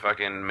 I'm gonna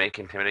fucking make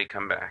Intimidate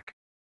come back.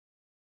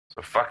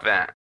 So fuck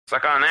that.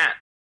 Suck on that,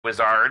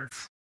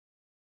 wizards.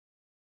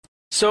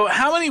 So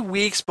how many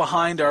weeks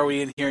behind are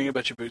we in hearing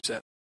about your boot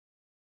set?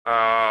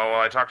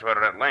 Well, I talked about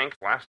it at length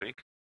last week.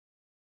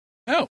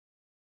 Oh.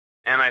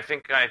 And I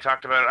think I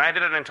talked about it. I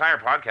did an entire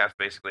podcast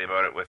basically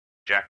about it with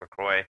Jack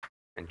LaCroix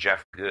and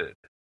Jeff Good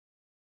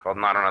called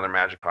Not Another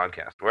Magic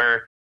Podcast,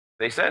 where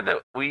they said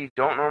that we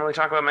don't normally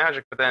talk about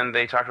Magic, but then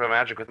they talked about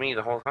Magic with me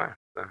the whole time.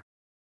 So,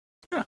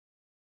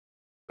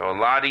 so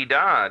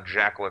la-di-da,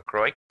 Jack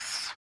LaCroix.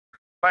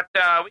 But,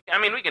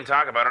 we can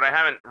talk about it. I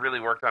haven't really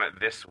worked on it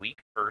this week,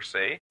 per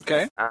se.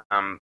 Okay.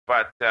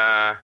 But,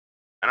 I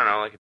don't know,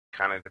 like, it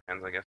kind of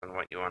depends, I guess, on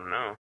what you want to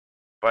know.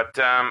 But,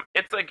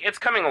 it's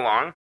coming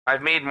along.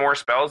 I've made more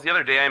spells. The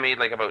other day I made,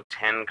 like, about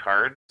 10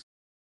 cards.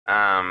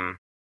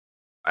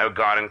 I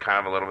got in kind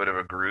of a little bit of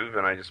a groove,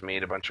 and I just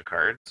made a bunch of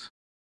cards.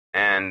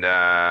 And,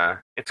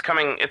 it's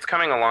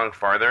coming along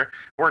farther.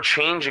 We're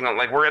changing,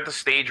 like, we're at the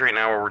stage right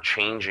now where we're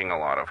changing a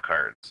lot of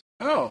cards.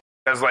 Oh.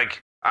 Because,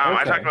 like,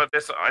 Okay. I talked about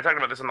this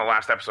in the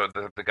last episode.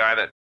 The guy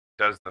that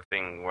does the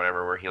thing,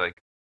 whatever, where he like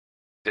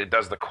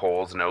does the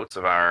Coles notes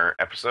of our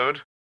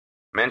episode,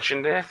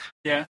 mentioned it.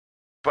 Yeah.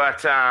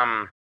 But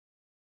I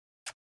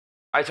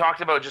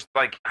talked about just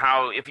like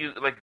how if you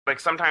like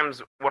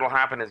sometimes what'll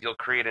happen is you'll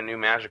create a new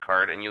Magic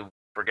card and you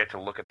forget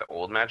to look at the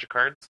old Magic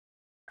cards,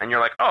 and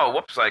you're like, oh,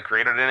 whoops, I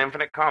created an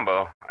infinite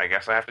combo. I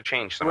guess I have to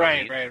change some.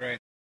 Right.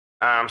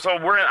 So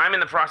I'm in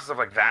the process of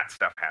like that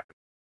stuff happening.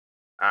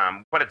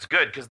 But it's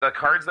good because the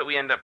cards that we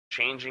end up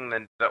changing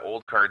the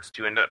old cards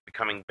to end up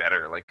becoming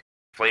better, like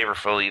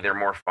flavorfully, they're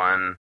more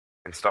fun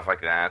and stuff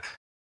like that.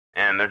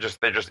 And they're just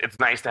it's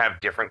nice to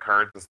have different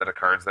cards instead of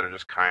cards that are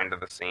just kind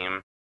of the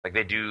same. Like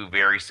they do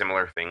very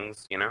similar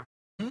things, you know.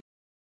 Mm-hmm.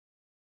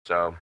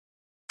 So,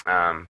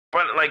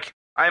 but like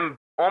I'm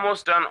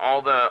almost done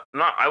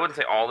I wouldn't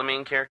say all the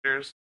main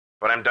characters,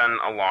 but I'm done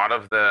a lot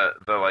of the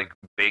like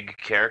big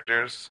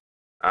characters.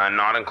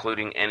 Not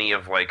including any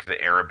of, like, the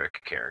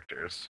Arabic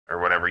characters, or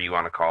whatever you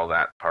want to call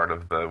that part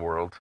of the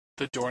world.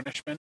 The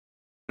Dornishmen?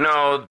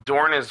 No,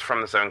 Dorne is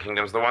from the Seven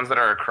Kingdoms, the ones that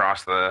are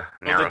across the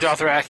narrow the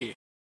Dothraki.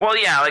 Well,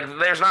 yeah, like,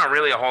 there's not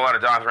really a whole lot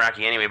of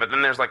Dothraki anyway, but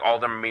then there's, like, all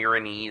the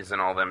Myronese and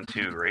all them,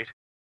 too, right?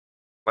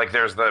 Like,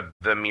 there's the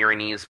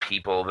Myronese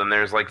people, then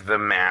there's, like, the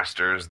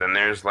Masters, then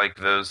there's, like,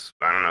 those,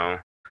 I don't know,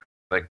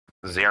 like,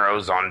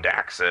 Zeros on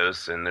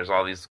Daxos, and there's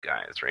all these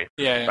guys, right?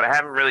 Yeah. But I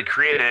haven't really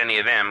created any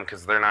of them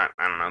because they're not,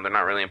 I don't know, they're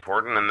not really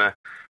important. And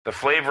the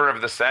flavor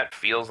of the set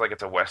feels like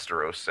it's a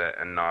Westeros set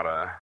and not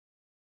a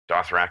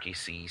Dothraki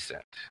Sea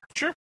set.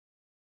 Sure.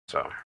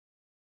 So.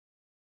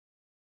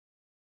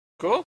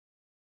 Cool.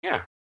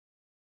 Yeah.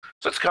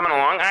 So it's coming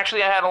along.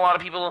 Actually, I had a lot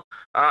of people,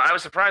 I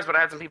was surprised, but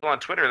I had some people on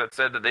Twitter that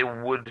said that they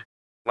would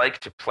like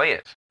to play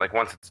it, like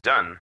once it's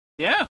done.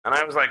 Yeah. And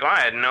I was like, oh,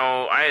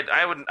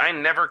 I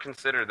never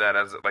considered that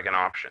as like an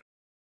option.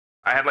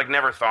 I had like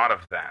never thought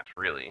of that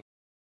really.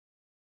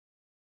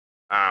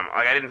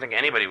 Like I didn't think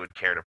anybody would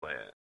care to play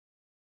it.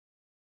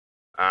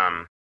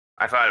 I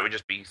thought it would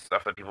just be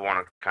stuff that people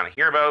want to kind of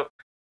hear about,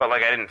 but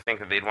like I didn't think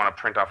that they'd want to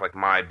print off like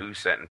my boo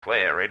set and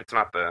play it. Right? It's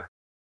not the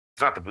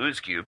booze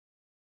cube,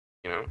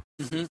 you know.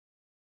 Mm-hmm.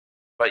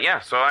 But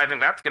yeah, so I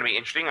think that's gonna be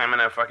interesting. I'm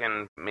gonna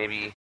fucking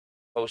maybe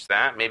post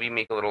that, maybe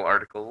make a little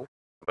article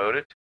about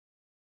it.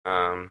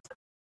 And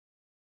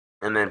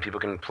then people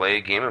can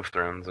play Game of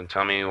Thrones and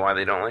tell me why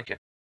they don't like it,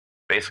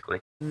 basically.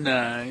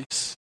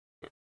 Nice.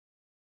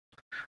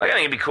 Like, I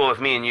think it'd be cool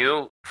if me and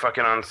you,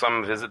 fucking on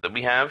some visit that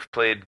we have,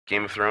 played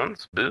Game of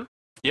Thrones. Boo.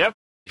 Yep.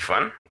 Be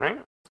fun,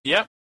 right?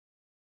 Yep.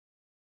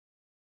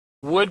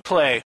 Would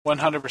play.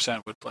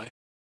 100% would play.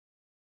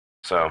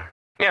 So,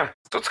 yeah.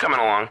 So it's coming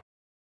along.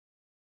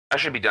 I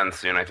should be done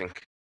soon, I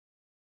think.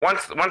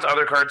 Once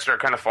other cards start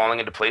kind of falling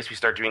into place, we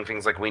start doing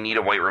things like we need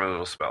a white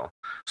removal spell.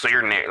 So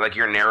you're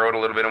narrowed a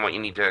little bit on what you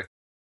need to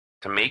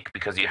make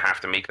because you have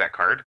to make that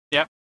card.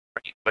 Yep.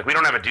 Like we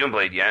don't have a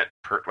Doomblade yet,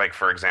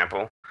 for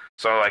example.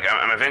 So like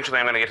I'm eventually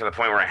going to get to the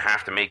point where I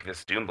have to make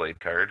this Doomblade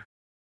card,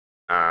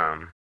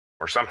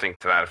 or something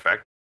to that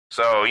effect.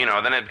 So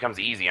then it becomes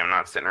easy. I'm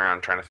not sitting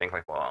around trying to think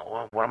like,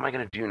 well, what am I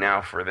going to do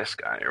now for this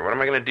guy, or what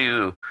am I going to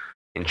do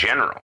in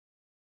general?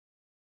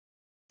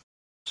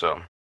 So.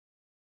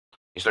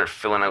 You start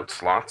filling out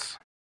slots.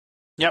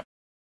 Yep.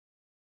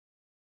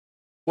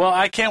 Well,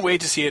 I can't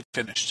wait to see it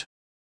finished.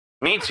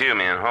 Me too,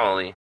 man.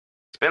 Holy.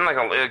 It's been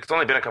it's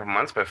only been a couple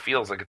months, but it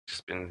feels like it's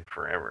just been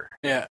forever.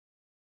 Yeah.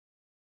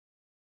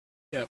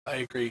 Yeah, I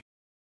agree.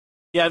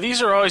 Yeah,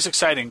 these are always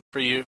exciting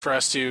for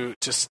us to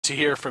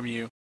hear from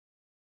you.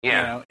 Yeah.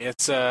 You know,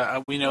 it's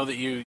we know that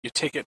you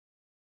take it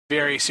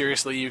very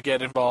seriously. You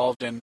get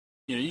involved, and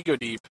you go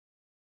deep.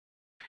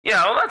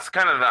 Yeah, well, that's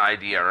kind of the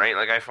idea, right?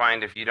 Like, I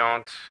find if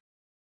you're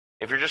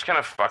just kind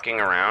of fucking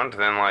around,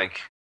 then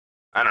like,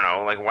 I don't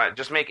know, like, why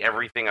just make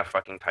everything a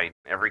fucking Titan?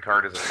 Every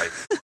card is a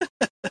Titan,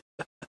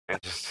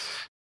 and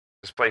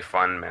just play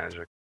fun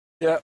Magic.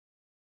 Yep.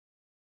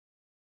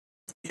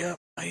 Yep,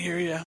 I hear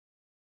you.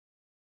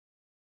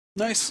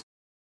 Nice.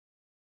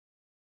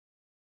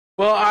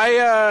 Well,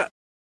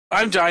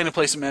 I'm dying to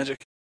play some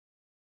Magic.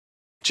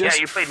 Yeah,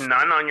 you played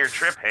none on your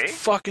trip, hey?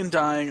 Fucking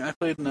dying. I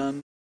played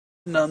none.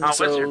 None. How was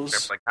your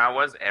trip? Like, how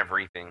was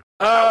everything?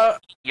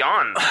 Yawn.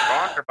 Yawn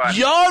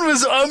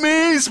was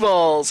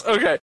amazeballs.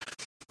 Okay.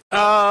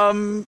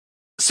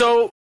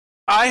 So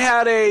I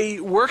had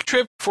a work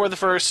trip for the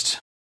first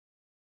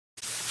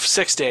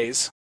 6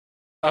 days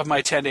of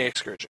my 10-day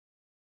excursion.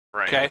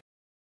 Right. Okay.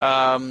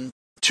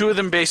 2 of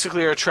them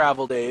basically are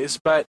travel days,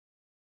 but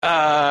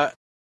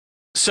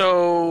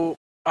so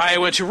I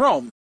went to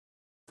Rome,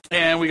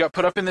 and we got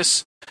put up in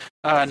this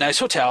nice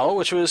hotel,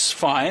 which was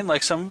fine,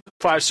 like some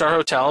 5-star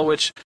hotel,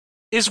 which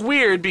is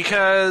weird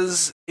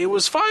because it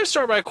was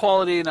 5-star by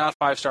quality, not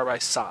 5-star by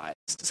size.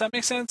 Does that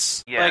make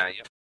sense? Yeah.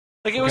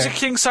 Like it was a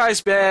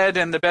king-size bed,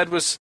 and the bed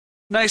was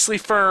nicely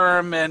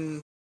firm,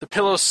 and the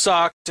pillows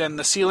sucked, and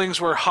the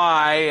ceilings were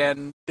high,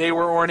 and they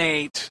were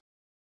ornate.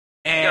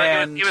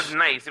 And it was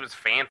nice. It was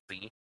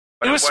fancy.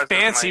 It was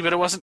fancy, but it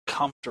wasn't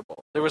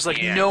comfortable. There was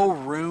no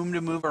room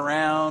to move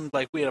around.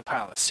 Like, we had a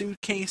pile of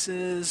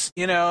suitcases,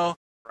 Right.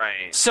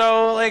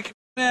 So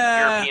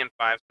European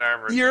 5-star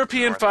versus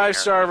European North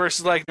 5-star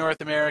versus like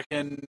North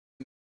American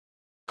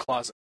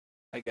closet,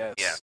 I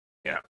guess.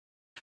 Yeah.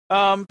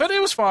 But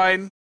it was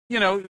fine.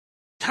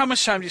 How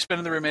much time do you spend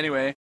in the room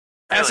anyway?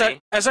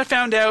 Really? As I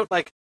found out,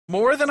 like,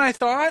 more than I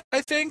thought,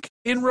 I think,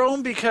 in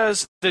Rome,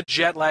 because the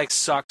jet lag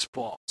sucks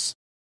balls.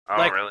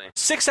 Oh, really?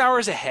 6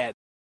 hours ahead.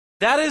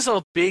 That is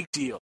a big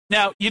deal.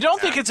 Now, you don't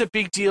think it's a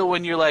big deal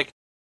when you're like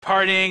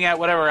partying at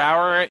whatever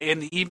hour in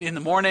the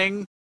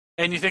morning,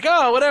 and you think,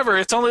 oh, whatever,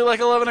 it's only like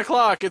 11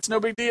 o'clock. It's no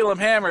big deal. I'm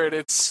hammered.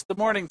 It's the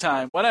morning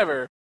time.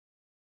 Whatever.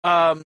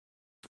 But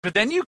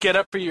then you get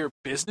up for your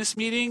business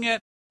meeting at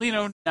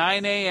 9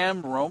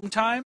 a.m. Rome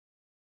time,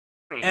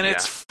 and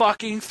it's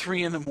fucking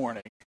 3 in the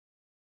morning,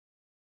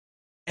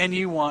 and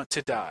you want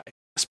to die,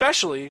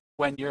 especially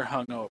when you're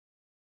hungover.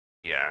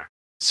 Yeah.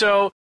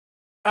 So.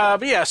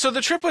 But yeah, so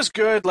the trip was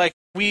good. Like,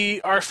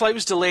 our flight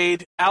was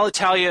delayed.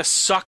 Alitalia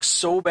sucks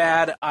so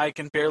bad I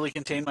can barely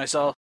contain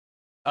myself.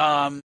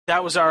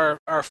 That was our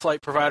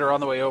flight provider on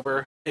the way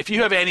over. If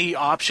you have any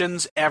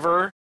options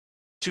ever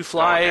to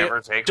fly,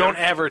 don't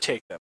ever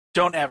take them.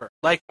 Don't ever.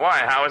 Like, why?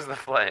 How was the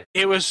flight?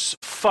 It was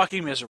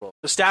fucking miserable.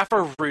 The staff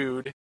are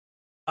rude.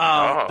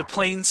 The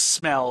plane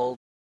smelled.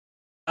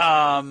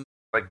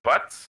 Like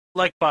butts?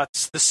 Like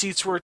butts. The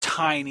seats were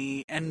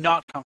tiny and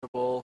not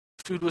comfortable.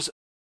 Food was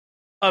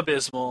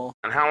abysmal.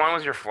 And how long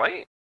was your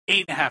flight?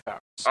 8.5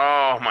 hours.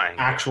 Oh my God.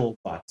 Actual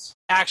butts.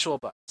 Actual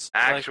butts.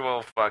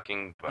 Actual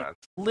fucking butts.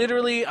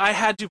 Literally, I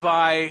had to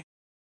buy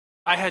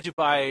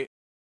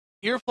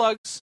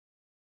earplugs,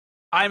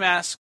 eye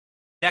mask,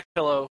 neck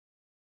pillow,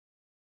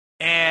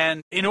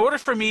 and in order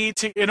for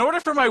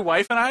my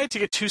wife and I to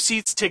get 2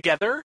 seats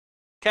together,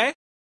 okay?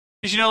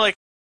 Because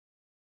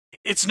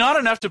it's not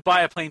enough to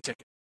buy a plane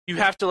ticket. You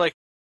have to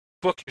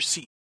book your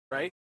seat,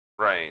 right?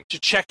 Right. To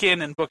check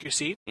in and book your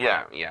seat.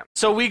 Yeah.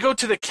 So we go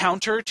to the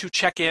counter to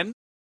check in,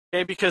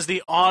 okay? Because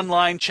the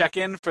online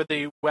check-in for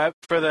the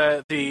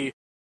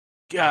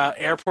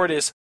airport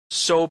is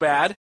so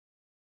bad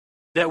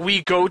that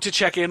we go to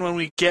check in when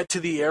we get to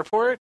the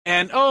airport,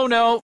 and oh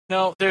no,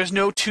 there's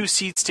no 2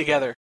 seats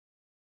together.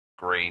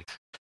 Great.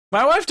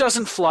 My wife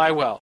doesn't fly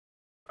well.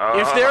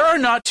 If there are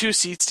not 2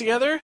 seats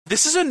together,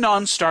 this is a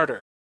non-starter.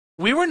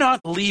 We were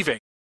not leaving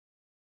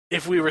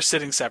if we were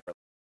sitting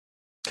separately.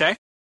 Okay?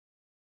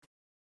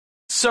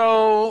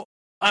 So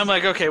I'm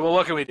like, okay, well,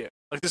 what can we do?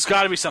 Like, there's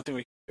got to be something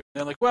we can do. And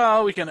they're like,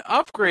 well, we can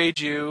upgrade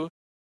you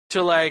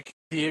to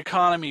the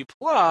economy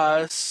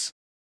plus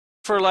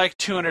for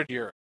 200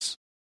 euros.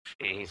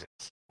 Jesus.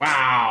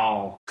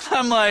 Wow.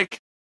 I'm like,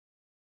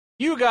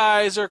 you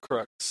guys are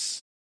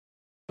crooks.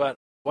 But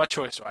what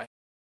choice do I have?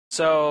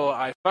 So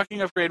I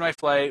fucking upgrade my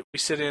flight. We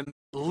sit in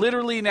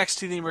literally next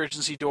to the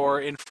emergency door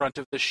in front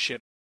of the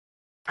shit.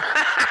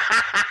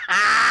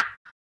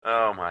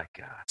 Oh my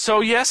God.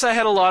 So yes, I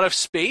had a lot of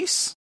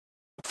space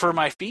for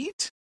my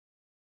feet,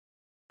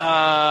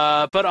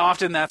 but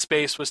often that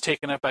space was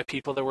taken up by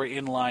people that were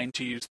in line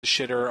to use the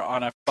shitter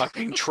on a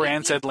fucking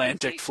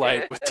transatlantic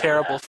flight with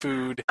terrible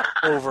food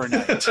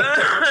overnight.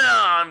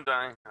 I'm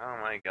dying. Oh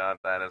my God,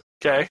 that is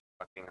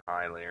fucking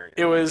hilarious.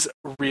 It was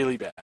really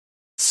bad.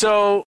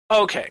 So,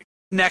 okay,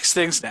 next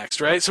thing's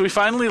next, right? So we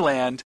finally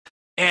land.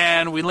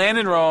 And we land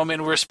in Rome,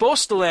 and we're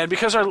supposed to land,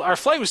 because our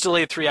flight was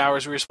delayed 3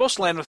 hours, we were supposed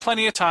to land with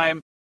plenty of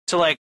time to,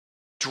 like,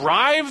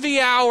 drive the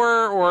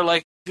hour, or,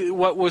 like,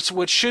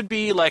 what should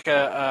be, like,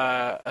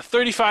 a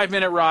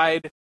 35-minute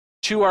ride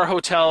to our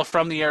hotel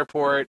from the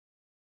airport,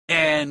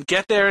 and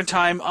get there in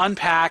time,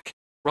 unpack,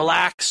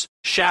 relax,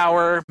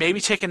 shower, maybe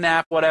take a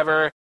nap,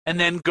 whatever, and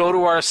then go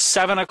to our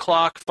 7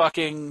 o'clock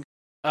fucking,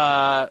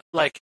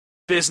 like,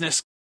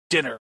 business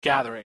dinner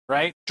gathering,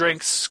 right?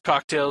 Drinks,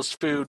 cocktails,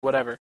 food,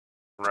 whatever.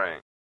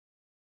 Right.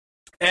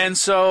 And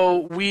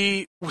so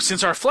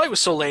since our flight was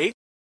so late,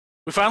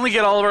 we finally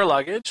get all of our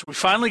luggage, we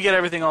finally get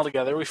everything all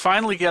together, we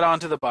finally get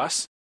onto the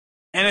bus,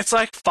 and it's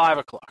like 5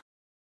 o'clock.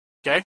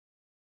 Okay?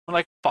 We're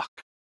like, fuck.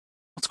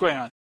 What's going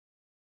on?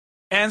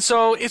 And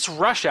so it's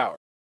rush hour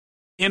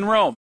in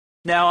Rome.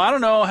 Now, I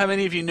don't know how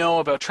many of you know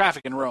about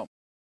traffic in Rome.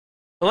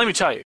 But let me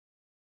tell you.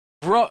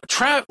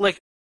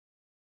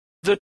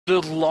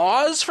 The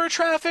laws for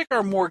traffic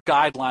are more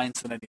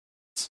guidelines than anything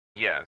else.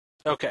 Yeah.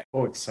 Okay.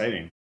 Oh,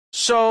 exciting.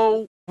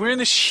 So we're in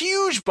this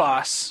huge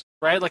bus,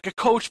 right? Like a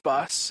coach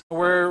bus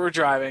where we're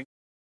driving.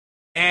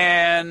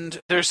 And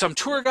there's some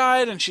tour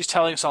guide, and she's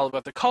telling us all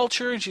about the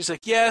culture. And she's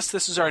like, yes,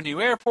 this is our new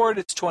airport.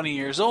 It's 20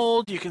 years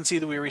old. You can see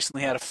that we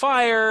recently had a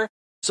fire,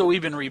 so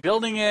we've been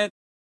rebuilding it.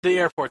 The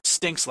airport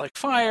stinks like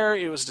fire.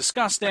 It was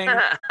disgusting.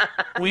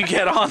 we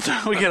get on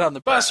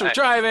the bus. We're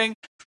driving.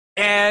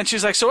 And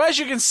she's like, so as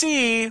you can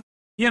see,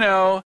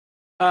 there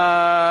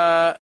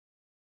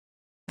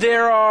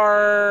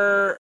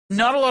are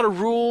not a lot of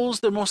rules.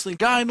 They're mostly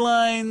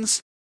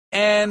guidelines.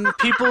 And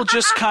people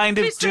just kind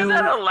of do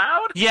that out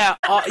loud? Yeah,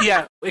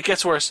 it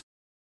gets worse.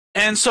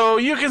 And so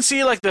you can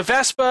see, like, the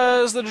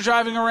Vespas that are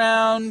driving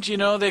around,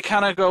 they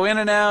kind of go in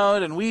and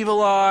out and weave a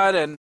lot.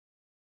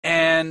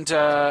 And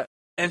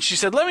she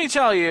said, let me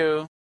tell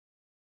you,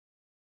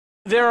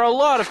 there are a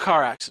lot of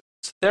car accidents.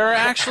 There are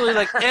actually,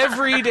 like,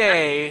 every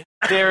day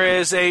there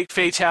is a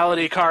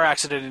fatality car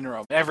accident in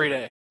Rome. Every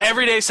day.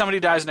 Every day somebody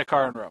dies in a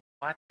car in Rome.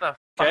 What the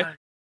fuck? Okay?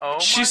 Oh,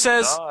 She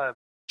God.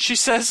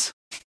 says,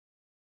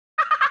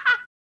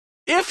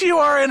 if you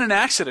are in an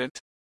accident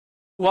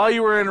while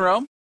you were in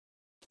Rome,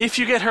 if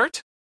you get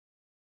hurt,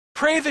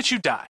 pray that you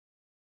die.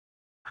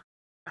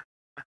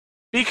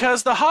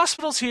 Because the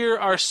hospitals here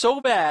are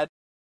so bad,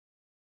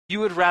 you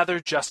would rather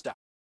just die.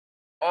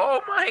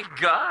 Oh, my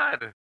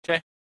God.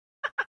 Okay?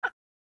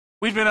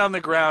 We've been on the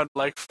ground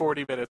like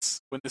 40 minutes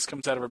when this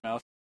comes out of her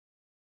mouth.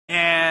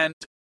 And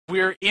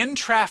we're in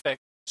traffic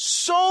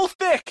so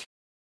thick,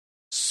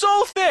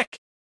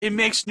 it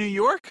makes New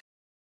York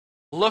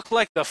look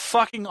like the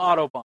fucking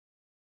Autobahn.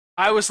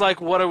 I was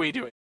like, what are we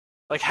doing?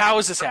 Like, how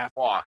is this happening?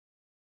 Walk.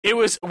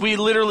 We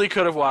literally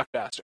could have walked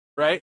faster,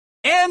 right?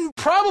 And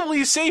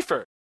probably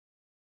safer,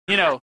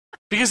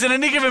 because in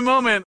any given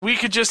moment, we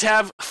could just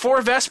have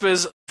 4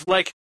 Vespas,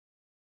 like,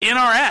 in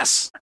our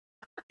ass,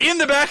 in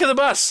the back of the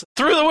bus,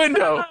 through the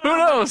window. Who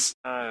knows?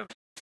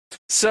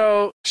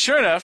 So, sure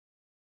enough,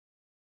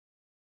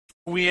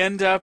 we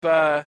end up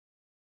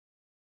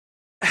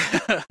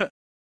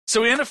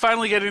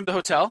finally getting to the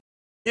hotel.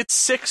 It's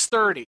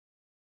 6:30.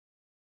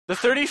 The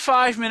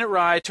 35-minute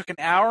ride took an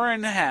hour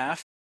and a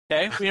half.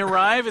 Okay, we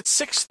arrive at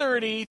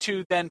 6:30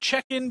 to then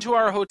check into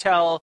our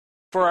hotel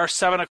for our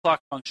 7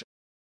 o'clock function.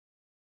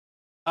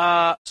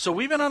 So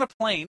we've been on a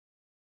plane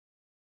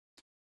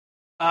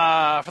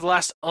for the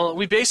last.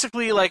 We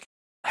basically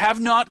have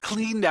not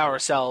cleaned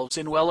ourselves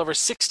in well over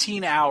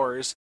 16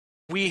 hours.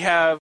 We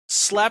have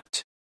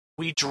slept.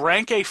 We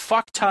drank a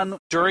fuck ton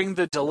during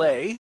the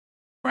delay,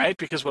 right?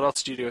 Because what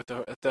else do you do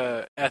at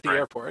the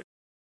airport?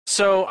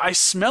 So I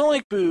smell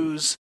like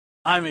booze.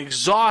 I'm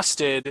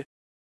exhausted.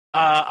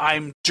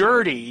 I'm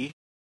dirty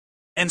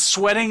and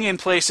sweating in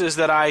places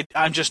that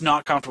I'm just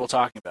not comfortable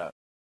talking about.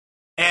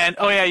 And,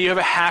 oh yeah, you have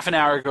a half an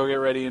hour to go get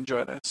ready and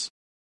join us.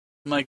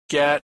 I'm like,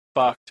 get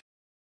fucked.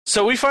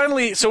 So we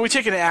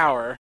take an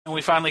hour and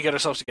we finally get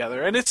ourselves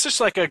together. And it's just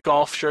like a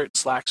golf shirt and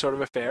slack sort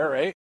of affair,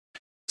 right?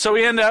 So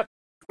we end up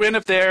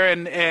there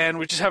and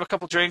we just have a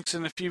couple drinks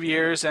and a few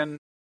beers and,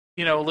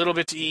 a little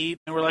bit to eat.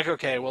 And we're like,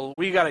 okay, well,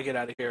 we got to get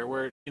out of here.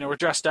 We're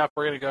dressed up.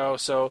 We're going to go.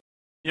 So,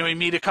 we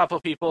meet a couple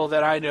of people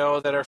that I know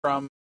that are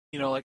from,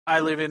 I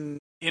live in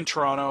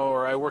Toronto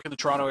or I work in the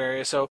Toronto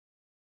area. So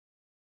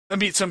I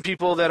meet some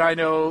people that I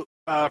know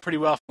pretty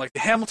well from the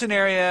Hamilton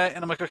area.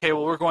 And I'm like, okay,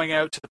 well, we're going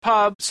out to the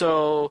pub.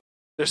 So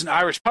there's an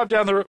Irish pub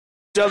down the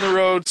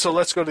road. So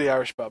let's go to the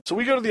Irish pub. So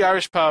we go to the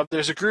Irish pub.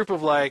 There's a group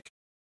of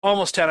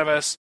almost 10 of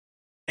us.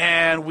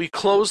 And we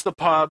close the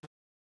pub.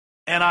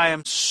 And I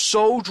am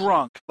so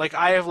drunk.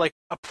 I have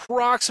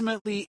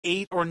approximately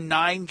 8 or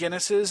 9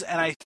 Guinnesses.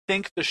 And I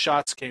think the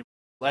shots came.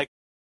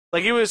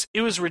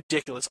 It was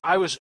ridiculous. I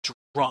was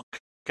drunk,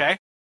 okay?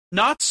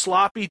 Not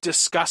sloppy,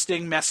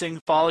 disgusting,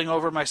 messing, falling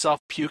over myself,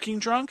 puking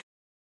drunk,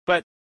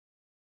 but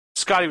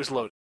Scotty was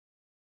loaded.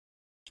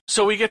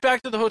 So we get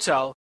back to the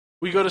hotel.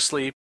 We go to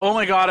sleep. Oh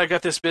my God, I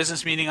got this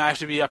business meeting. I have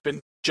to be up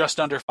in just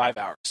under 5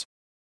 hours.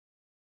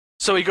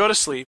 So we go to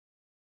sleep,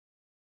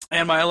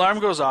 and my alarm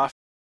goes off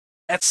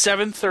at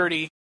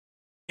 7:30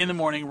 in the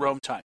morning, Rome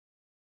time.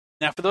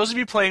 Now, for those of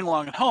you playing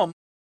along at home,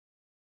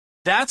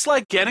 That's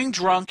like getting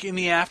drunk in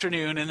the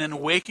afternoon and then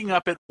waking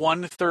up at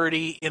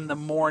 1:30 in the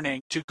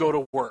morning to go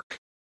to work.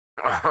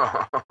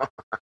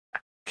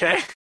 Okay?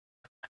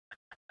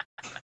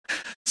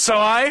 So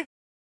I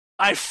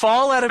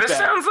fall out of This bed.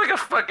 sounds like a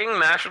fucking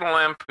National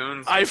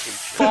Lampoon's. I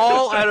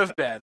fall out of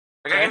bed.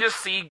 Like, I can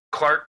just see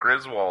Clark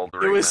Griswold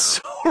right It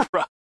was now. so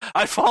rough.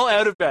 I fall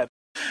out of bed.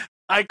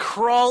 I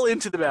crawl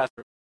into the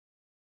bathroom.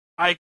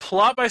 I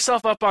plop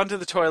myself up onto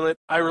the toilet.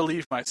 I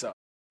relieve myself.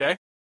 Okay?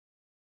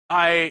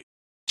 I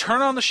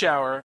turn on the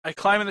shower. I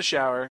climb in the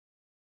shower.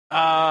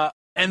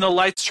 And the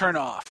lights turn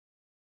off.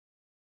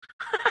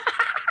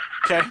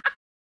 Okay?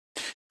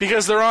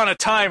 Because they're on a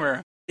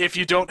timer if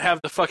you don't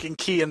have the fucking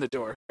key in the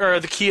door. Or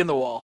the key in the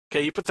wall.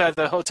 Okay, you put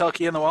the hotel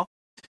key in the wall.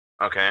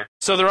 Okay.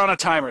 So they're on a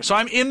timer. So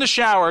I'm in the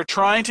shower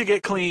trying to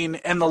get clean,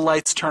 and the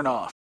lights turn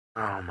off.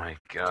 Oh my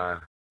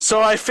god.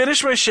 So I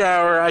finish my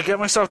shower, I get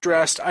myself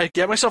dressed, I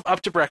get myself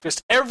up to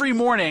breakfast. Every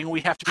morning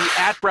we have to be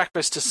at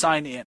breakfast to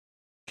sign in.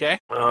 Okay?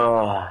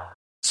 Oh.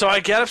 So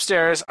I get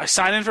upstairs, I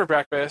sign in for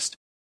breakfast,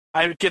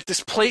 I get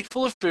this plate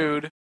full of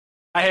food,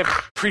 I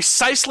have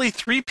precisely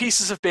 3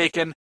 pieces of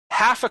bacon,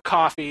 half a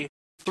coffee,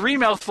 3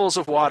 mouthfuls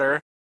of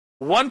water,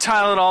 1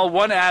 Tylenol,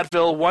 1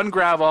 Advil, 1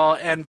 Gravol,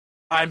 and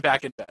I'm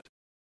back in bed.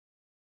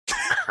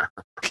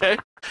 Okay?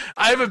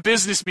 I have a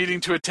business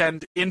meeting to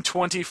attend in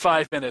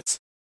 25 minutes.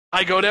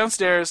 I go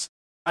downstairs,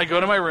 I go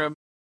to my room,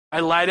 I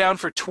lie down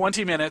for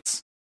 20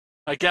 minutes,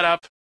 I get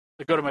up,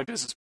 I go to my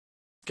business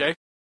meeting. Okay?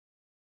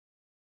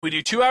 We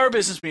do 2-hour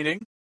business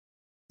meeting,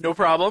 no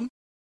problem.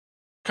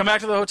 Come back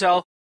to the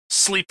hotel,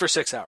 sleep for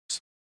 6 hours.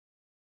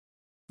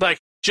 Like,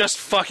 just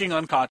fucking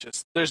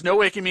unconscious. There's no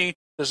waking me,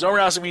 there's no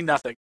rousing me,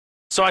 nothing.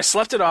 So I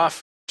slept it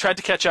off, tried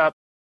to catch up,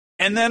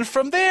 and then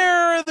from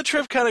there, the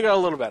trip kind of got a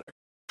little better.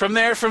 From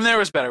there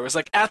was better. It was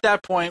like, at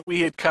that point,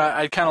 I'd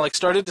kind of like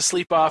started to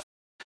sleep off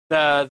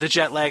the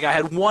jet lag. I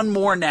had 1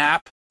 more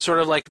nap, sort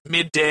of like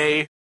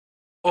midday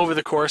over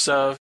the course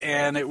of,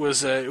 and it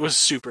was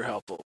super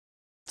helpful.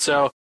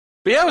 So,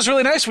 but yeah, it was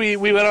really nice. We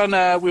went on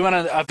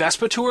a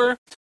Vespa tour.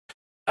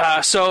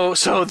 So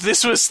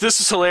this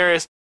was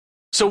hilarious.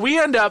 So we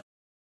end up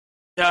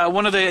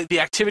one of the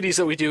activities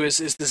that we do is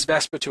this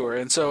Vespa tour,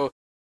 and so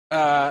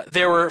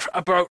there were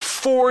about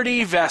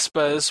 40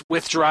 Vespas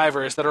with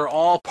drivers that are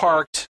all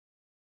parked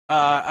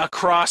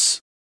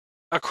across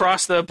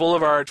the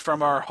boulevard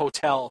from our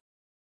hotel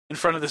in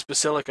front of this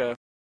basilica.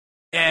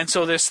 And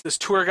so this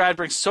tour guide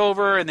brings us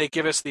over, and they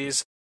give us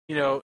these,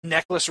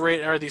 necklace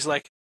or these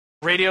like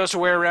radios to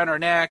wear around our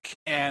neck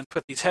and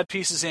put these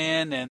headpieces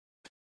in, and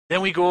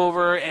then we go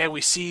over and we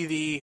see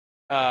the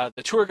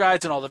tour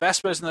guides and all the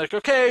Vespas, and they're like,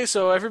 okay,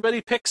 so everybody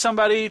pick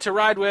somebody to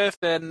ride with,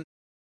 and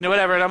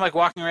whatever. And I'm like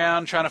walking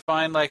around trying to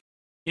find like,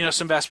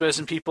 some Vespas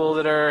and people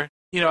that are,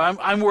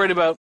 I'm worried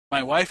about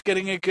my wife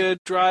getting a good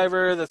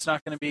driver that's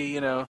not going to be,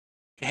 a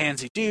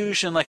handsy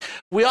douche. And like,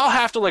 we all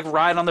have to like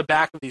ride on the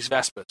back of these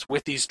Vespas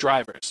with these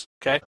drivers.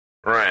 Okay.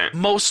 Right.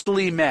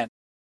 Mostly men.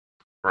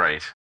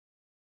 Right.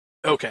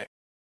 Okay.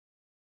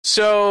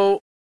 So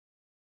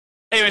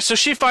anyway, so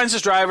she finds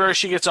this driver,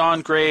 she gets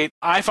on, great.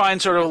 I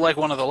find sort of like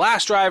one of the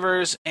last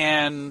drivers,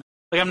 and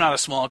like I'm not a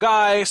small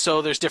guy,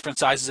 so there's different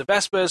sizes of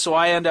Vespas, so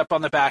I end up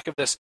on the back of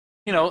this,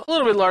 a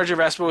little bit larger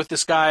Vespa with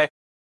this guy,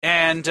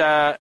 and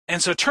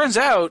so it turns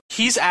out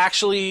he's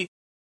actually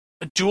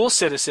a dual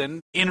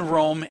citizen in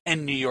Rome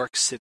and New York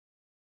City.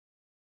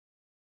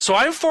 So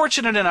I'm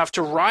fortunate enough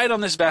to ride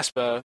on this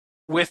Vespa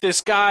with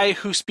this guy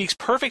who speaks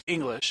perfect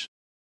English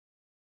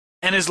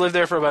and has lived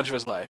there for a bunch of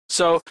his life.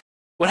 So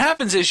what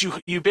happens is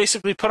you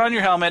basically put on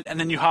your helmet and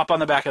then you hop on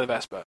the back of the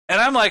Vespa. And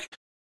I'm like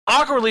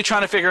awkwardly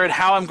trying to figure out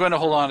how I'm going to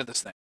hold on to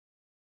this thing.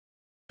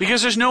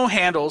 Because there's no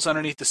handles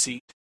underneath the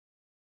seat.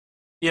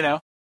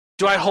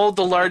 Do I hold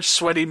the large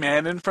sweaty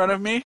man in front of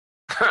me?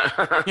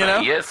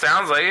 Yeah,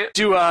 sounds like it.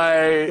 Do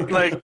I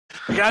like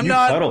I'm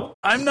Puddle.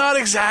 not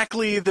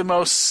exactly the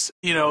most,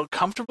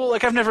 comfortable.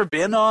 Like I've never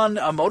been on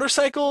a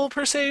motorcycle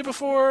per se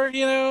before,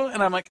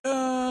 and I'm like,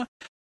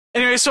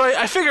 Anyway, so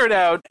I figure it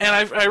out, and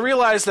I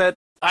realize that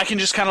I can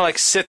just kind of like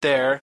sit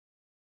there,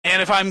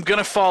 and if I'm going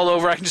to fall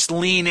over, I can just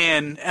lean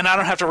in, and I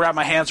don't have to wrap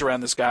my hands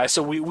around this guy,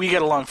 so we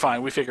get along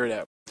fine. We figure it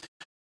out.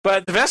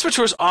 But the Vespa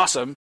tour is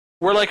awesome.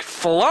 We're like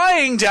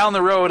flying down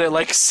the road at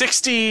like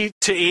 60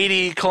 to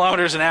 80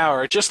 kilometers an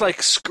hour, just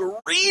like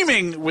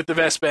screaming with the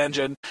Vespa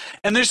engine,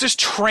 and there's this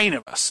train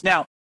of us.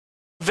 Now,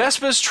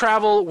 Vespas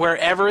travel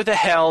wherever the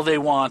hell they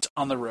want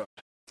on the road,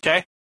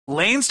 okay?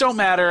 Lanes don't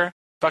matter,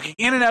 fucking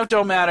in and out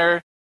don't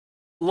matter,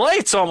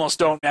 lights almost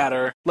don't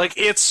matter. Like,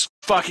 it's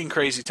fucking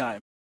crazy time.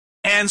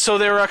 And so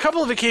there were a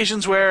couple of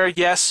occasions where,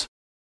 yes,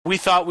 we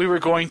thought we were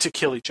going to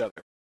kill each other.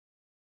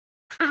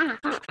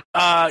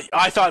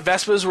 I thought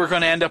Vespas were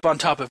going to end up on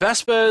top of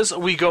Vespas.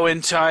 We go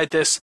inside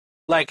this.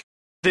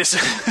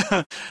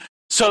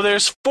 So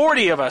there's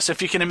 40 of us,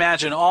 if you can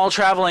imagine, all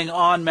traveling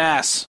en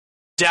masse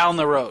down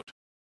the road.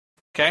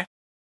 Okay?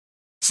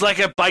 It's like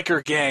a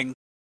biker gang,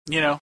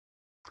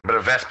 But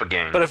a Vespa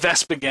gang. But a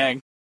Vespa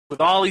gang with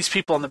all these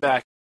people in the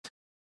back.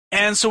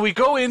 And so we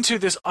go into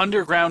this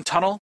underground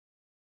tunnel,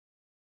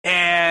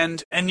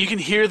 and you can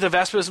hear the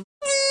Vespas,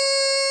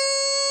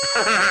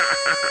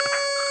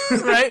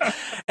 right?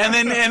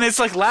 And it's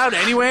like loud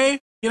anyway,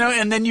 you know.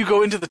 And then you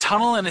go into the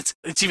tunnel, and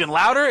it's even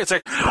louder. It's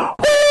like,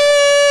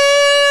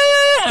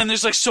 and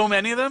there's like so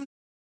many of them,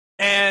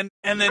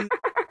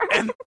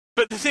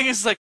 but the thing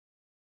is, like,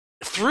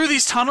 through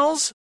these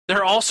tunnels,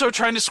 they're also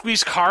trying to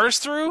squeeze cars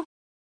through.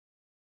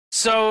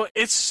 So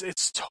it's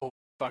totally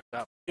fucked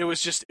up. It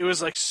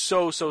was like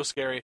so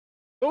scary.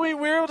 But we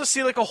were able to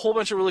see like a whole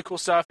bunch of really cool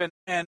stuff,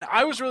 and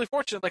I was really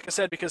fortunate, like I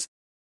said, because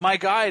my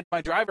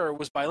driver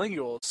was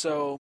bilingual,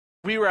 so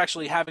we were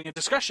actually having a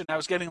discussion. I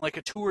was getting like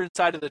a tour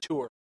inside of the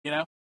tour, you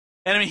know?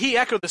 And I mean, he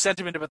echoed the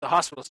sentiment about the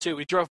hospitals too.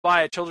 We drove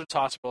by a children's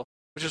hospital,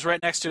 which is right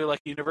next to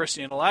like a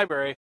university and a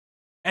library.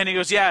 And he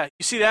goes, "Yeah,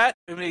 you see that?"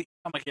 I'm like,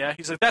 "Yeah."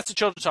 He's like, "That's a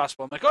children's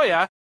hospital." I'm like, "Oh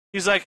yeah."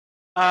 He's like,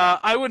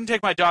 "I wouldn't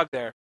take my dog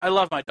there. I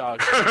love my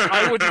dog.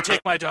 I wouldn't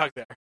take my dog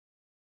there."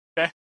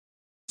 Okay.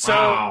 So,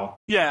 wow.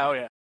 Yeah, oh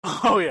yeah.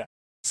 Oh yeah.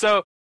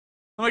 So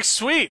I'm like,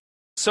 "Sweet.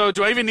 So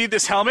do I even need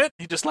this helmet?"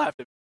 He just laughed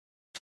at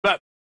me. But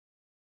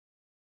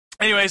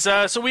anyways,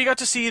 so we got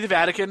to see the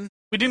Vatican.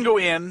 We didn't go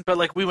in, but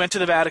like we went to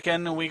the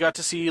Vatican and we got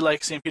to see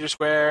like St. Peter's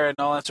Square and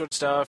all that sort of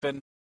stuff.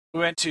 And we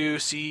went to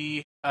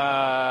see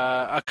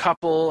a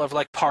couple of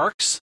like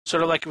parks,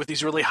 sort of like with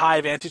these really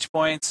high vantage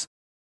points,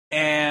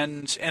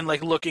 and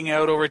like looking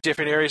out over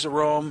different areas of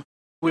Rome.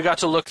 We got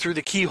to look through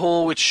the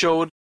keyhole, which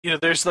showed, you know,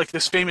 there's like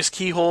this famous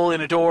keyhole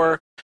in a door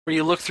where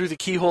you look through the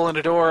keyhole in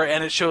a door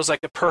and it shows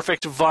like the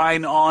perfect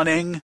vine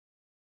awning,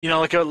 you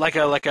know, like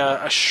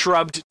a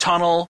shrubbed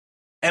tunnel,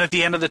 and at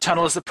the end of the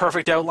tunnel is the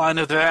perfect outline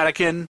of the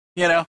Vatican.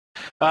 You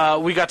know,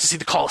 we got to see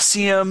the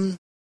Colosseum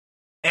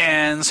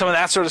and some of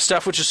that sort of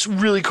stuff, which is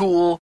really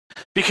cool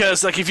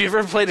because, like, if you've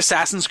ever played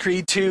Assassin's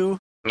Creed 2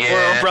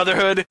 or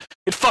Brotherhood,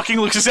 it fucking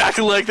looks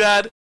exactly like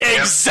that. Yep.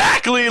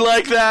 Exactly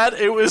like that.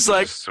 It was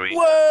like, sweet.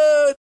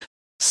 What?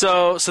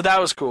 So that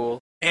was cool.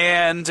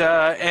 And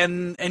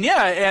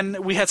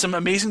we had some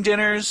amazing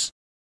dinners,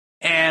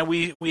 and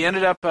we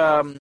ended up,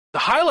 the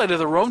highlight of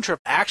the Rome trip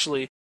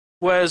actually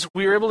was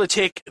we were able to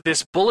take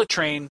this bullet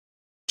train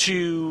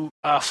to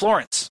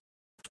Florence,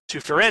 to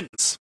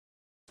Firenze.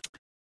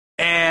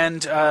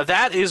 And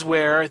that is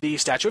where the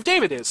Statue of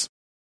David is,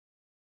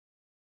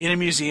 in a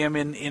museum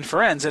in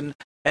Firenze.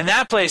 And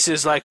that place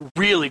is, like,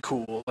 really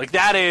cool. Like,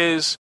 that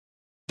is,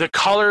 the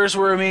colors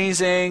were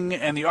amazing,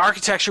 and the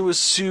architecture was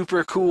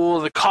super cool.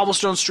 The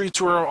cobblestone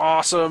streets were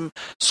awesome.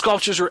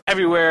 Sculptures were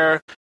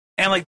everywhere.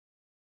 And, like,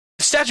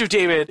 the Statue of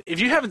David, if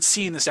you haven't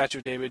seen the Statue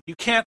of David, you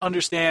can't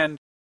understand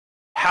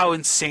how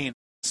insane it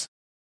is.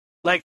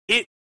 Like,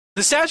 the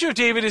Statue of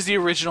David is the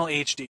original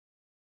HD. It's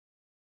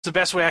the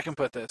best way I can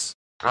put this.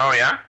 Oh,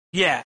 yeah?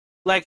 Yeah.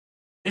 Like,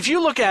 if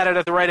you look at it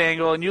at the right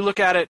angle and you look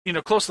at it, you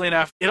know, closely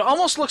enough, it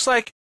almost looks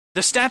like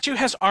the statue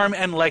has arm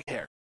and leg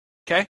hair.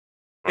 Okay?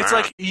 It's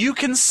like you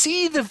can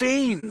see the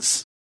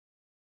veins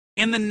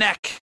in the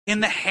neck, in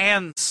the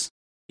hands,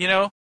 you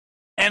know?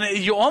 And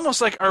you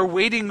almost like are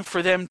waiting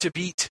for them to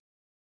beat,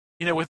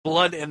 you know, with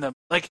blood in them.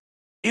 Like,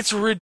 it's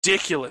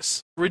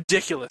ridiculous.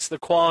 Ridiculous, the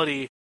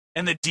quality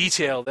and the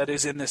detail that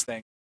is in this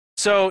thing.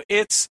 So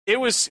it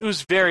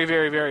was very,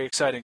 very, very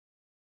exciting.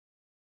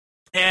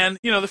 And,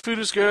 you know, the food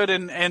was good,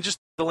 and just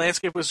the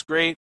landscape was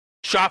great.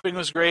 Shopping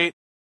was great.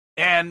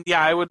 And, yeah,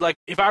 I would, like,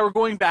 if I were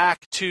going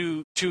back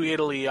to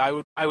Italy, I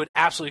would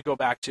absolutely go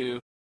back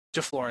to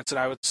Florence, and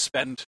I would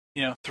spend,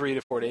 you know, 3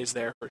 to 4 days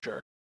there for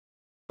sure.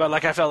 But,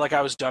 like, I felt like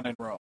I was done in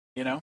Rome,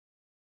 you know?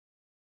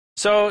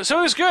 So it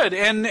was good.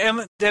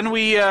 And then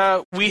we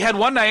had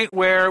one night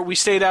where we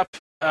stayed up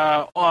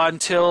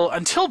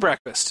until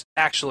breakfast,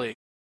 actually.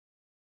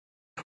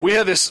 We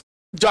had this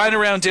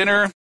dine-around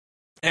dinner.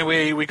 And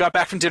we got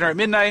back from dinner at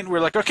midnight, and we were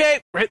like,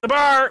 okay, we're hitting the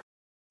bar.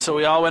 So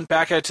we all went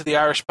back out to the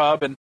Irish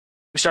pub, and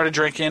we started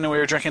drinking, and we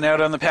were drinking out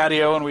on the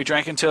patio, and we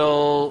drank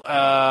until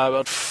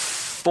about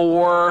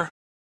 4.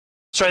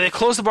 Sorry, they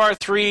closed the bar at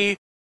 3.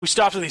 We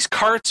stopped at these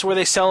carts where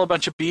they sell a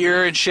bunch of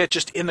beer and shit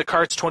just in the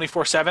carts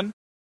 24/7.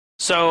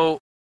 So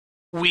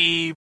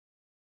a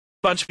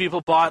bunch of people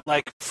bought,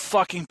 like,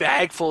 fucking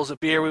bagfuls of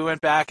beer. We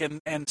went back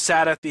and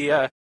sat at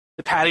the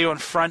patio in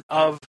front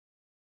of,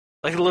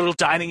 like, a little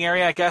dining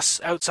area, I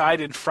guess,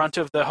 outside in front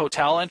of the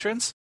hotel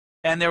entrance.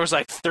 And there was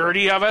like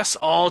 30 of us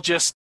all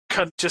just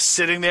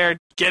sitting there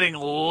getting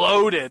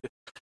loaded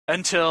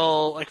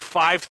until like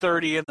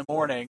 5:30 in the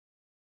morning.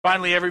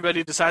 Finally,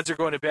 everybody decides they're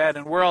going to bed,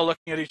 and we're all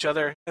looking at each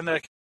other. And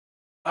like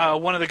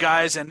one of the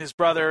guys and his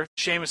brother,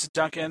 Seamus and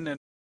Duncan,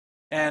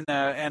 and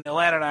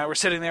Alana and I were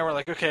sitting there. We're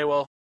like, okay,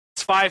 well,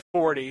 it's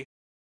 5:40.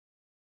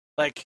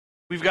 Like,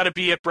 we've got to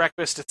be at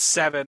breakfast at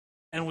 7.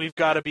 And we've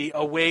got to be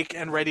awake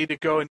and ready to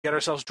go and get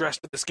ourselves dressed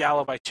at this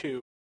gala by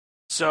 2.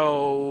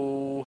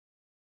 So,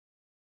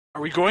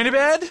 are we going to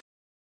bed?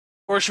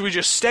 Or should we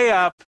just stay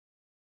up,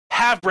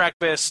 have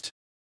breakfast,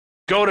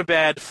 go to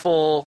bed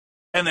full,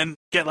 and then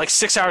get like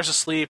 6 hours of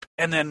sleep,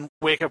 and then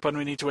wake up when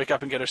we need to wake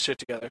up and get our shit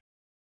together?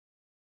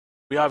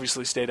 We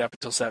obviously stayed up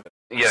until 7.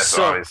 Yes,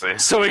 obviously.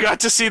 So we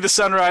got to see the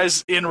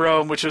sunrise in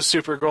Rome, which was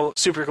super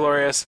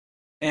glorious.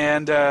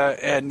 And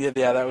yeah,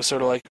 that was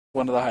sort of like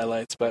one of the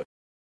highlights, but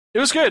it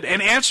was good.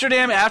 And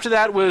Amsterdam after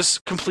that was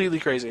completely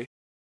crazy.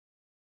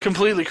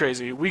 Completely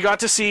crazy. We got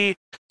to see,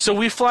 so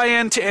we fly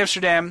into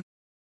Amsterdam,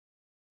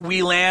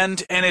 we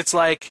land, and it's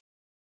like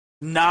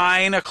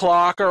 9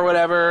 o'clock or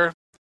whatever,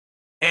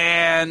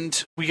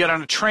 and we get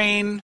on a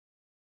train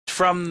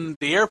from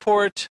the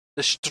airport,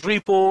 the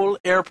Schiphol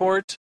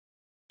airport,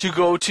 to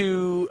go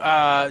to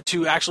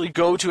actually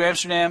go to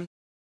Amsterdam.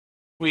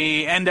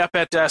 We end up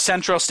at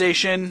Central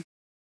Station.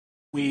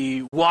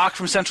 We walk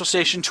from Central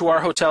Station to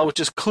our hotel, which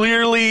is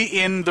clearly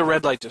in the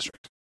red light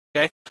district.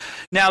 Okay,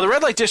 now the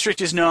red light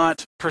district is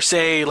not per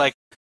se like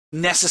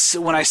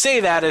necessary. When I say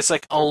that, it's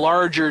like a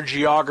larger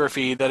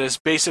geography that is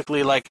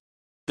basically like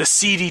the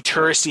seedy,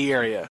 touristy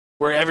area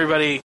where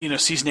everybody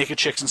sees naked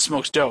chicks and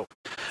smokes dope.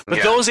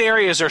 But those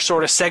areas are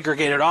sort of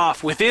segregated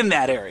off within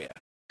that area.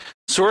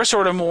 So we're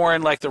sort of more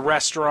in like the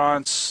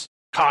restaurants,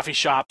 coffee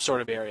shop sort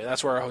of area.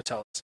 That's where our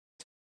hotel is.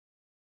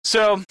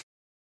 So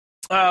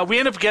we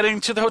end up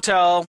getting to the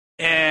hotel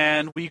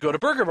and we go to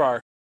Burger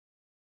Bar.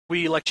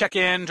 We like check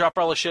in, drop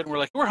all the shit, and we're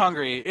like, we're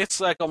hungry. It's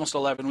like almost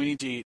 11. We need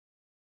to eat.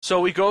 So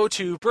we go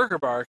to Burger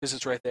Bar because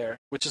it's right there,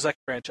 which is like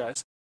a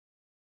franchise.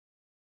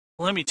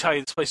 Let me tell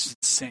you, this place is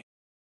insane.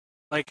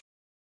 Like,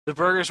 the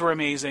burgers were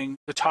amazing.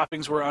 The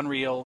toppings were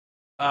unreal.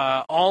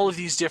 All of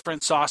these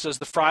different sauces.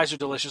 The fries are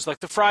delicious. Like,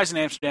 the fries in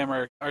Amsterdam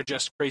are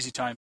just crazy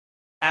time.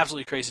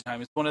 Absolutely crazy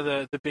time. It's one of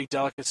the big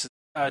delicacies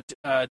that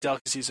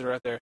are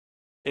out there.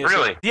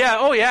 Really? Yeah.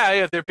 Oh,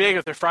 yeah. They're big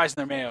with their fries and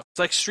their mayo. It's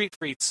like street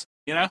frites,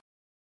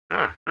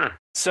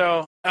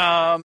 So,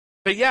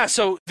 but yeah,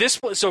 so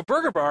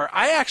Burger Bar,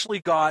 I actually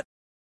got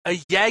a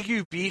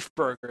Yagyu beef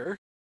burger,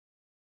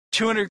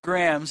 200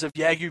 grams of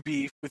Yagyu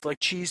beef with like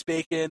cheese,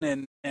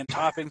 bacon, and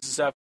toppings and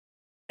stuff.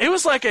 It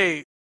was like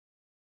a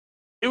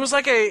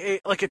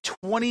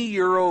 20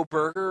 euro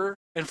burger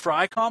and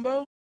fry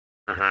combo.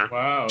 Uh-huh.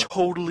 Wow.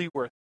 Totally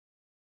worth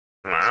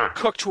it. Wow.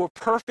 Cooked to a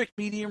perfect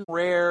medium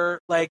rare,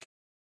 like,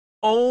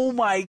 oh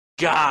my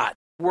God,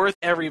 worth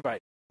everybody.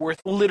 Worth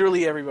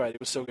literally everybody.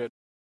 It was so good.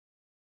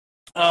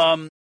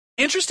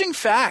 Interesting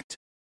fact,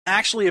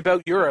 actually,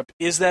 about Europe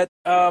is that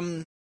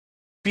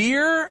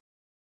beer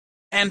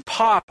and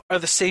pop are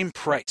the same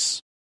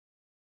price.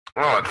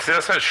 Well,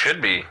 that's how it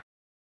should be.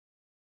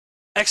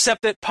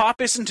 Except that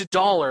pop isn't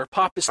 $1,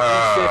 pop is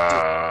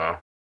 $3.50.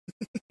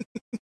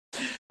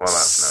 Well,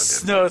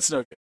 that's no good. No, it's no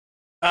good.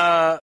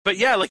 But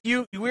yeah, like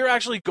we were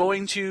actually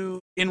going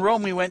to, in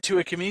Rome, we went to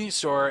a convenience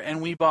store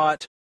and we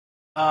bought,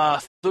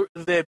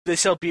 they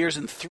sell beers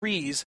in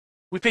threes.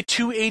 We paid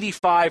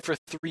 $2.85 for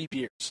 3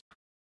 beers.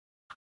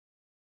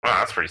 Wow,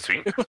 that's pretty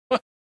sweet.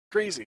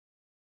 Crazy.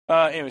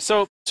 Anyway,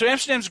 so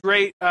Amsterdam's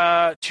great.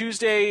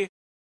 Tuesday,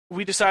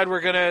 we decided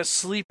we're gonna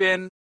sleep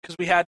in because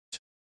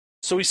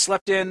so we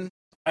slept in.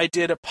 I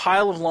did a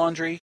pile of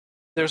laundry.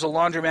 There's a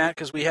laundromat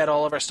because we had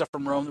all of our stuff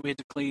from Rome that we had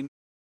to clean.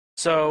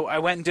 So I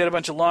went and did a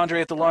bunch of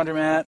laundry at the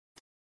laundromat,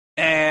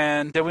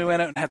 and then we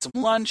went out and had some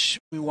lunch.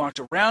 We walked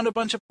around a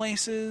bunch of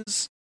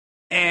places,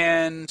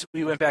 and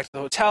we went back to the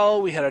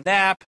hotel. We had a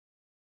nap,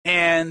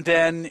 and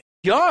then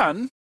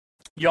Jan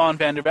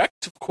Vanderbeck,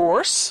 of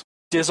course,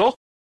 Dizzle.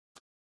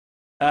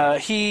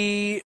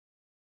 He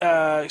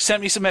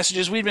sent me some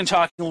messages. We'd been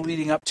talking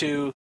leading up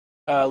to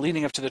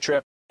the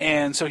trip,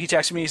 and so he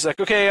texted me. He's like,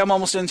 "Okay, I'm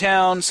almost in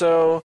town,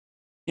 so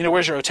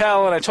where's your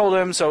hotel?" And I told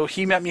him. So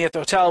he met me at the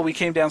hotel. We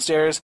came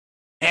downstairs,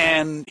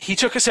 and he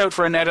took us out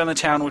for a night on the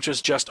town, which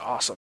was just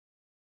awesome.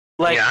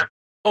 Like,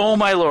 oh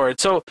my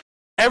lord! So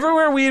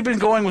everywhere we had been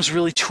going was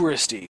really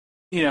touristy,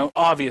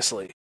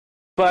 obviously,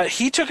 but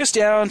he took us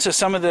down to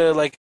some of the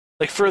like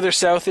further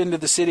south into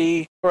the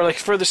city, or like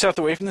further south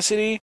away from the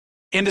city,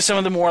 into some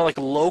of the more like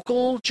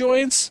local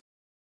joints,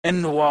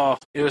 and wow,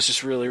 it was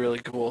just really, really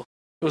cool.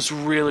 It was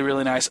really,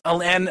 really nice.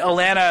 And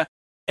Alana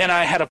and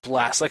I had a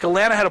blast. Like,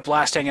 Alana had a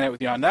blast hanging out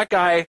with Jan. That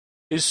guy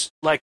is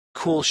like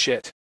cool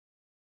shit.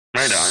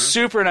 Right on.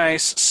 Super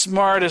nice,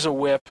 smart as a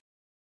whip,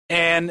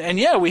 and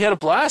yeah, we had a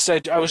blast. I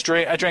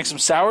drank some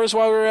sours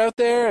while we were out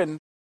there, and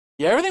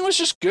yeah, everything was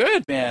just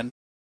good, man.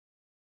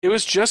 It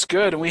was just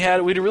good, and we had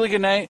a really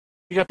good night.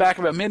 We got back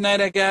about midnight,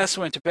 I guess.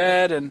 Went to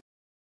bed and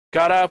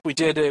got up. We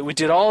did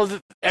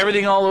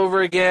everything all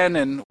over again,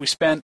 and we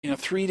spent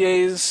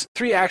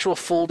 3 actual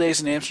full days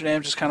in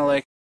Amsterdam, just kind of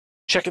like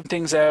checking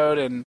things out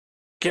and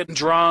getting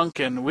drunk.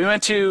 And we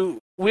went to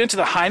the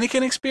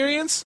Heineken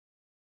Experience,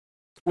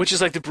 which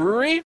is like the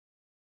brewery.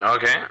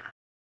 Okay.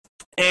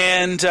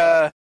 And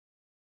that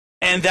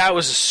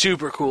was a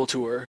super cool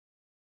tour.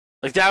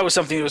 Like, that was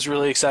something that was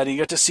really exciting.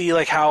 You got to see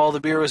like how all the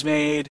beer was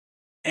made,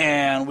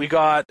 and we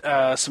got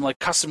some like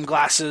custom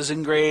glasses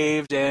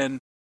engraved, and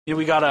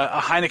we got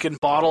a Heineken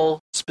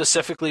bottle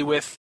specifically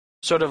with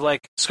sort of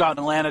like Scott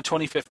and Alana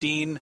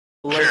 2015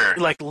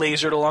 like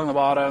lasered along the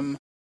bottom,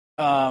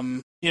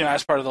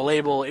 as part of the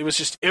label. It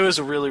was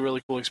a really,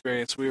 really cool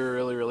experience. We were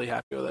really, really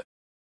happy with it.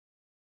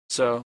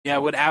 So yeah, I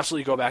would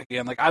absolutely go back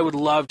again. Like, I would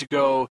love to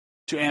go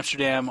to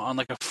Amsterdam on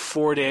like a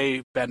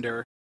 4-day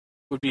bender.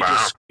 Would be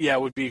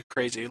would be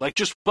crazy. Like,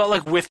 but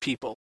like with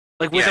people.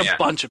 like with a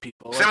bunch of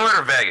people. Similar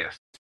to Vegas.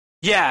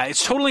 Yeah,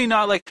 it's totally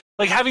not like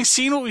having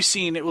seen what we've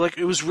seen. It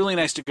was really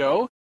nice to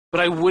go, but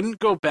I wouldn't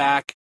go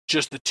back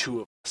just the two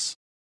of us.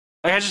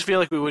 Like I just feel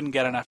like we wouldn't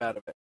get enough out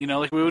of it. You know,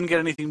 like we wouldn't get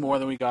anything more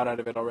than we got out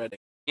of it already.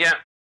 Yeah.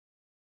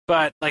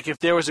 But like if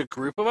there was a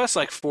group of us,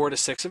 like 4 to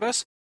 6 of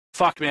us,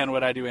 fuck man,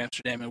 would I do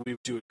Amsterdam and we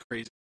would do it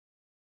crazy.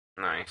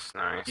 Nice.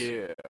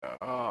 Yeah.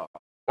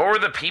 What were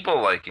the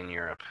people like in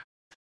Europe?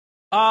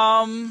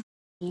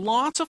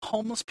 Lots of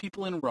homeless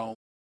people in Rome.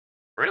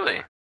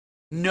 Really?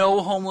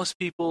 No homeless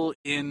people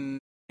in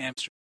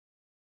Amsterdam.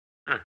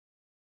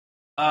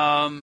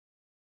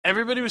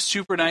 Everybody was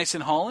super nice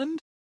in Holland,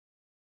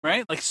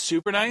 right? Like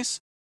super nice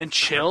and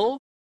chill,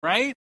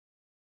 right?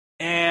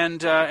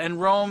 And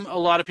Rome, a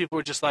lot of people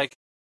were just like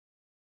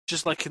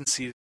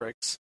conceited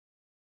pricks.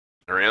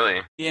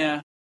 Really?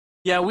 Yeah.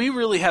 Yeah, we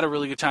really had a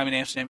really good time in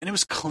Amsterdam, and it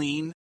was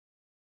clean.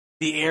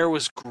 The air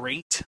was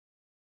great.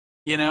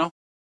 You know?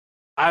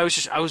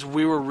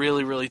 We were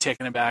really, really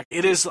taken aback.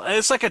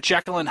 It's like a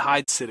Jekyll and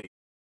Hyde city.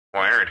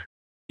 Weird.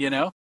 You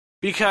know?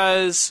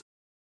 Because,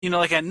 you know,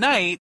 like at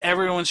night,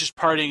 everyone's just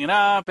partying it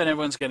up, and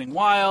everyone's getting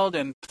wild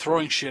and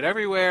throwing shit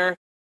everywhere.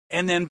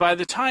 And then by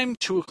the time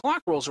 2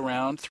 o'clock rolls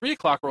around, 3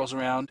 o'clock rolls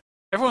around,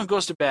 everyone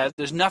goes to bed,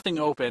 there's nothing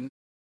open,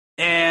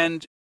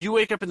 and you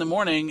wake up in the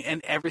morning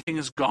and everything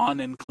is gone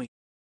and clean.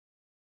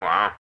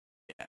 Wow.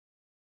 Yeah.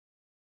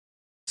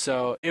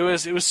 So it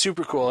was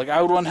super cool. Like I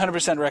would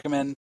 100%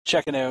 recommend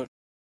checking out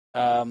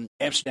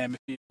Amsterdam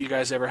if you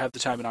guys ever have the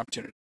time and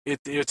opportunity.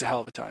 It's a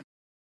hell of a time.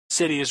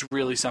 City is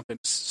really something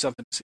to see.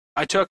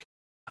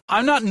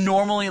 I'm not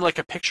normally like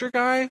a picture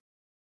guy,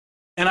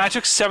 and I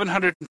took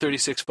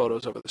 736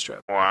 photos over this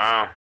trip.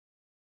 Wow.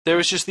 There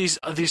was just these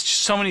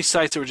so many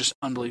sites that were just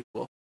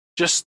unbelievable,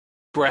 just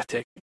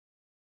breathtaking.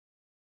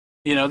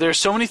 You know, there's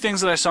so many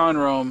things that I saw in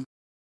Rome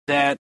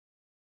that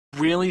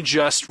really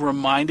just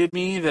reminded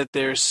me that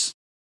there's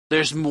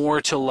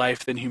more to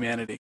life than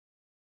humanity.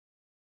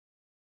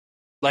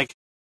 Like,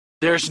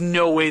 there's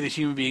no way that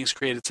human beings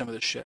created some of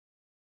this shit.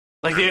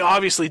 Like, they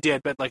obviously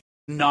did, but, like,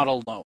 not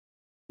alone.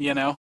 You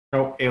know?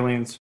 Oh,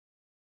 aliens.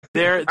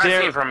 I've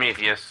seen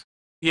Prometheus.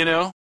 You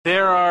know?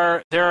 There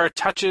are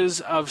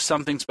touches of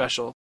something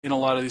special in a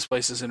lot of these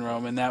places in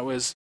Rome, and it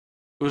was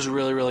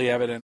really, really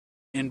evident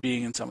in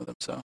being in some of them,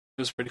 so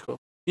it was pretty cool.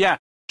 Yeah,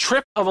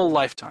 trip of a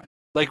lifetime.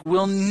 Like,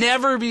 we'll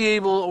never be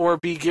able or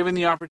be given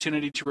the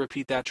opportunity to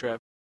repeat that trip.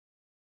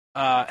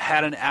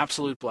 Had an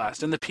absolute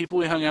blast. And the people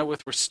we hung out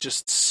with were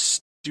just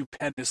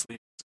stupendously.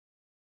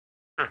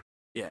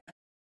 Yeah.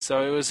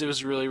 So it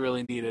was really,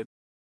 really needed.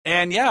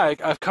 And yeah,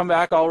 I've come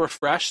back all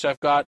refreshed. I've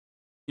got,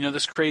 you know,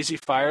 this crazy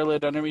fire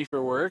lit under me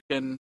for work,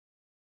 and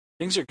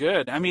things are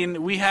good. I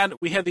mean, we had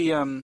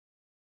the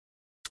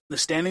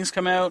standings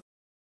come out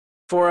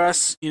for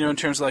us, you know, in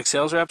terms of like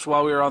sales reps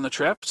while we were on the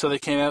trip. So they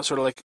came out sort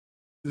of like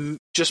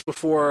just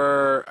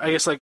before, I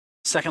guess, like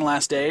second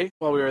last day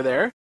while we were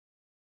there,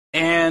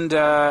 and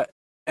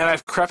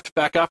I've crept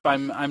back up.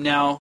 I'm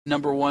now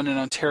number 1 in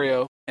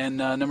Ontario and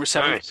number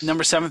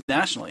 7th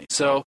nationally.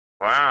 So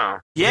wow,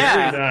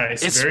 yeah, very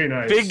nice, it's very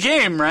nice. Big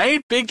game,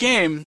 right? Big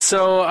game.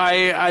 So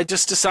I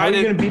just decided. How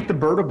are you going to beat the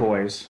Berta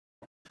boys?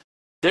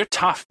 They're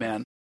tough,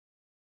 man.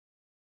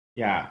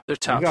 Yeah, they're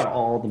tough. You got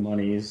all the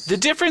monies. The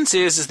difference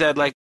is that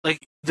like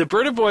the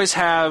Berta boys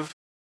have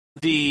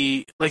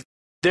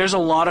there's a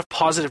lot of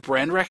positive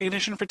brand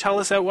recognition for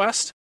TELUS out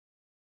west,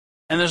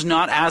 and there's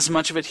not as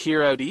much of it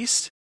here out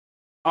east.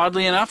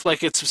 Oddly enough,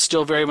 like it's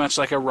still very much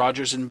like a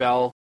Rogers and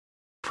Bell,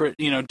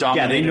 you know,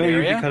 dominated area. Yeah, they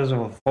know you because of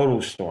a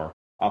photo store.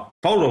 A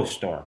photo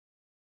store.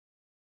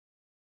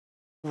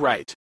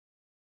 Right.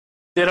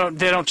 They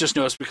don't just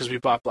know us because we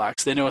bought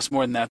blacks. They know us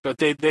more than that. But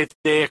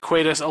they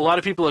equate us. A lot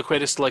of people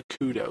equate us to like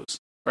kudos,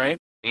 right?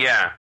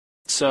 Yeah.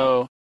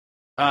 So,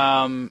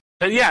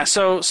 but yeah,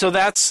 so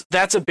that's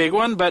a big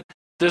one. But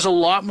there's a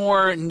lot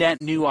more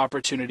net new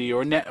opportunity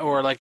or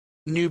like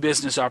new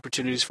business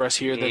opportunities for us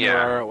here than there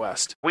are out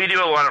west. We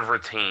do a lot of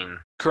retain.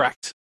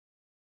 Correct.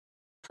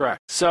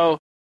 So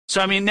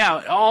I mean,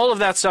 now all of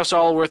that stuff's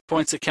all worth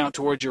points that count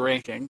towards your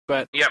ranking.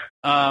 But yep.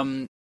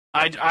 all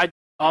I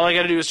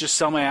got to do is just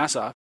sell my ass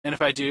off, and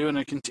if I do,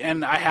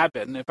 and I have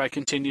been, if I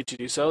continue to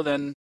do so,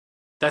 then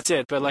that's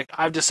it. But like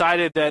I've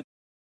decided that,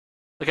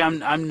 like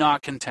I'm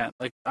not content.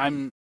 Like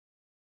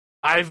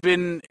I've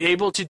been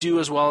able to do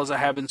as well as I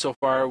have been so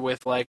far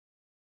with like,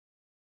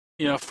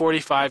 you know,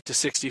 45 to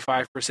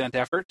 65%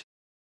 effort,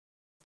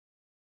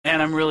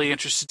 and I'm really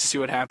interested to see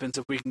what happens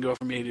if we can go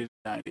from 80 to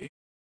 90.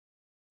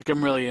 Like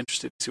I'm really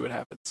interested to see what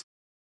happens.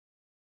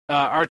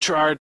 Our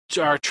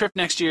trip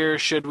next year,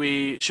 should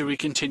we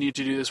continue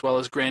to do this well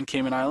as Grand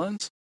Cayman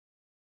Islands?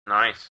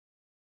 Nice.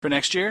 For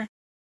next year,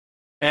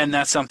 and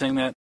that's something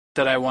that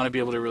I want to be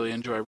able to really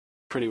enjoy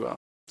pretty well.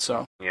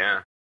 So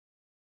yeah,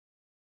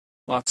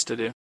 lots to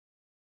do.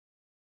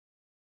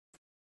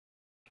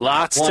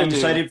 I'm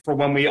excited for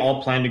when we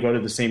all plan to go to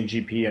the same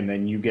GP, and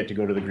then you get to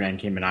go to the Grand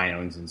Cayman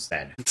Islands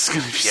instead. It's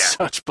gonna be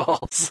such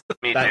balls.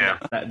 Me too.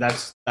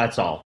 That's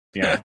all.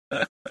 Yeah.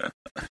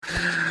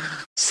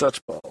 Such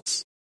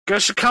balls.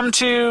 Guys should come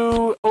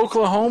to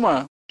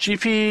Oklahoma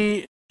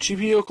GP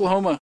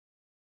Oklahoma.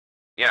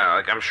 Yeah,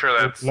 like I'm sure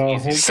that's Oklahoma.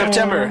 easy.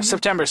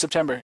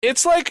 September.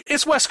 It's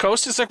West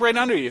Coast. It's like right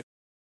under you.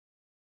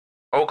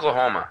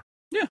 Oklahoma.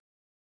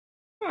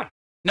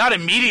 Not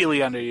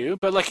immediately under you,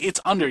 but like it's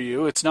under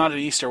you. It's not an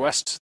east or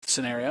west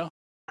scenario.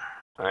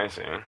 I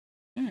see.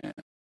 Yeah.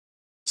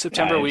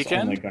 September It's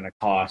weekend. only going to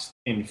cost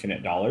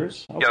infinite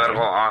dollars. Okay. Yeah, that'll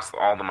cost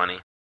all the money.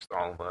 Just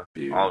all of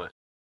it.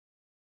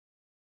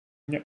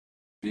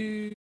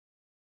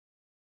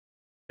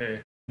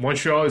 Hey,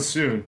 Montreal is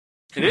soon.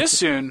 It is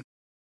soon.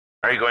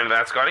 Are you going to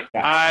that, Scotty?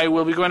 Yeah. I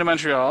will be going to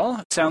Montreal.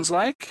 It sounds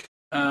like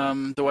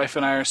the wife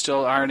and I are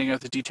still ironing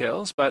out the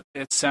details, but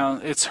it's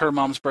her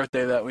mom's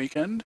birthday that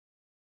weekend.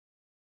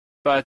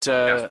 But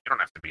Yes, you don't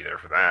have to be there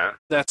for that.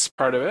 that's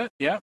part of it.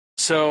 Yeah.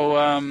 So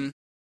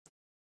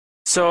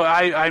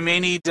I may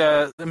need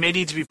to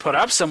be put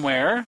up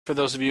somewhere for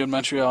those of you in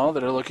Montreal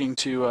that are looking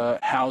to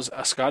house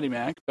a Scotty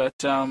Mac. But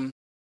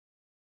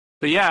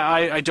yeah,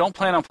 I don't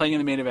plan on playing in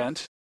the main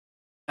event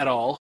at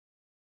all.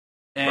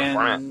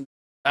 And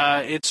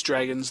it's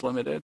Dragons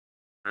Limited.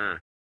 Hmm.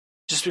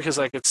 Just because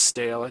like it's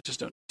stale, I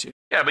just don't need to.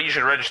 Yeah, but you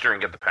should register and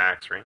get the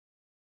packs, right?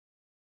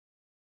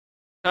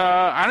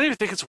 I don't even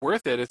think it's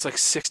worth it. It's like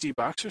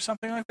 $60 or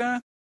something like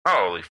that.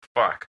 Holy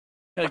fuck.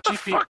 Yeah, What the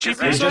fuck is GP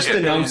that? They is just like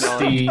 $1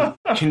 billion. announced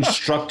the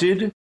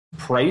constructed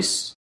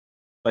price,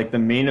 like the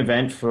main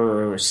event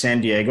for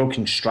San Diego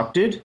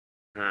constructed,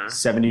 Hmm.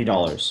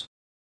 $70.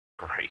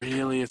 Great.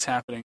 Really, it's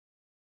happening.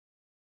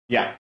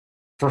 Yeah.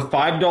 For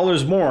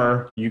 $5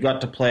 more, you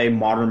got to play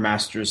Modern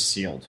Masters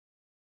Sealed.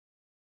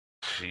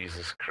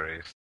 Jesus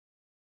Christ.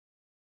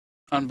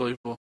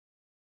 Unbelievable.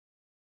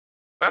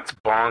 That's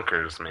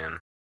bonkers, man.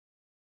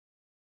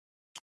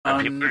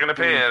 And people are gonna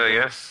pay it, I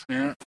guess.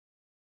 Yeah.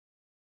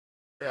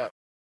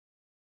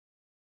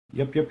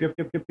 Yep.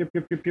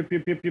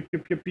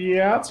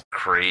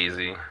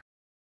 Crazy.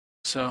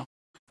 So,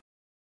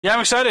 yeah, I'm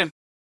excited.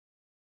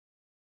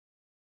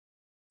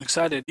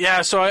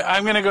 Yeah, so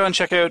I'm gonna go and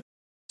check out.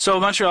 So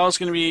Montreal is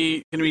gonna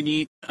be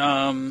neat.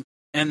 And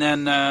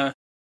then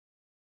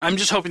I'm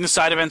just hoping the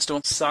side events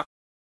don't suck.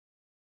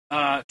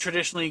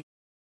 Traditionally,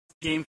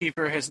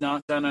 Gamekeeper has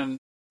not done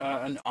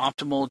an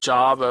optimal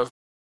job of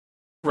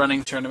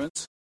running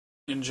tournaments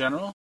in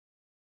general.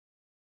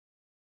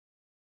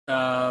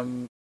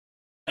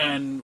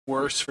 And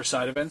worse for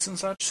side events and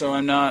such. So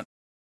I'm not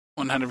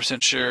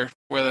 100% sure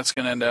where that's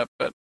going to end up,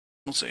 but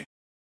we'll see.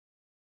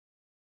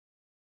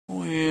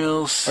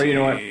 We'll see. Or you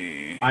know what?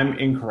 I'm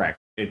incorrect.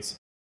 It's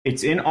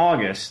in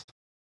August,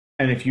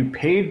 and if you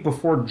paid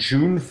before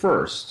June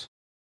 1st,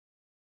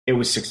 it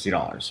was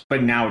 $60,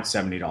 but now it's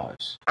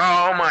 $70.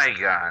 Oh my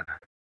god.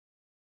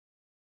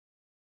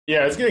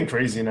 Yeah, it's getting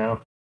crazy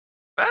now.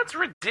 That's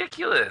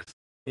ridiculous.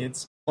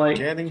 It's Like,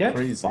 getting get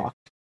crazy. fucked.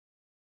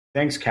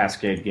 Thanks,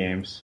 Cascade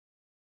Games.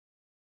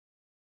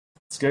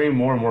 It's getting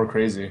more and more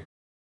crazy.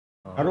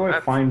 How do I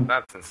find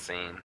That's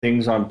insane.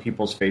 things on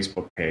people's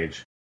Facebook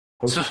page?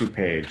 Post So- to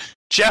page.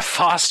 Jeff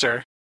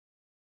Foster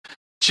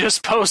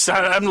just posted.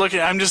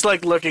 I'm just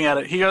like looking at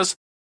it. He goes,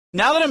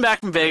 "Now that I'm back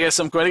from Vegas,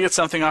 I'm going to get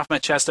something off my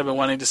chest I've been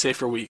wanting to say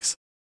for weeks.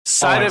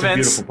 Side It's a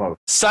events beautiful post.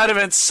 Side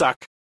events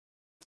suck.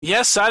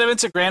 Yes, side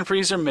events at Grand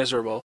Prix are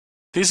miserable.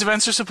 These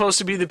events are supposed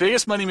to be the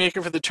biggest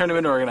moneymaker for the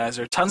tournament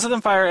organizer. Tons of them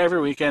fire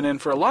every weekend,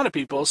 and for a lot of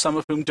people, some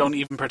of whom don't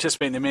even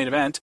participate in the main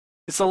event,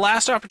 it's the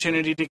last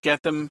opportunity to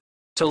get them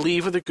to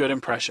leave with a good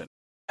impression.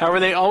 However,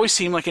 they always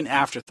seem like an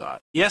afterthought.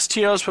 Yes,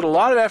 TOs put a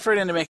lot of effort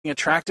into making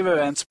attractive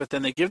events, but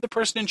then they give the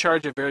person in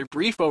charge a very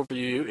brief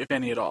overview, if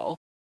any at all,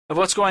 of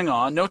what's going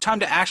on, no time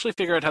to actually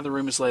figure out how the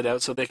room is laid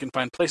out so they can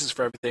find places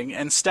for everything,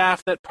 and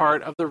staff that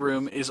part of the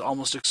room is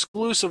almost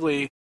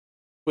exclusively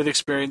with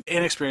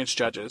inexperienced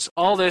judges.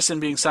 All this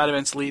and being side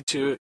events lead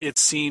to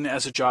it's seen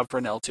as a job for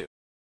an L2.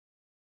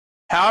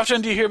 How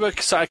often do you hear about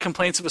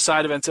complaints of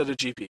side events at a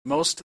GP?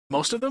 Most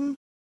of them?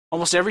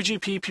 Almost every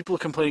GP, people are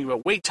complaining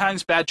about wait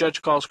times, bad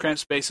judge calls,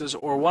 cramped spaces,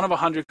 or one of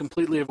 100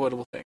 completely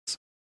avoidable things.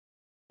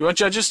 You want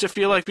judges to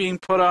feel like being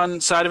put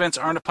on side events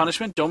aren't a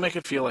punishment? Don't make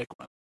it feel like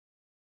one.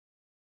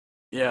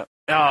 Yeah.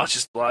 Oh,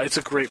 it's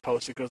a great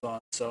post. It goes on,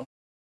 so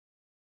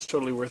it's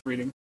totally worth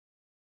reading.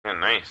 Yeah,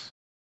 nice.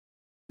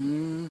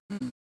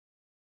 Mm-hmm.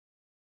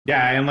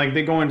 Yeah, and like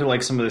they go into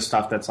like some of the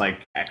stuff that's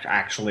like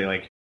actually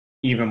like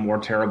even more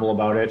terrible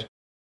about it.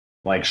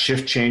 Like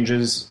shift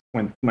changes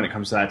when it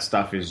comes to that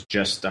stuff is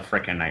just a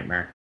freaking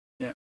nightmare.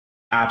 Yeah,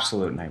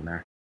 absolute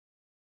nightmare.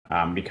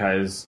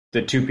 Because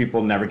the two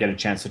people never get a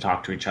chance to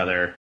talk to each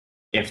other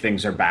if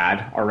things are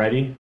bad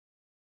already,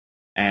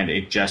 and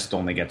it just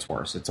only gets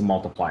worse. It's a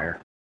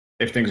multiplier.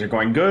 If things are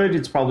going good,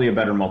 it's probably a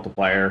better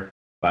multiplier,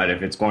 but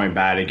if it's going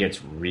bad, it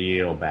gets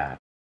real bad.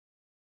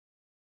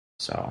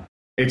 So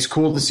it's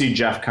cool to see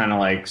Jeff kind of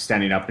like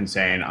standing up and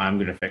saying, I'm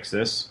going to fix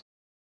this,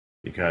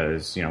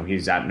 because, you know,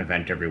 he's at an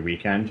event every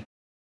weekend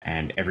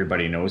and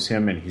everybody knows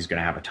him and he's going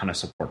to have a ton of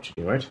support to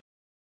do it.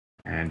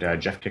 And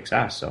Jeff kicks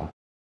ass. So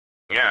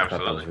Yeah, I thought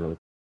that was absolutely. really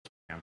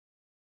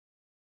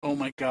oh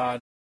my god.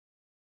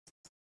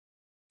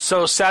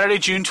 So Saturday,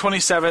 June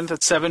 27th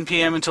at 7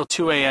 p.m. until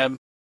 2 a.m.,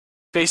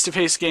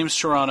 face-to-face games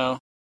Toronto.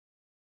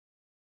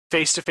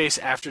 face-to-face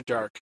after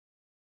dark.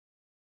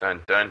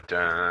 Dun dun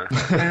dun.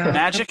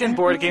 Magic and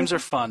board games are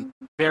fun.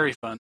 Very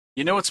fun.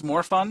 You know what's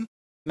more fun?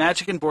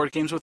 Magic and board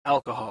games with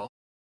alcohol.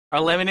 Our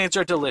lemonades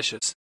are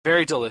delicious.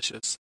 Very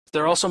delicious.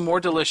 They're also more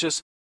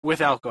delicious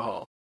with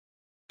alcohol.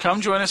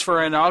 Come join us for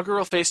our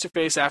inaugural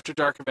face-to-face After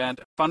Dark event,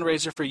 a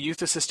fundraiser for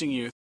Youth Assisting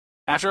Youth.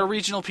 After our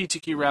regional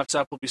PTQ wraps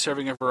up, we'll be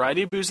serving a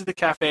variety of booze at the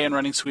cafe and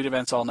running sweet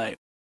events all night.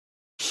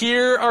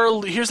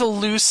 Here's a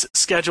loose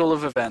schedule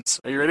of events.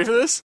 Are you ready for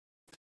this?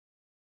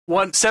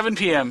 7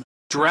 p.m.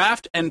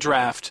 Draft and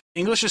draft.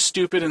 English is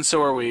stupid and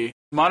so are we.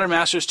 Modern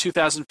Masters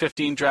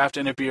 2015 draft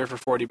and a beer for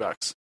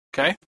 $40.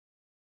 Okay?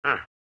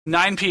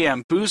 9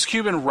 p.m. Booze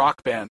Cube and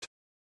Rock Band.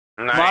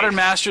 Nice. Modern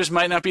Masters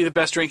might not be the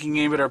best drinking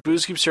game, but our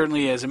Booze Cube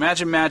certainly is.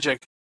 Imagine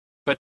Magic,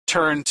 but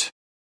turned.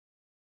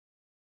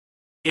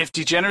 If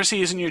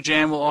degeneracy isn't your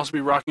jam, we'll also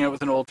be rocking out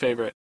with an old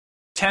favorite.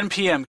 10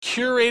 p.m.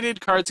 Curated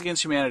Cards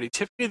Against Humanity.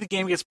 Typically, the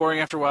game gets boring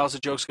after a while as the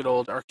jokes get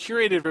old. Our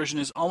curated version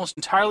is almost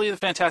entirely the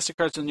fantastic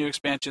cards and new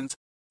expansions,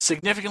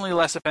 significantly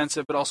less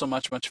offensive, but also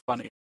much, much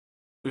funnier.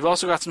 We've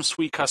also got some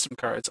sweet custom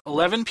cards.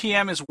 11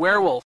 p.m. is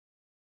Werewolf.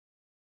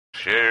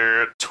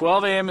 Shit.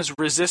 12 a.m. is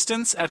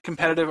Resistance at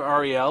competitive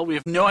REL. We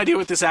have no idea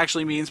what this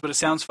actually means, but it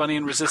sounds funny,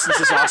 and Resistance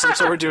is awesome,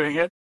 so we're doing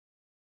it.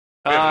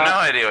 We have no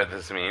idea what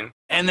this means.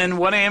 And then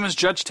 1 a.m. is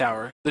Judge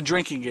Tower, the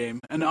drinking game,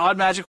 an odd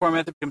Magic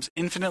format that becomes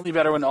infinitely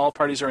better when all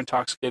parties are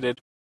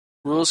intoxicated.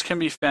 Rules can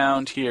be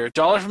found here.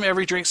 $1 from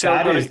every drink sale.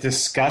 That is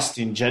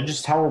disgusting.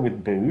 Judge's Tower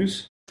with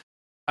booze?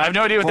 I have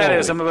no idea what that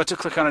is. I'm about to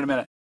click on it in a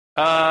minute.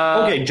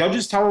 Okay,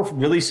 Judge's Tower,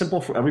 really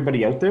simple for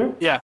everybody out there.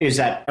 Yeah. Is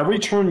that every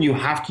turn you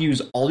have to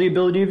use all the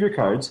ability of your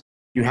cards.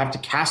 You have to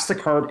cast the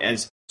card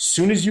as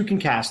soon as you can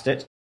cast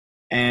it.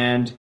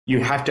 And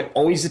you have to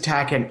always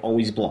attack and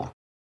always block.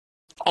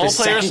 The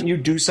second you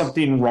do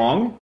something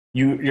wrong,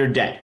 you're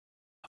dead.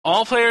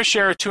 All players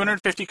share a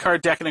 250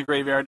 card deck in a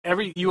graveyard.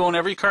 You own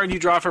every card you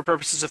draw for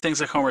purposes of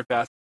things like Homeward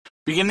Path.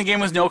 Begin the game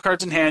with no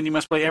cards in hand. You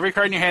must play every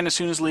card in your hand as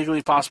soon as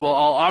legally possible.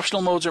 All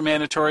optional modes are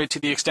mandatory to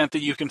the extent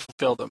that you can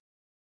fulfill them.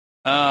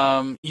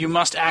 You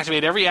must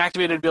activate every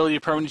activated ability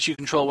of permanents you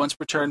control once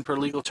per turn per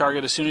legal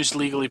target as soon as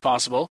legally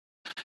possible.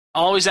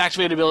 Always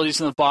activate abilities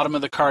in the bottom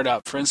of the card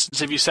up. For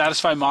instance, if you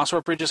satisfy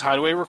Mosswarp Bridge's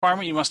hideaway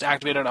requirement, you must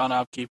activate it on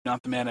upkeep,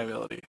 not the mana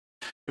ability.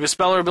 If a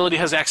spell or ability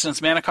has X in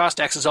its mana cost,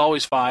 X is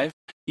always 5.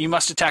 You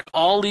must attack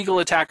all legal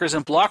attackers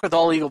and block with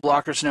all legal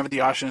blockers whenever the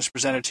option is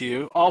presented to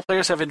you. All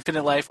players have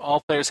infinite life.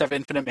 All players have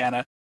infinite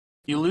mana.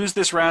 You lose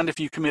this round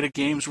if you commit a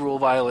game's rule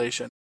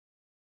violation.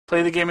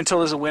 Play the game until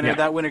there's a winner. Yeah.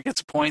 That winner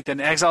gets a point. Then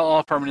exile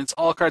all permanents,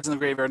 all cards in the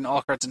graveyard, and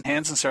all cards in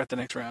hands, and start the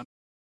next round.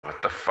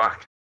 What the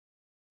fuck?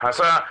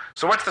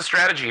 So what's the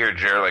strategy here,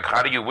 Jer? Like,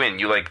 how do you win?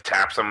 You, like,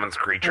 tap someone's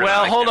creature?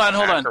 Well, hold on.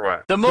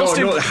 The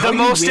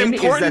most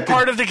important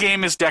part of the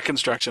game is deck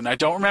construction. I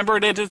don't remember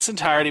it in its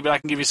entirety, but I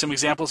can give you some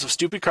examples of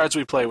stupid cards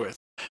we play with.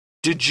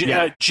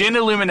 Jin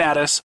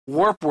Illuminatus,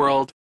 Warp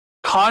World,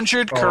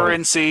 Conjured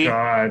Currency,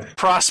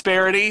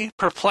 Prosperity,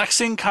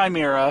 Perplexing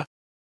Chimera,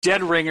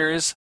 Dead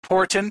Ringers,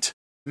 Portent,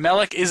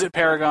 Melek Izzet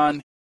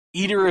Paragon,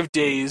 Eater of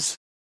Days,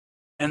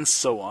 and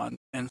so on,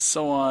 and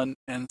so on,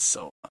 and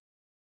so on.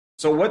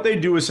 So what they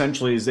do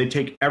essentially is they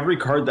take every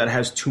card that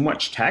has too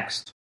much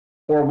text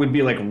or would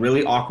be like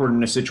really awkward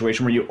in a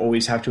situation where you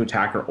always have to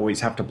attack or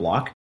always have to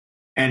block,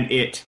 and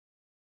it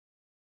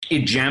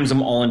jams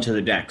them all into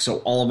the deck. So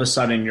all of a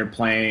sudden you're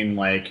playing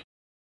like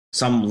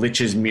some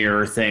Lich's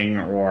Mirror thing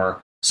or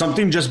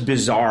something just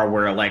bizarre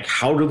where like,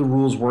 how do the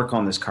rules work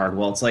on this card?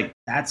 Well, it's like,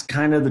 that's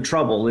kind of the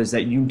trouble, is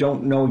that you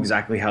don't know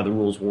exactly how the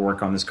rules will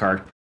work on this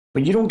card,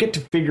 but you don't get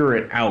to figure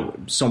it out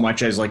so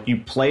much as like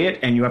you play it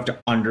and you have to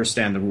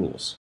understand the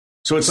rules.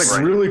 So it's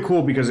like really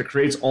cool because it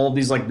creates all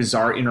these like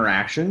bizarre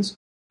interactions.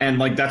 And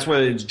like, that's why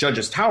it's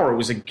Judge's Tower. It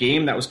was a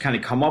game that was kind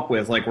of come up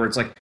with, like, where it's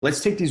like, let's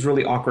take these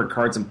really awkward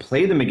cards and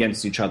play them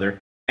against each other.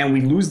 And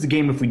we lose the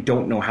game if we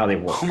don't know how they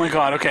work. Oh my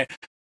God. Okay.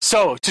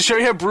 So to show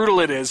you how brutal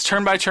it is,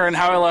 turn by turn,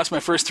 how I lost my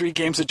first 3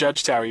 games of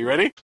Judge Tower. You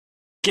ready?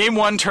 Game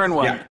 1, turn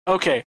 1. Yeah.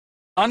 Okay.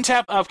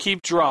 Untap,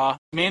 upkeep, draw.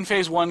 Main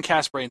phase 1,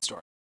 cast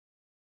Brainstorm.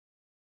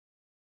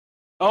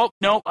 Oh,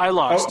 no, I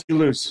lost. Oh, you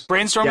lose.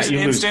 Brainstorm is an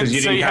instant. Because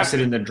you didn't cast it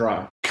in the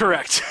draw.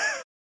 Correct.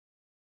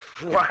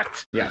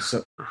 What? Yeah,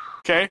 so...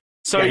 Okay.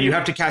 So yeah, you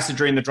have to cast it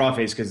during the draw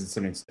phase because it's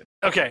an instant.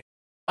 Okay.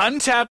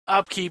 Untap,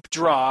 upkeep,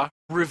 draw.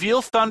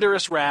 Reveal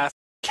Thunderous Wrath.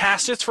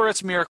 Cast it for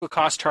its miracle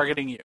cost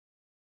targeting you.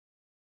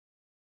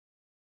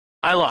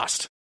 I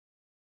lost.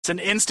 It's an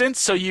instant,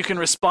 so you can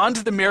respond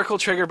to the miracle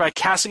trigger by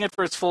casting it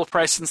for its full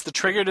price since the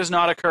trigger does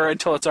not occur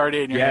until it's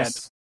already in your hand.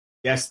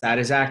 Yes, that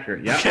is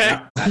accurate.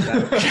 Yeah.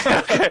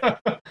 Okay. Okay.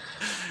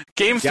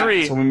 Game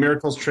 3. So when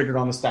miracle's triggered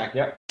on the stack,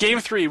 Game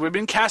 3. We've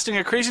been casting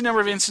a crazy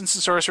number of instants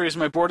and sorceries, and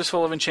my board is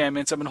full of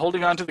enchantments. I've been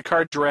holding on to the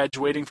card Dredge,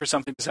 waiting for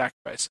something to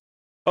sacrifice.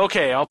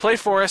 Okay, I'll play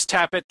Forest,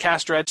 tap it,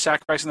 cast Dredge,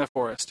 sacrificing the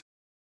Forest.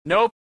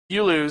 Nope,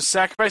 you lose.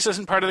 Sacrifice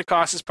isn't part of the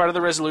cost, it's part of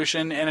the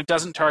resolution, and it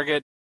doesn't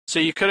target, so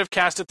you could have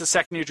cast it the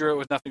second you drew it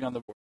with nothing on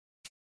the board.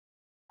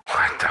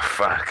 What the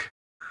fuck?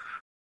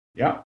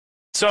 Yeah.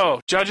 So,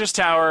 Judge's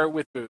Tower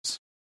with booze.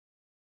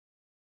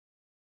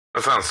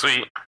 That sounds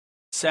sweet.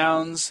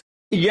 Sounds...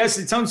 Yes,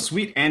 it sounds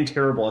sweet and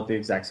terrible at the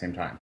exact same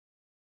time.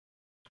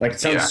 Like, it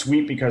sounds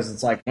sweet because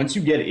it's like, once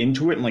you get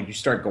into it and, like, you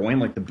start going,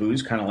 like, the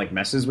booze kind of, like,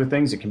 messes with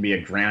things. It can be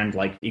a grand,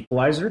 like,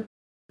 equalizer.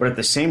 But at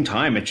the same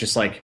time, it's just,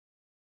 like,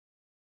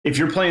 if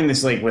you're playing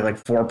this, like, with,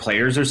 like, 4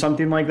 players or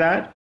something like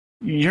that,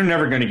 you're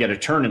never going to get a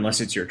turn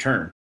unless it's your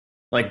turn.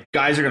 Like,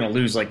 guys are going to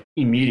lose, like,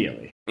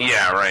 immediately.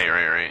 Yeah,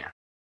 right.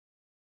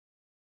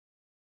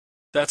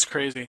 That's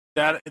crazy.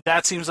 That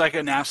seems like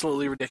an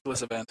absolutely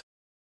ridiculous event.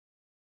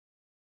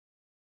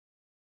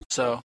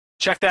 So,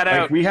 check that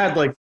out. Like, we had,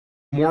 like,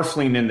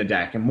 Morphling in the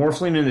deck, and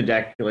Morphling in the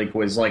deck like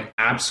was like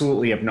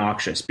absolutely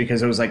obnoxious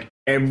because it was like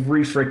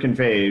every freaking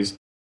phase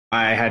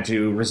I had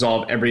to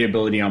resolve every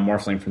ability on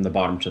Morphling from the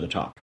bottom to the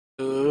top.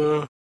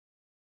 So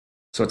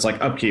it's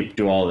like upkeep,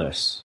 do all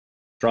this.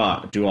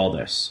 Draw, do all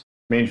this.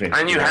 Main phase.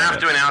 And you have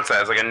to announce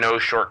that as like a no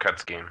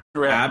shortcuts game.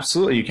 Right.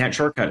 Absolutely, you can't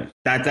shortcut it.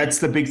 That's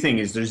the big thing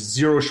is there's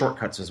 0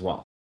 shortcuts as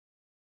well.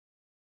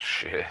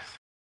 Shit.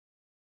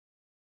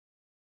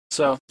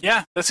 So,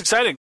 yeah, that's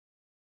exciting.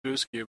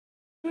 Boost Cube.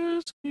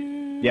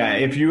 Yeah,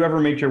 if you ever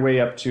make your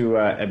way up to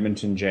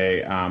Edmonton,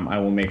 Jay, I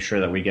will make sure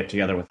that we get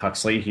together with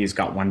Huxley. He's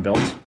got one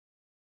built,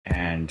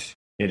 and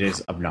it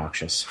is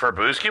obnoxious. For a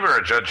Boost Cube or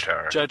a Judge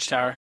Tower? Judge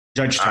Tower.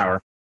 Judge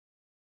Tower.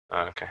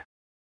 Okay.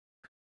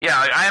 Yeah,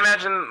 like, I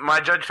imagine my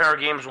Judge Tower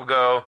games will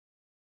go,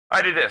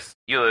 I do this,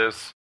 you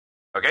lose.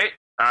 Okay,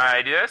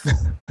 I do this,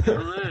 you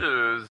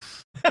lose.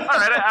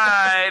 Alright,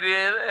 I do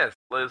this,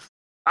 lose.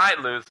 I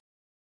lose.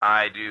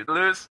 I do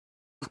lose.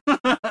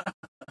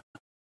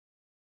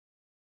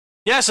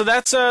 Yeah, so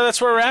that's where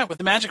we're at with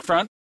the Magic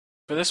front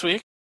for this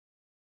week.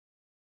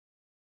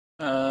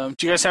 Do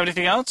you guys have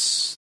anything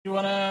else you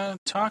want to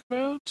talk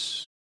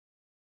about?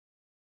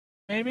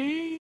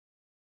 Maybe?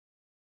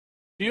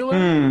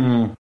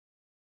 Bueller?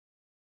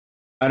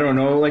 I don't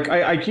know. Like,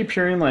 I keep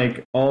hearing,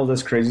 like, all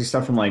this crazy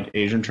stuff from, like,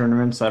 Asian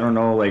tournaments. I don't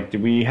know. Like,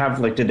 did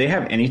they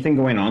have anything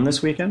going on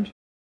this weekend?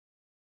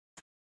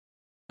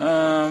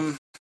 I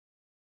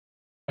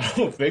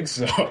don't think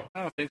so.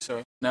 I don't think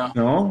so. No.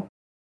 No?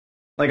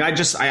 Like, I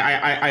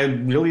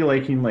really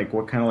liking, like,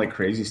 what kind of, like,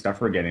 crazy stuff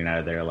we're getting out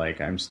of there.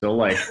 Like, I'm still,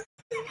 like...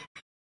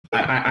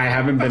 I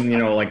haven't been,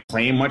 like,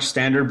 playing much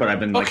Standard, but I've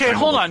been, like... Okay,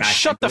 hold on.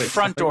 Shut the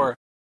front door.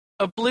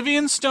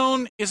 Oblivion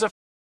Stone is a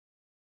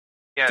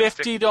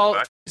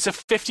 $50. It's a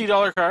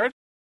 $50 card.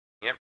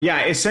 Yep.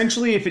 Yeah,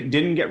 essentially, if it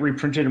didn't get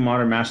reprinted in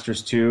Modern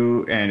Masters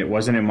 2 and it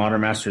wasn't in Modern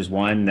Masters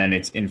 1, then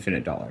it's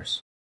infinite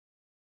dollars.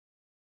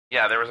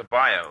 Yeah, there was a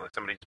bio.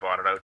 Somebody just bought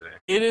it out today.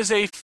 It is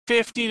a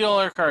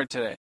 $50 card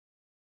today.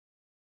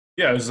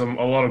 Yeah, there's a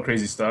lot of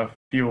crazy stuff.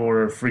 People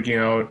were freaking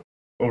out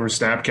over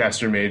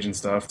Snapcaster Mage and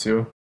stuff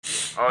too.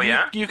 Oh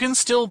yeah, you can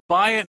still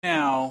buy it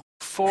now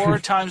 4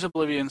 times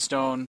Oblivion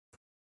Stone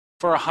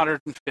for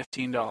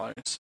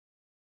 $115.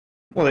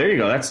 Well, there you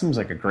go. That seems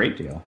like a great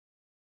deal.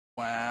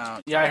 Wow.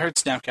 Yeah, I heard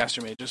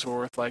Snapcaster Mages were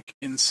worth like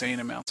insane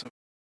amounts of.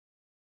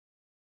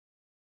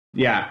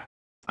 Yeah,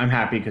 I'm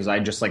happy because I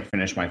just like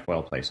finished my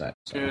foil playset.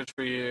 So. Good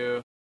for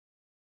you.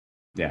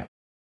 Yeah,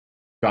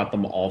 got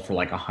them all for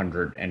like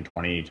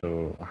 120 to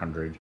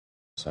 100.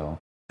 So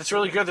that's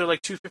really good. They're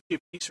like $250 a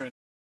piece, right?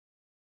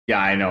 Yeah,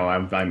 I know.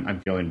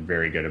 I'm feeling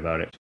very good about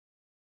it.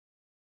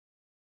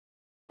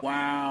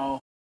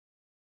 Wow.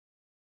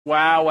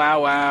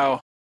 Wow.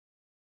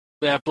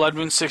 Yeah, Blood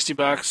Moon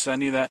 $60. I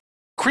need that.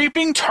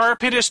 Creeping Tar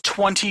Pit is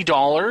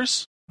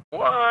 $20.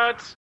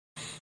 What?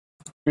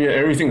 Yeah,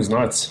 everything's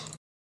nuts.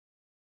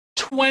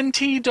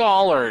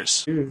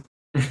 $20.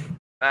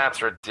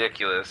 That's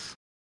ridiculous.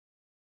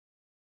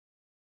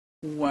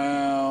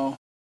 Wow.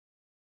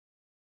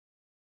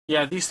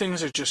 Yeah, these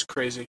things are just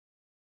crazy.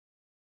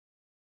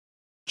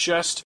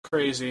 Just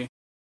crazy.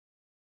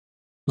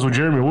 So,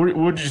 Jeremy,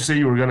 what did you say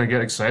you were gonna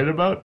get excited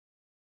about?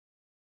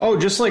 Oh,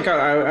 just like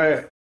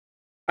I've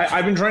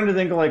been trying to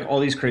think of like all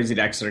these crazy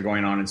decks that are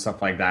going on and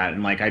stuff like that,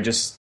 and like I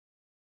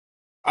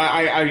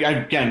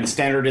again,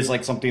 Standard is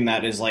like something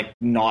that is like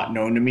not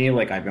known to me.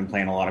 Like I've been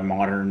playing a lot of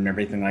Modern and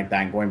everything like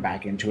that, and going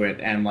back into it,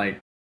 and like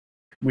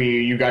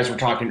you guys were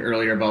talking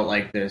earlier about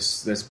like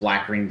this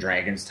Black Ring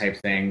Dragons type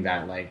thing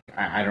that like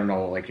I don't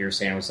know, like you were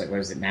saying, it was like, what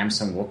is it,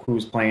 Namsung Wook who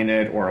was playing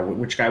it, or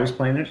which guy was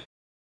playing it?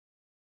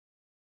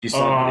 You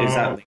saw is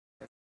that?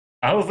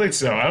 I don't think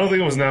so. I don't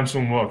think it was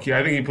Namsung Wook. Yeah,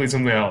 I think he played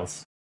something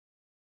else.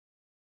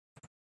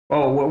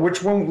 Oh,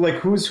 which one? Like,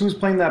 who's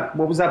playing that?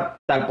 What was that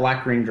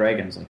Black Ring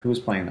Dragons? Like, who was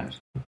playing that?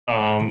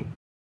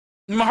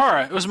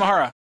 Mahara. It was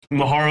Mahara.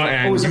 Mahara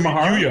and was it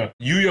Mahara?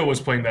 Yuya was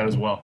playing that as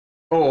well.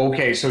 Oh,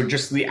 okay. So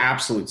just the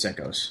absolute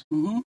sickos.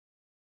 Mm-hmm.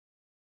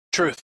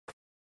 Truth.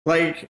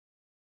 Like,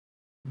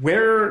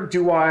 where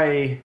do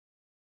I...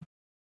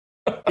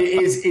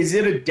 is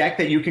it a deck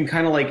that you can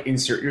kind of like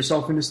insert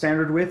yourself into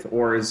Standard with,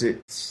 or is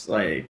it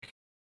like...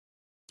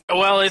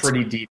 Well, it's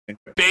pretty deep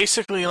into it?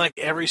 Basically like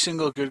every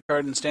single good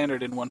card in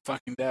Standard in one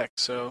fucking deck.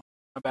 So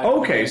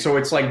okay, so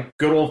it's like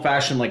good old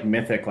fashioned like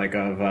Mythic, like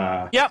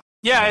of yeah,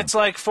 it's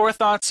like 4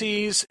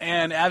 Thoughtseize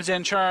and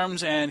Abzan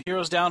Charms and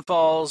Heroes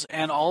Downfalls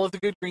and all of the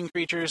good green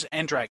creatures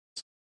and dragons.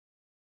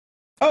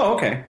 Oh,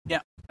 okay.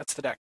 That's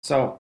the deck.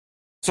 So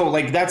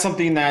like that's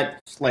something that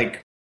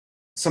like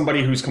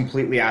somebody who's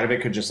completely out of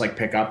it could just like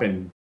pick up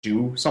and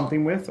do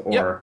something with,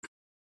 or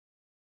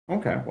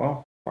okay,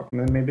 well,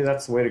 then maybe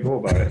that's the way to go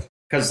about it.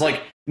 Because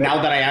like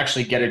now that I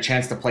actually get a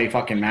chance to play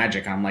fucking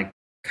Magic, I'm like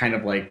kind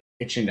of like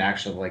itching to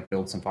actually like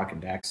build some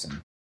fucking decks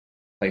and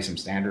play some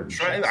standard. And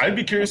shit. I'd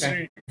be curious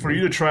for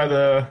you to try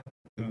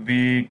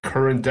the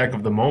current deck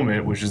of the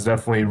moment, which is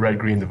definitely Red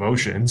Green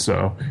Devotion.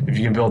 So if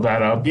you can build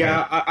that up,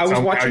 Yeah, I was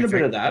watching a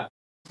bit of that.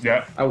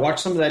 Yeah, I watched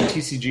some of that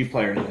TCG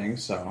player thing.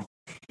 So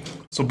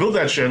build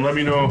that shit and let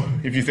me know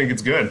if you think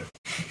it's good.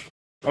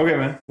 okay,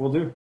 man, we'll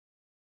do.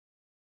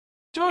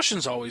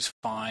 Devotion's always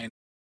fine,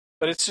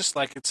 but it's just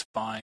like it's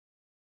fine.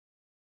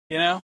 You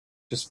know?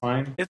 Just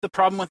fine. The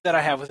problem that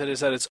I have with it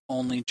is that it's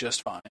only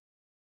just fine.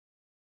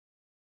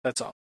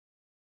 That's all.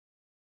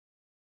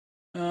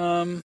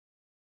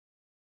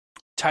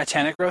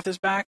 Titanic Growth is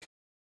back.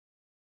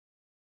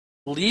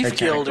 Leaf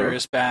Gilder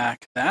is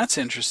back. That's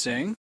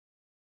interesting.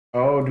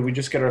 Oh, do we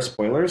just get our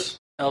spoilers?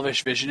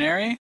 Elvish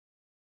Visionary.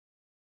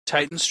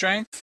 Titan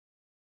Strength.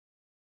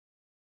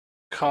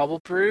 Cobble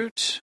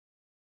Brute.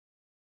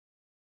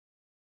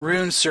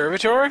 Rune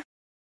Servitor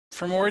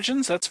from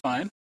Origins. That's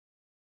fine.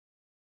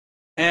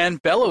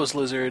 And Bellows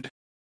Lizard.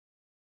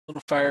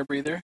 Little fire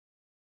breather.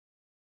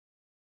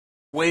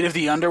 Weight of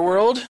the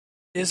Underworld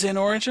is in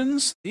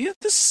Origins.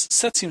 This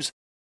set seems...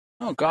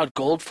 Oh god,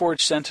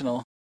 Goldforge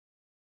Sentinel.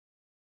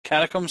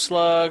 Catacomb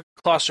Slug.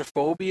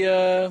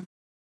 Claustrophobia.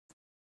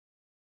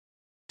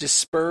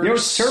 Disperse. You know,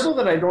 it's terrible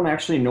that I don't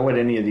actually know what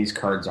any of these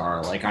cards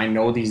are. Like, I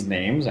know these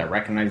names, I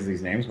recognize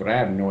these names, but I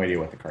have no idea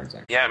what the cards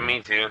are. Yeah,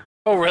 me too.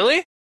 Oh,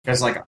 really?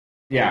 Because, like,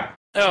 yeah.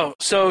 Oh,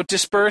 so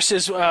Disperse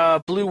is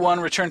blue 1,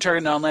 return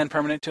target non-land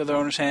permanent to the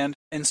owner's hand,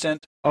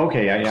 instant.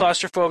 Okay, yeah.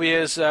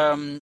 Claustrophobia is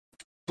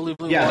blue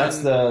 1. Yeah, that's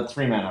the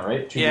 3 mana,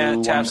 right?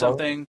 Tap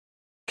something.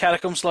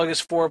 Catacomb Slug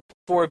is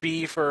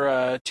 4B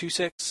for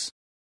 2/6.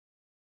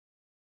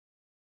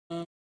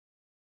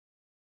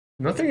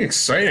 Nothing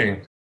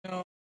exciting.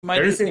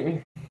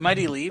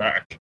 Mighty Leap.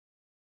 Back.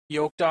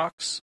 Yoke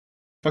Docs.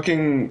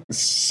 Fucking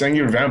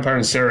Sengir Vampire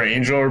and Sarah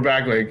Angel are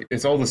back. Like,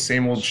 it's all the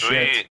same old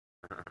shit.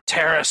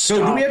 Terra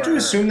So do we have to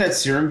assume that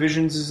Serum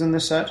Visions is in the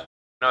set?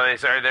 No, they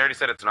already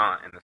said it's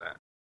not in the set.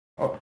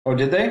 Oh,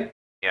 did they?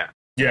 Yeah.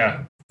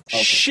 Okay.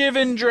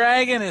 Shivan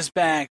Dragon is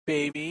back,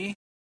 baby.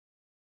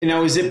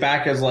 Now, is it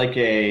back as like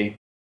a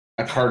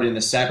card in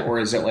the set, or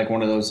is it like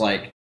one of those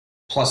like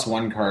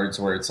 +1 cards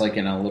where it's like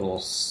in a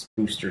little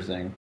booster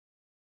thing?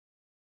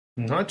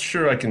 Not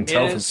sure I can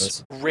tell from It is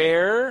this.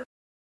 rare.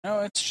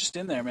 No, it's just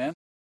in there, man.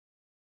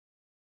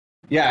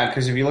 Yeah,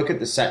 because if you look at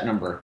the set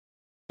number,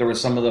 there were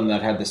some of them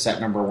that had the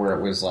set number where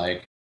it was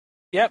like...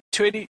 Yep,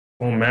 280.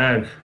 Oh,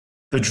 man.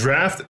 The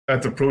draft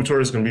at the Pro Tour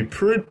is going to be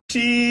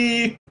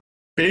pretty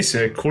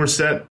basic, core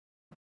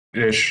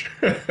set-ish.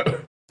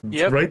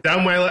 Yep. Right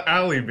down my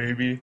alley,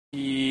 baby.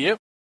 Yep.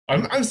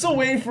 I'm still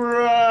waiting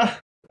for... I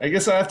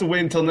guess I have to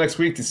wait until next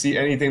week to see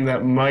anything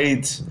that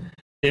might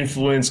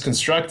influence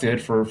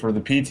Constructed for the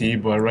PT,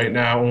 but right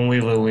now only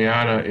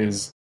Liliana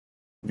is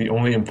the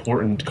only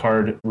important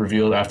card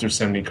revealed after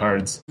 70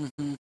 cards.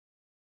 Mm-hmm.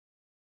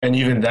 And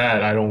even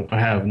that, I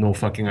have no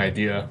fucking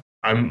idea.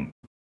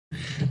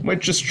 Might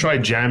just try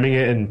jamming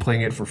it and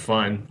playing it for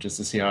fun, just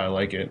to see how I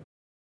like it.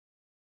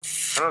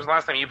 When was the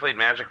last time you played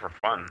Magic for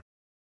fun?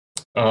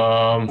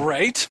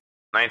 Right?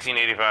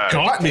 1985.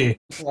 Got me.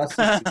 Less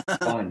than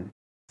fun.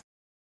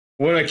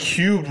 When I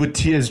cubed with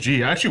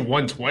TSG, I actually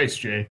won twice,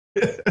 Jay.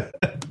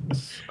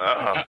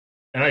 Uh-oh.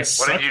 And I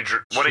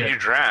What did you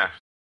draft?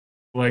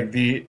 Like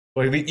the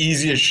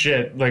easiest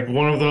shit. Like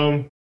one of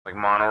them, Like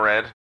mono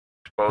red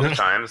both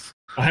times.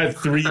 I had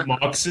 3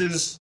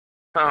 Moxes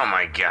Oh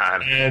my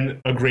god. and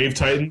a Grave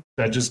Titan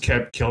that just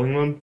kept killing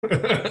them.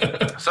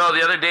 So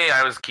the other day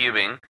I was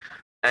cubing,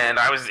 and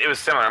it was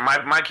similar.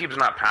 My cube's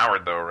not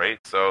powered though, right?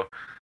 So,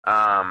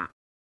 I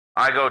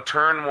go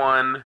turn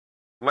 1,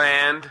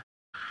 land,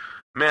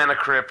 mana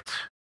crypt,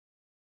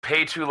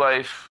 pay 2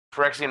 life,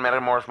 Phyrexian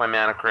Metamorph my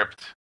mana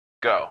crypt,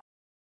 go.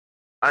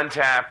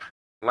 Untap,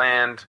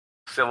 land,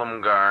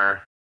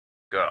 Silumgar,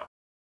 go.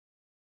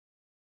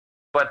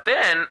 But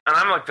then, and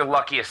I'm like the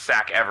luckiest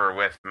sack ever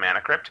with Mana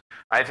Crypt.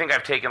 I think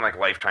I've taken like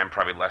lifetime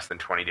probably less than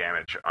 20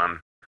 damage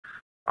on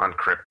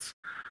crypts.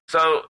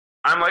 So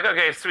I'm like,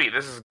 okay, sweet,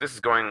 this is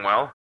going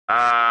well.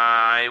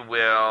 I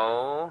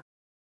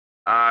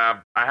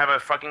have a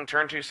fucking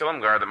turn 2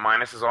 Silumgar that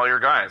minuses all your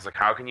guys. Like,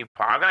 how can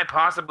I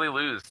possibly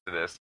lose to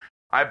this?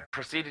 I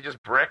proceed to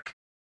just brick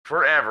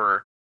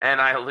forever, and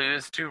I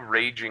lose to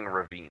Raging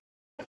Ravine.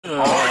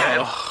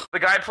 Oh, the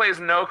guy plays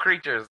no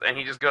creatures, and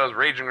he just goes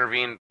Raging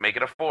Ravine, make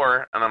it a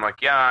 4, and I'm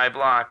like, yeah, I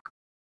block,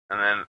 and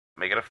then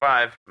make it a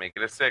 5, make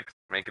it a 6,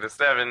 make it a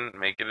 7,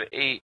 make it an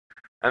 8,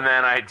 and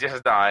then I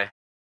just die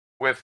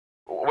with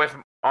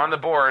on the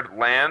board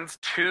lands,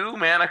 2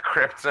 mana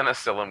crypts and a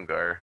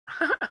Silumgar.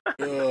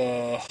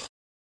 I'm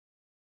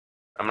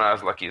not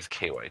as lucky as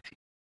KYT.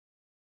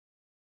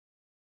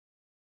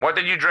 What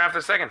did you draft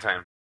the second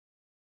time?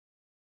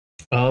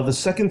 The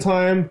second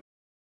time,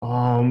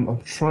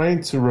 I'm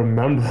trying to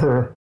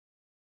remember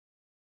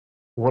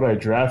what I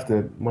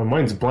drafted. My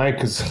mind's blank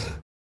because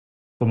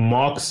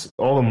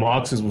all the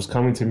moxes was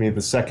coming to me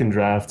the second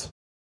draft,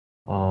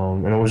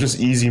 and it was just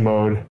easy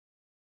mode.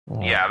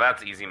 Yeah,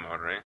 that's easy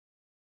mode, right?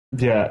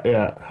 Yeah,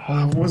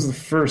 yeah. What was the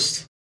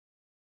first?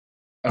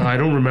 I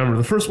don't remember.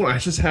 The first one I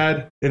just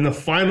had in the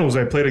finals.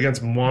 I played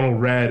against Mono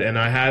Red, and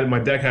my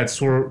deck had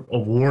Sword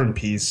of War and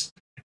Peace,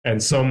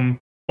 and some.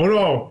 Oh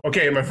no!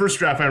 Okay, my first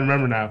draft I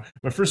remember now.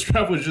 My first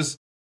draft was just.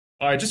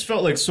 I just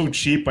felt like so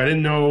cheap. I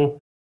didn't know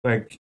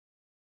like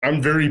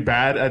I'm very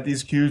bad at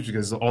these cubes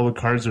because all the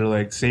cards are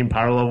like same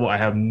power level. I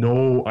have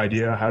no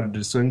idea how to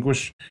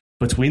distinguish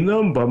between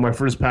them. But my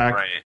first pack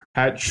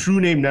had True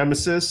Name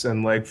Nemesis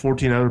and like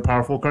 14 other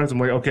powerful cards. I'm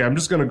like, okay, I'm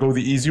just gonna go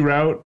the easy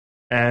route,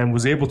 and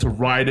was able to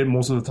ride it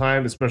most of the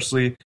time,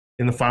 especially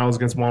in the finals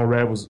against Mono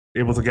Red. Was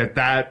able to get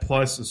that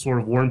plus a sort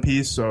of War and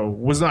Peace, so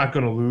was not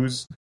gonna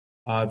lose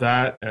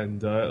that.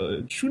 And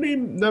True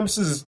Name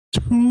Nemesis is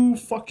too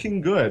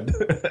fucking good.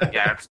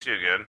 Yeah, it's too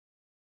good.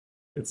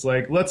 It's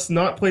like, let's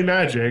not play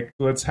Magic.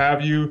 Let's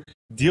have you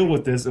deal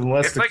with this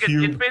unless It's the like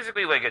cube... it's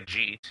basically like a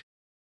Jeet.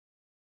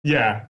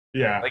 Yeah,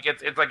 yeah. Like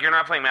it's like you're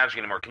not playing Magic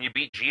anymore. Can you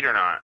beat Jeet or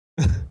not?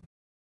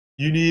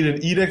 You need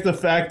an edict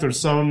effect or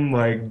some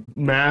like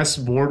mass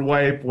board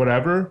wipe,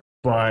 whatever.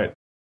 But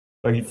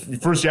like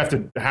first, you have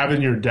to have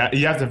in your deck.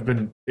 You have to have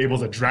been able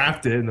to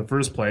draft it in the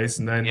first place,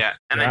 and then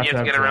and then you have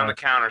to get around the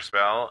counter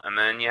spell, and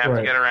then you have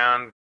to get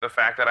around the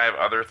fact that I have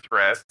other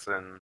threats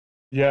and.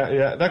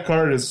 Yeah. That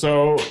card is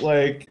so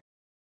like.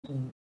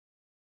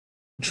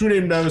 True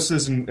Name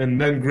Nemesis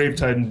and then Grave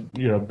Titan,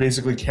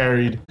 basically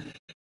carried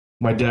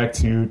my deck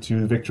to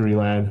victory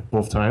land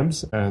both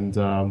times. And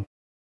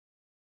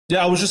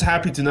I was just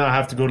happy to not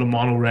have to go the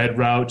mono red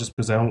route just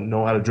because I don't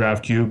know how to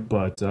draft cube,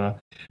 but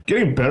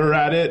getting better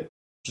at it.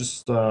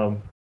 Just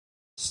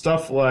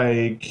stuff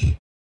like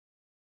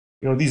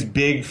these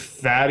big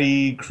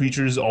fatty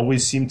creatures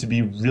always seem to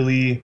be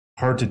really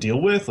hard to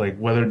deal with. Like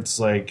whether it's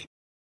like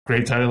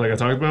Grave Titan, like I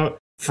talked about,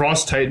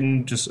 Frost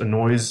Titan just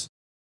annoys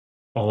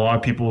a lot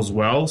of people as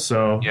well.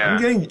 So yeah.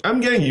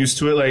 I'm getting used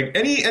to it. Like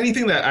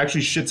anything that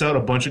actually shits out a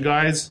bunch of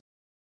guys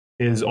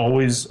is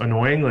always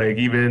annoying. Like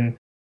even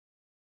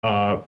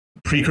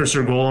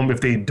Precursor Golem, if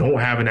they don't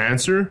have an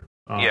answer,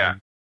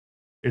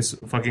 is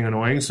fucking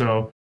annoying.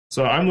 So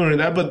I'm learning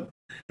that, but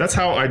that's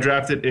how I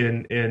drafted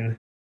in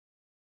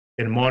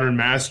Modern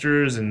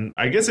Masters, and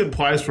I guess it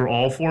applies for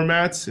all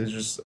formats. It's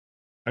just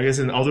I guess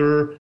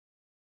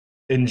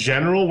in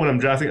general, when I'm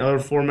drafting other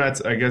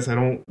formats, I guess I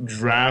don't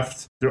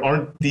draft. There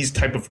aren't these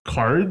type of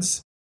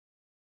cards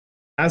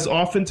as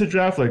often to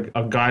draft, like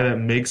a guy that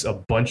makes a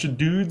bunch of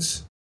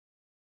dudes.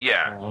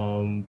 Yeah.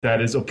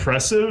 That is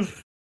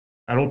oppressive.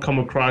 I don't come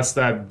across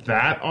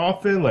that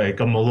often,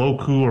 like a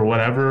Moloku or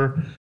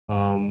whatever,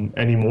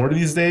 anymore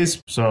these days.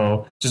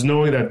 So just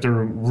knowing that they're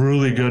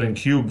really good in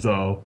Cube,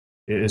 though,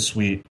 is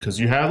sweet. Because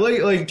you have,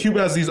 like Cube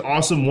has these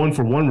awesome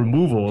 1-for-1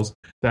 removals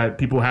that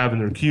people have in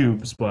their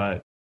cubes,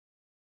 but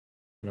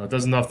it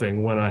does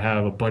nothing when I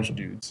have a bunch of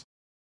dudes.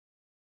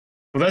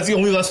 But that's the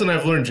only lesson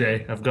I've learned,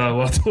 Jay. I've got a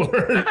lot to learn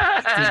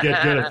to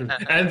get good at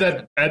this.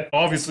 And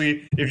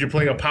obviously, if you're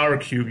playing a power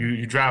cube,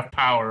 you draft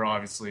power,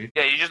 obviously.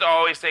 Yeah, you just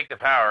always take the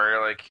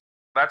power. Like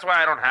that's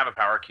why I don't have a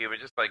power cube. It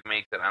just like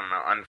makes it, I don't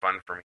know, unfun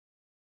for me.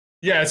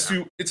 Yeah, it's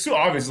too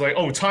obvious. Like,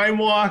 Time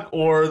Walk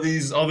or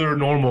these other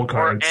normal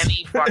cards. Or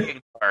any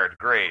fucking card.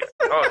 Great.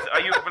 Oh, so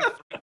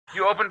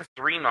you opened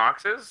 3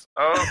 Noxes?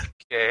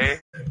 Okay.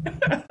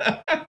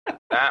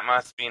 That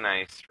must be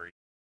nice for you.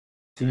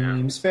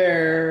 Seems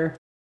fair.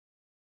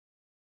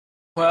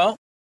 Well,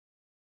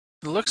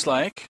 it looks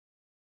like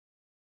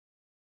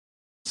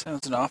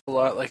sounds an awful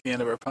lot like the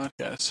end of our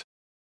podcast.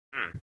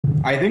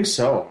 I think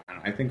so.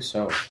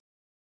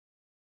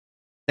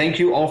 Thank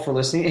you all for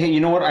listening. Hey, you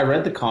know what? I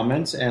read the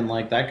comments, and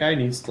that guy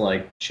needs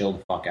to chill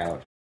the fuck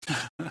out.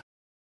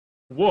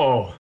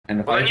 Whoa. And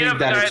if I think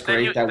that it's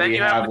great that we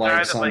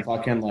have some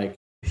fucking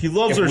he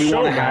loves our show, man. If we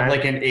want to have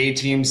an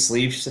A-Team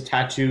sleeve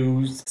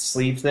tattoo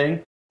sleeve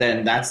thing,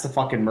 then that's the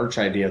fucking merch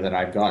idea that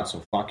I've got.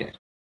 So fuck it.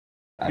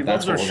 He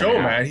loves our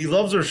show, man. He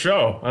loves our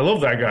show. I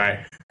love that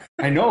guy.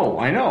 I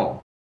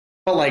know.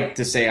 But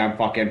to say I'm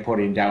fucking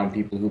putting down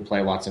people who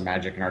play lots of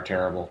Magic and are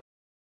terrible.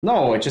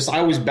 No, it's just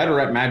I was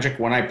better at Magic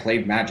when I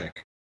played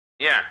Magic.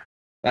 Yeah.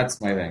 That's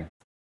my thing.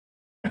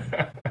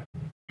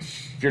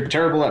 If you're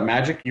terrible at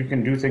Magic, you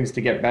can do things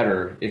to get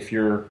better. If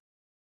you're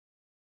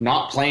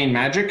not playing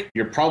Magic,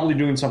 you're probably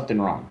doing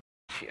something wrong.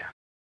 Yeah.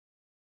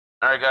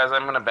 All right, guys,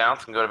 I'm going to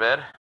bounce and go to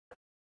bed.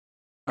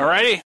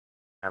 Alrighty.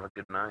 Have a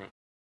good night.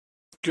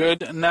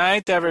 Good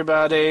night,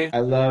 everybody. I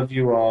love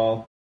you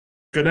all.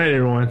 Good night,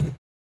 everyone.